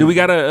longer than. Do we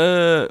got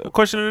a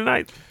question of the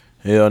night?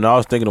 Hell no, I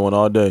was thinking of one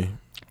all day.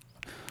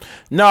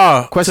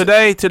 Nah,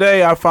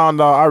 today I found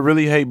out I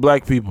really hate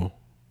black people.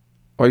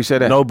 Why you say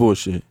that? No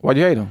bullshit. Why do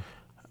you hate them?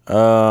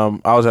 I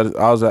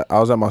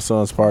was at my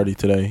son's party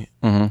today.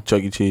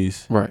 Chuck E.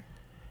 Cheese. Right.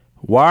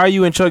 Why are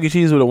you in Chuck E.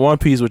 Cheese with a one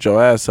piece with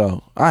your ass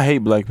out? I hate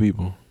black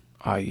people.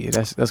 Oh yeah,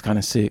 that's kind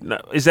of sick. No,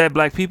 is that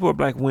black people or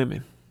black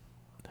women?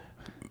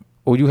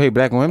 Oh, you hate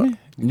black women?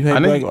 You hate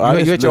black? I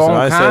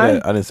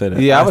didn't say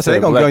that. Yeah, I would say they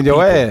gonna get on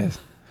your ass.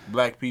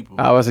 Black people.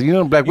 I was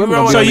like, black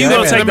women. So you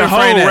gonna take the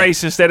whole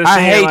race instead of saying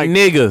I hate like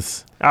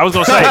niggas. I was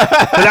gonna say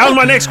that was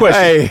my next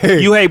question.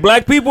 Hey. You hate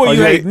black people or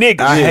you hate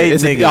niggas? I hate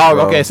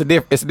niggas. Okay, it's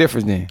a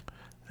difference then.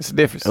 It's a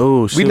difference.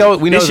 Oh, we know.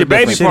 It's your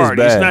baby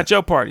party. It's not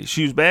your party.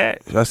 She was bad.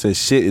 I said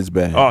shit is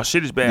bad. Oh,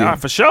 shit is bad. Yeah. All right,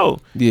 for sure.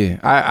 Yeah,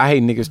 I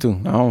hate niggas too.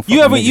 I don't.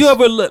 You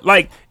ever look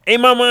like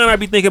in my mind? I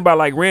be thinking about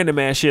like random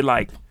ass shit.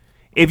 Like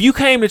if you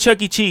came to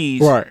Chuck E.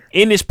 Cheese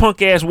in this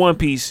punk ass one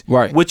piece,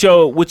 with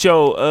your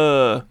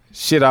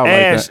shit out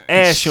ass like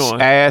that.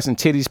 showing, ass and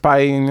titties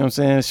probably. You know what I'm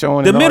saying?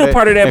 Showing the middle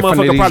part of that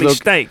motherfucker probably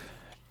stank.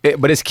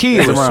 But it's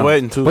kids around.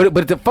 Sweating too.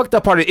 But the fucked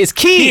up part is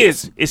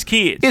kids. It's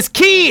kids. It's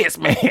kids,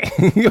 man. You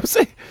know what I'm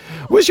saying?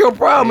 What's your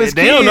problem? It's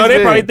they kids, don't know. They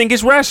man. probably think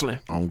it's wrestling.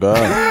 Oh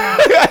God.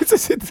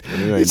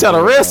 You trying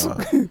to wrestle?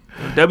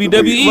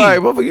 WWE. Right,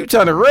 what you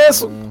trying to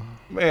wrestle?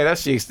 Man,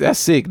 that's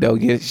sick though.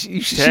 Yeah,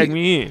 tag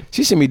me in.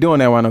 She shouldn't be doing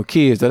that around no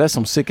kids though. That's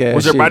some sick ass.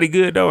 Was shit. her body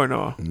good though or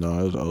no? No,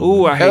 it was old.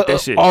 Ooh, I hate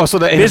that shit. Oh, so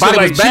the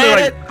body was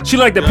bad. She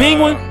like the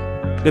penguin.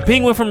 The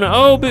penguin from the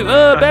old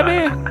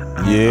Batman.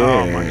 Yeah.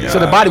 Oh my God. So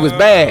the body was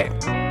bad.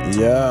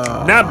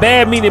 Yeah. Not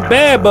bad meaning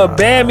bad, but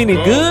bad meaning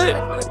good.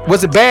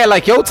 Was it bad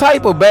like your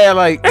type or bad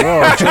like?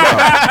 Oh, chill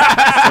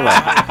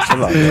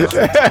Chill out, dog.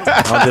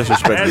 I'm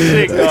disrespecting That's you.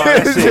 sick, dog.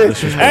 That's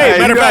sick. Hey,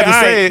 matter of fact, all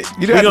right,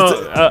 you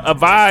don't a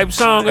vibe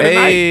song of the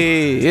night.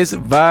 Hey, it's a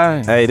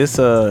vibe. Hey, this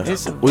we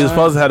were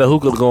supposed to have the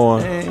hookah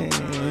going.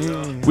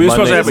 We were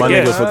supposed to have a my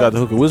guest. niggas forgot the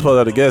hookah. We were supposed to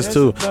have a guest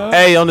too.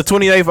 Hey, on the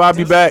 28th, I'll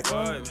be back.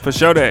 For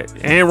sure that.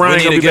 And Ryan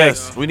We gonna need be a back.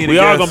 guest. We need a We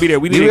all guest. gonna be there.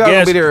 We need We a all gonna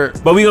guest. be there.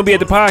 But we gonna be at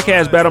the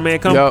podcast battle, man.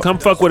 Come Yup. come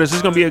fuck with us.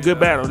 This gonna be a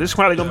good battle. This is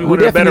probably gonna be We one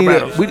of the better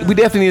definitely, battles. we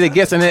definitely need a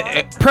guest, and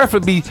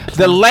preferably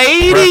the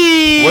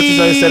ladies. What you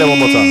say? Say that one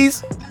more time.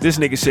 This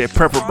nigga said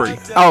preferably.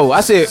 Oh,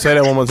 I said Say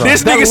that one more time.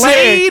 This the nigga ladies.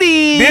 said.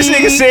 This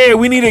nigga said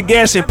we need a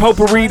guest in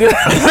potpourri. Hey,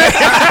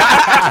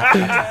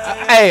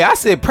 I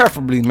said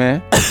preferably,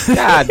 man.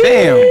 God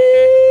damn.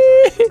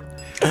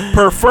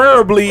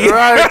 Preferably.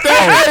 Right.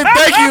 Hey,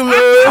 thank you,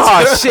 Liz.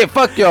 Oh shit,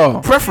 fuck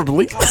y'all.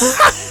 Preferably.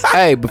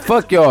 Hey, but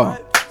fuck y'all.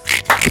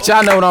 But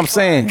y'all know what I'm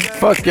saying.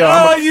 Fuck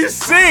y'all. Oh, you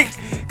sick?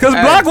 Cause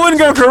Block wasn't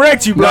gonna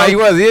correct you, bro. No, he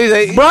was.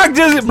 Block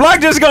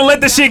just gonna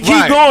let the shit keep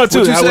Right. going too.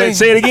 What you say?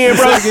 Say it again,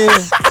 bro. Say it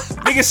again.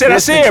 Nigga said I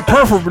said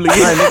preferably.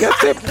 Right, nigga, I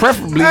said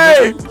preferably.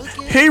 Hey,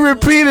 he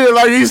repeated it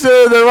like he said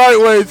it the right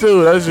way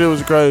too. That shit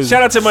was crazy.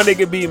 Shout out to my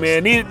nigga B,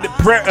 man.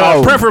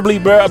 Oh. Preferably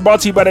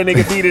brought to you by that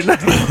nigga B tonight.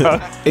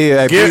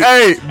 Yeah, Hey, B, get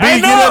that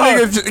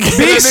nigga.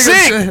 B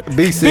sick. B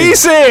B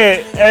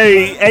said,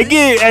 hey, let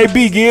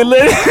nigga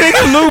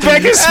Lou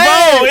back and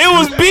smoke. It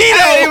was B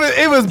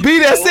though. It was B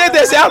that said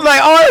that shit. I was like,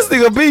 oh, this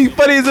nigga B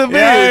funny as a bitch.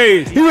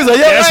 Hey, he was on your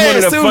that's ass one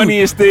of the too.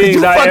 funniest things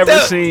You I fucked ever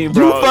up. seen,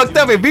 bro. You fucked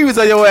up and B was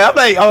on your ass. I'm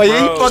like, oh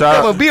yeah, you fucked Shout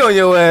up out- and B on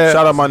your ass.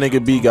 Shout out my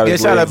nigga B. Got Yeah,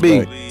 his shout out legs B.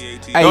 back.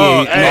 Hey,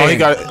 Oh, yeah, No, hey. he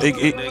got.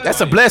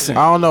 that's a blessing.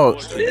 I don't know.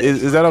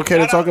 Is that okay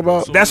to talk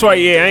about? That's why,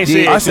 yeah, I ain't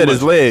saying. I said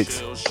his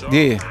legs.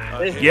 Yeah,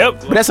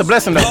 Yep. but that's a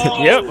blessing though.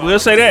 Yep, we'll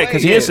say that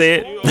because he'll say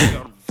it.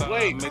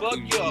 Wait, fuck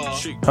y'all.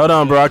 Hold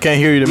on, bro. I can't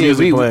hear you. The Yeah,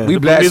 music playing. we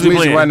blast music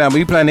music playing. right now. But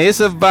we playing It's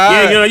a Vibe.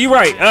 Yeah, you know, you're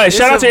right.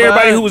 Shout out to a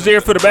everybody vibe. who was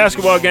there for the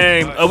basketball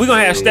game. We're going to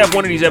have Steph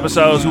one of these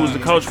episodes, who was the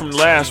coach from the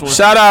last one.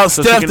 Shout out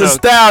So Steph she the can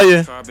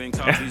know. Stallion.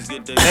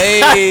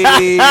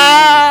 Hey,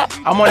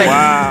 I'm on that.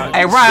 Wow.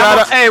 Hey,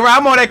 Ryan,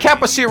 I'm on that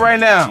Kappa shit right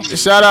now.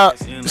 Shout out.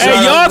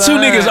 Hey, y'all two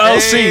niggas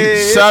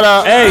OC. Shout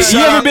out. Hey, shout you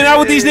ever out- been out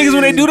with these niggas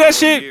when they do that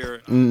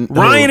shit?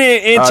 Ryan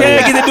and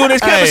Chad get to doing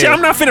this kind of shit.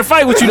 I'm not finna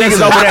fight with you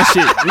niggas over that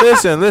shit.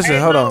 Listen.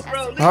 Hold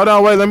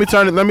on. Wait. Let me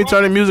turn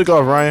the music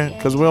off, Ryan,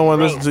 because we don't want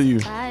to listen to you.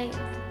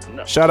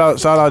 Shout out,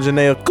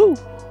 Janae. Cool.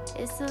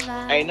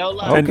 Ain't no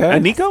lie. Okay.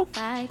 Nico?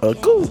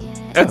 Cool.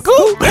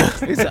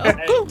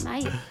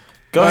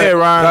 Go ahead, Go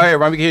Ryan. ahead,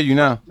 Ryan. We can hear you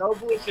now. No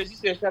bullshit. She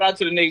said, shout out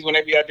to the niggas when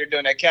they be out there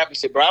doing that Kappa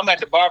shit, bro. I'm at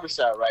the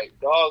barbershop, right?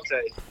 Dog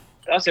say,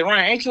 I said,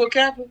 Ryan, ain't you a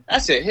Kappa? I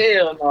said,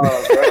 hell no,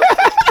 bro.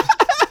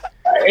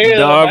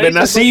 Dog, man,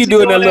 I see you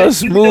doing that little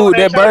smooth,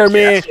 that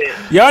Birdman.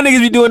 Y'all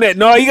niggas be doing that.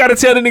 No, you gotta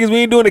tell the niggas we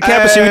ain't doing the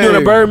Kappa shit. We doing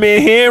the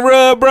Birdman hand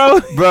rub, bro.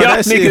 Bro, Y'all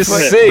that shit niggas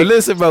funny. sick. But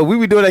listen, bro, we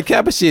be doing that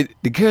Kappa shit.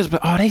 The girls be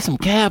like, oh, they some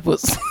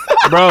Kappas.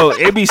 Bro,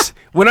 it be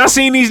when I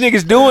seen these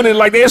niggas doing it,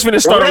 like they was finna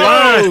start a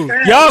line.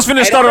 Y'all's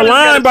finna start a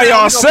line by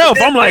y'allself.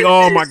 I'm like,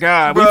 oh my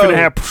god, we Bro. finna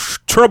have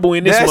trouble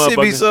in this That shit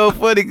be motherfucker. so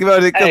funny,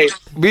 bro. Hey,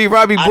 Me and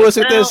Robbie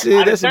bullshit that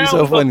shit. That shit be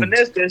so funny.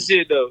 Finesse that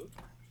shit though.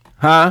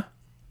 Huh?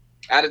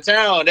 Out of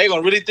town, they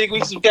gonna really think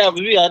we some Kappas.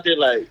 We out there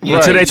like,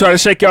 Until they try to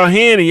shake y'all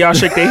hand and y'all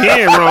shake their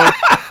hand wrong.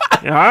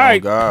 All Oh right.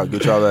 God,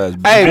 get y'all ass.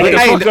 Hey, Hey, but,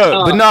 the fuck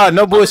up. but nah,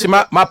 no bullshit.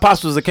 My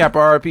pops was a Kappa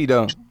RP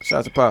though. Shout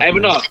out to Pop. hey,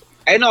 but no,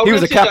 hey, no. He real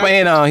was a shit, Kappa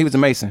y'all. and he was a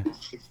Mason.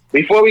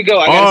 Before we go,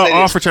 I gotta say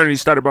All this.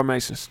 fraternities started by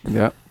Masons.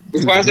 Yeah.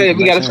 Before I say it,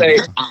 we gotta say,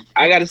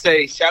 I gotta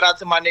say, shout out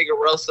to my nigga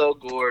Russell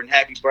Gordon.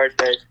 Happy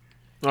birthday.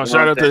 Oh,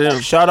 shout out to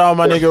him. Shout out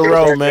my nigga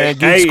Ro, man.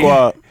 Geek Hey.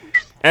 Squad.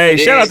 Hey,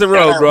 shout out to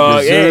Road, bro.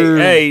 Yes, Hey, sir.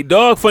 hey,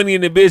 dog funny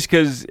in the bitch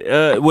because,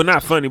 well,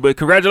 not funny, but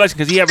congratulations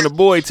because he having a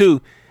boy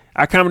too.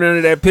 I commented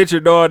under that picture,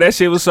 dog. That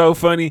shit was so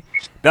funny.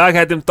 Dog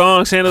had them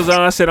thong sandals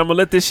on. I said, I'm gonna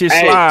let this shit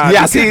Hey. slide.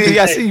 Yeah, I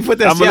see you put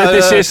that I'm gonna let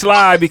this shit shit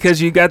slide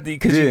because you got the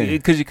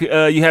because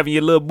you having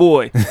your little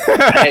boy.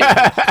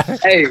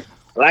 Hey,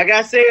 like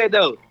I said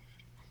though,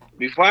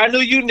 before I knew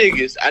you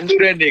niggas, I knew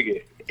that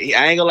nigga.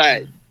 I ain't gonna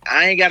lie.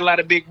 I ain't got a lot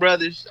of big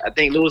brothers. I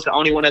think Louis the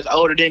only one that's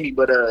older than me.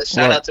 But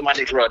shout out to my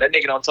nigga, bro. That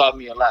nigga don't taught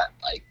me a lot,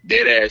 like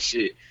dead ass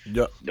shit.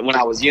 Yep. When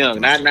I was young,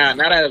 not as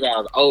I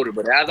was older,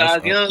 but as I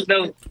was young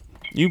though.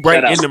 You break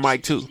Shout out. in the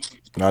mic too.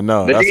 I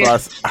know. But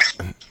That's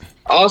why.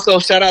 Also,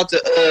 shout out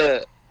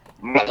to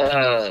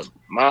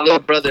my little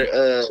brother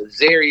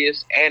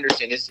Zarius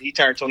Anderson. He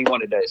turned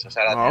 21 today, so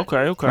shout out. to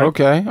him.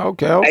 Okay.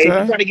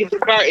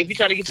 Hey, if you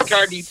try to get your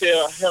car,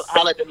 detail,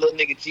 holla at the little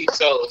nigga G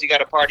Souls. He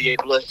got a party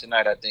at Blush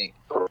tonight, I think.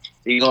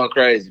 He going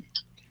crazy.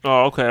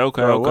 Oh, okay.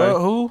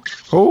 What?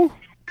 Who?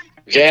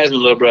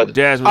 Jasmine, little brother.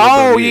 Jasmine.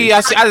 Oh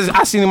yeah,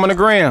 I seen him on the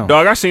ground.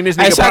 Dog, I seen this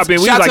Hey, nigga shout- pop in.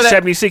 We shout was to like that-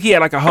 76. He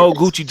had like a whole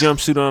Gucci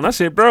jumpsuit on. I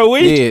said, bro,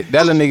 we. Yeah,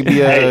 that little nigga be He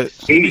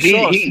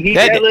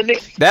that, that little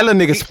nigga. that little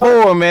nigga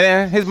spoiled,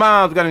 man. His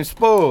mom's got him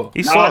spoiled.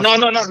 He No,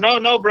 saw.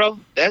 no, bro.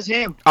 That's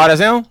him. Oh,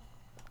 that's him.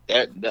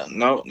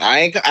 No,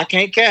 I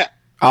can't cap.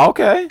 Oh,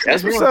 okay.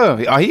 That's what's him. up.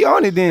 Oh, he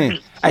on it then.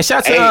 Hey,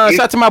 shout Hey,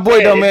 to my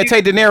boy though, if man. you-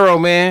 Tay De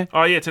Niro, man.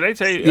 Oh yeah, today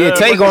Tay. Yeah,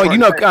 Tay going. You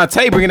know,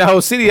 Tay bringing the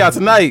whole city out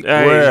tonight.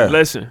 Hey, Where?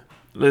 listen.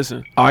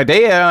 Listen. All right,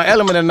 they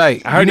Element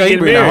tonight. I heard he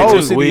getting married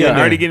too. I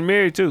heard he getting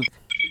married too.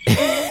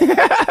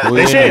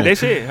 They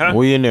said, huh?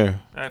 We in there.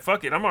 All right,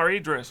 fuck it. I'm already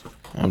dressed.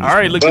 All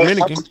right, look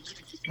Dominican.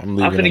 I'm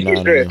leaving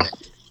at 9 a.m.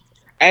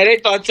 Hey, they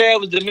thought Chad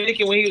was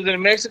Dominican when he was in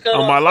Mexico.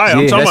 On my life,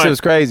 I'm talking about. That shit was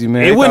crazy,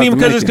 man. It wasn't even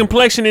because his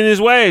complexion and his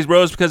ways,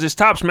 bro. It's because his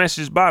tops matched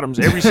his bottoms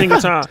every single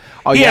time.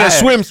 He had a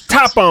swim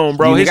top on,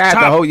 bro. His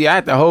top. I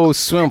had the whole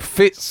swim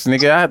fits,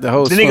 nigga. I had the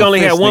whole. The nigga only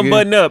had one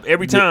button up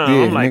every time.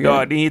 I'm like,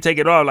 God. Then he take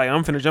it off. Like,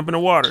 I'm finna jump in the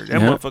water. That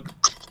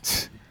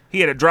motherfucker. He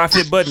had a dry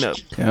fit button up.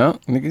 Yeah,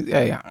 nigga.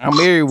 Hey, I'm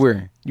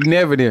everywhere. You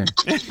never there.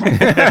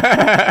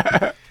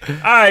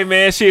 All right,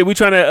 man. Shit, we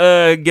trying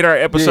to get our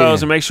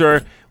episodes and make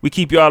sure we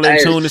keep y'all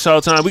in tune this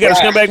whole time. We got a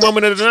scumbag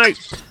moment of the night.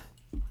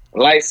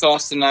 Light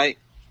sauce tonight.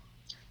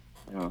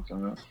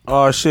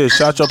 Oh shit!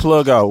 Shout your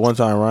plug out one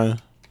time, Ryan.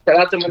 Shout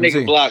out to my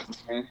nigga Block,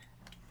 man.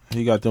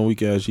 He got them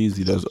weak ass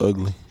Yeezy. That's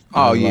ugly.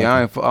 Oh yeah,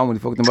 I only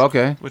fuck them.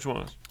 Okay. Which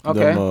ones?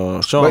 Okay.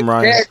 Them, show him,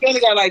 Ryan. Yeah, he only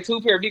got like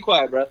 2 pair. Be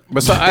quiet, bro.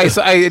 But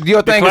hey, do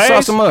your thing and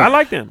sauce them up. I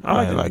like them.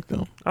 I like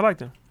them. I like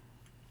them.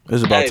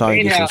 It's about time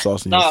you get some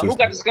sauce in your system. Who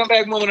got the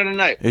scumbag moment of the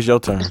night? It's your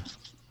turn.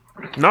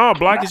 No,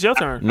 Block, it's your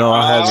turn. No,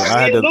 I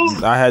had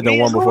the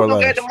one before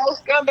last. Got the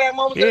most scumbag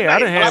moments. Yeah, I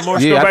done had more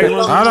scumbag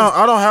moments.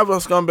 I don't have a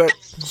scumbag.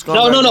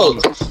 No.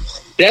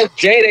 That's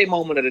J-Day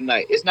moment of the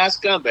night. It's not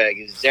scumbag.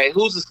 It's J.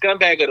 Who's the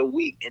scumbag of the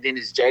week? And then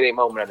it's J-Day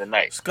moment of the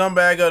night.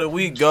 Scumbag of the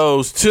week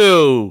goes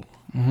to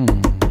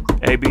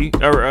AB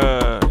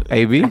or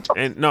AB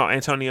and no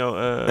Antonio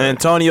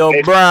Antonio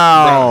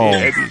Brown.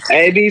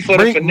 AB for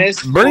the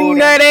finesse. Bring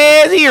that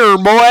ass here,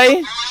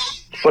 boy.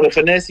 For the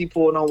finesse he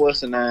pulled on what's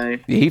the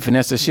name? Yeah, he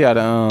finessed the shit out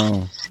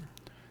of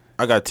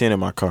I got 10 in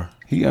my car.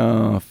 He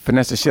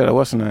finessed the shit out of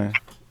what's the name?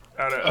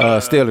 Out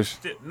of Steelers.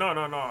 No.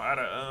 Out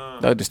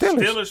of the Steelers.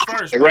 Steelers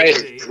first.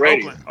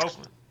 Raiders.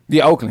 Oakland.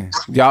 Yeah, Oakland.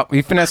 Y'all,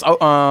 he finessed.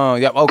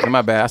 Oakland.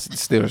 My bad. I said the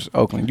Steelers.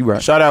 Oakland. You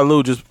right. Shout out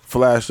Lou. Just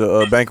flashed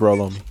a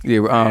bankroll on me.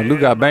 Yeah, Lou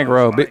got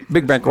bankroll.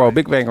 Big bankroll.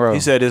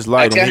 He said it's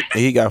light. And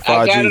he got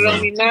 5 G's. I got it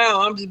on me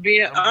now. I'm just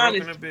being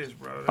honest.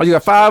 Oh, you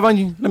got 5 on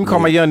you? Let me call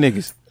my young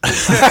niggas.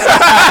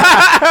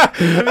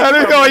 Let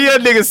me call my young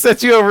niggas.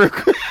 Set you over.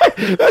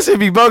 That should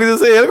be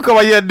bogus as hell. Let me call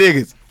my young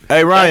niggas.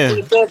 Hey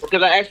Ryan.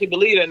 Because I actually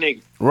believe that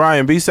nigga.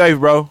 Ryan, be safe,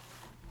 bro.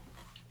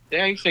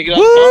 Damn, you think it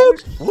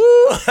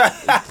Woo!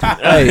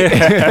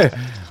 Hey.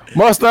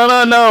 Most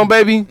unknown,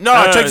 baby.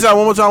 No, check this out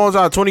one more time.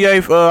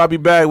 28th, I'll be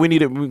back. We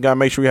gotta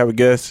make sure we have a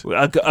guest.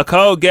 A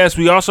cold guest.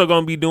 We also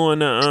gonna be doing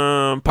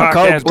the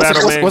podcast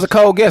battle, man. What's a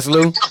cold guest,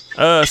 Lou?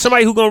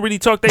 Somebody who gonna really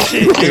talk that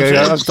shit.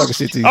 I'm talking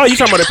shit to you. Oh, you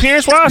talking about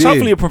appearance wise? Yeah.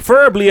 Hopefully,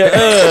 preferably a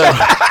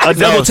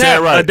double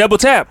tap. Right. A double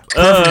tap.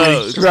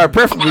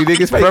 Preferably,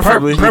 niggas.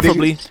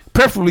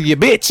 Preferably your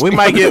bitch. We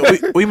might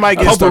get we might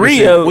get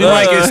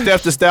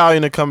Steph the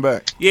Stallion to come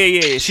back.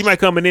 Yeah. She might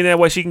come in that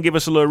way. She can give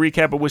us a little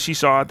recap of what she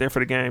saw out there for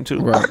the game too.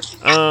 Right.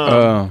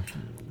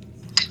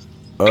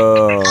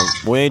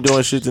 We ain't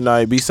doing shit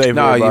tonight. Be safe,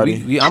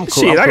 everybody. I'm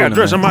cool. Shit, I got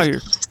dressed. I'm out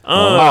here.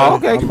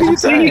 Okay.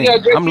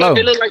 I'm low.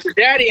 You look like your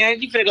daddy, and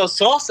you finna go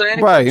salsa, ain't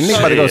it? Right, you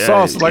about to go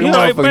salsa like a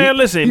motherfucker. Man,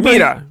 listen,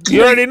 Mira,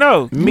 you already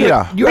know.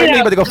 Mira, you already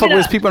about to go fuck with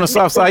his people on the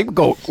south side. You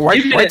go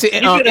right to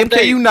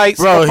MKU nights.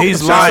 Bro,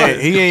 he's lying.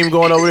 He ain't even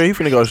going over there. He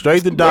finna go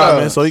straight to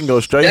Diamond, so he can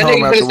go straight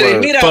home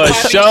afterwards.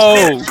 For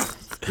sure.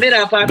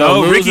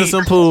 No,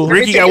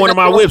 Ricky got one of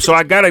my whips, so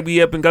I gotta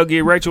be up and go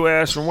get Rachel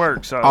ass from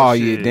work. So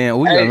yeah, damn,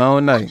 we got a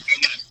long night.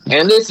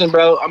 And listen,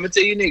 bro, I'm gonna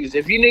tell you niggas,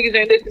 if you niggas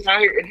ain't listening out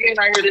here, if you ain't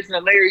out here listening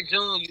to Larry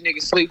June, you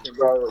niggas sleeping,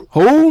 bro.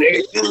 Who?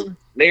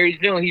 Larry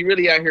June, he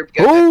really out here.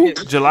 Who?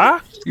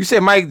 July? You said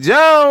Mike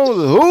Jones.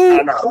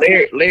 Who? No,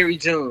 Larry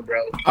June,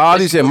 bro. Oh,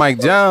 you said Mike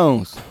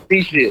Jones.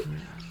 Piece shit.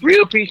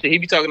 Real piece shit. He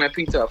be talking that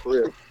pizza for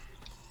real.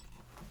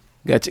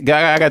 I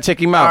gotta check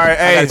him out. All right,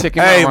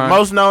 hey,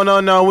 most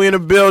no, we in the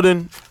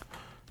building.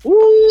 Woo!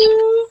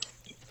 All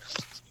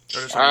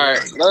right,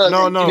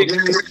 no. I'm gonna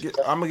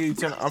give you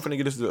 10. I'm finna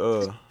get this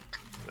to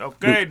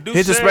Okay,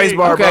 hit the space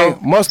bar, okay, bro.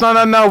 Most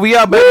no, we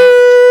up, baby.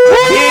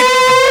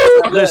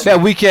 That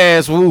weak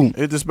ass woo.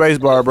 Hit the space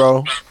bar,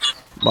 bro.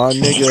 My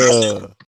nigga.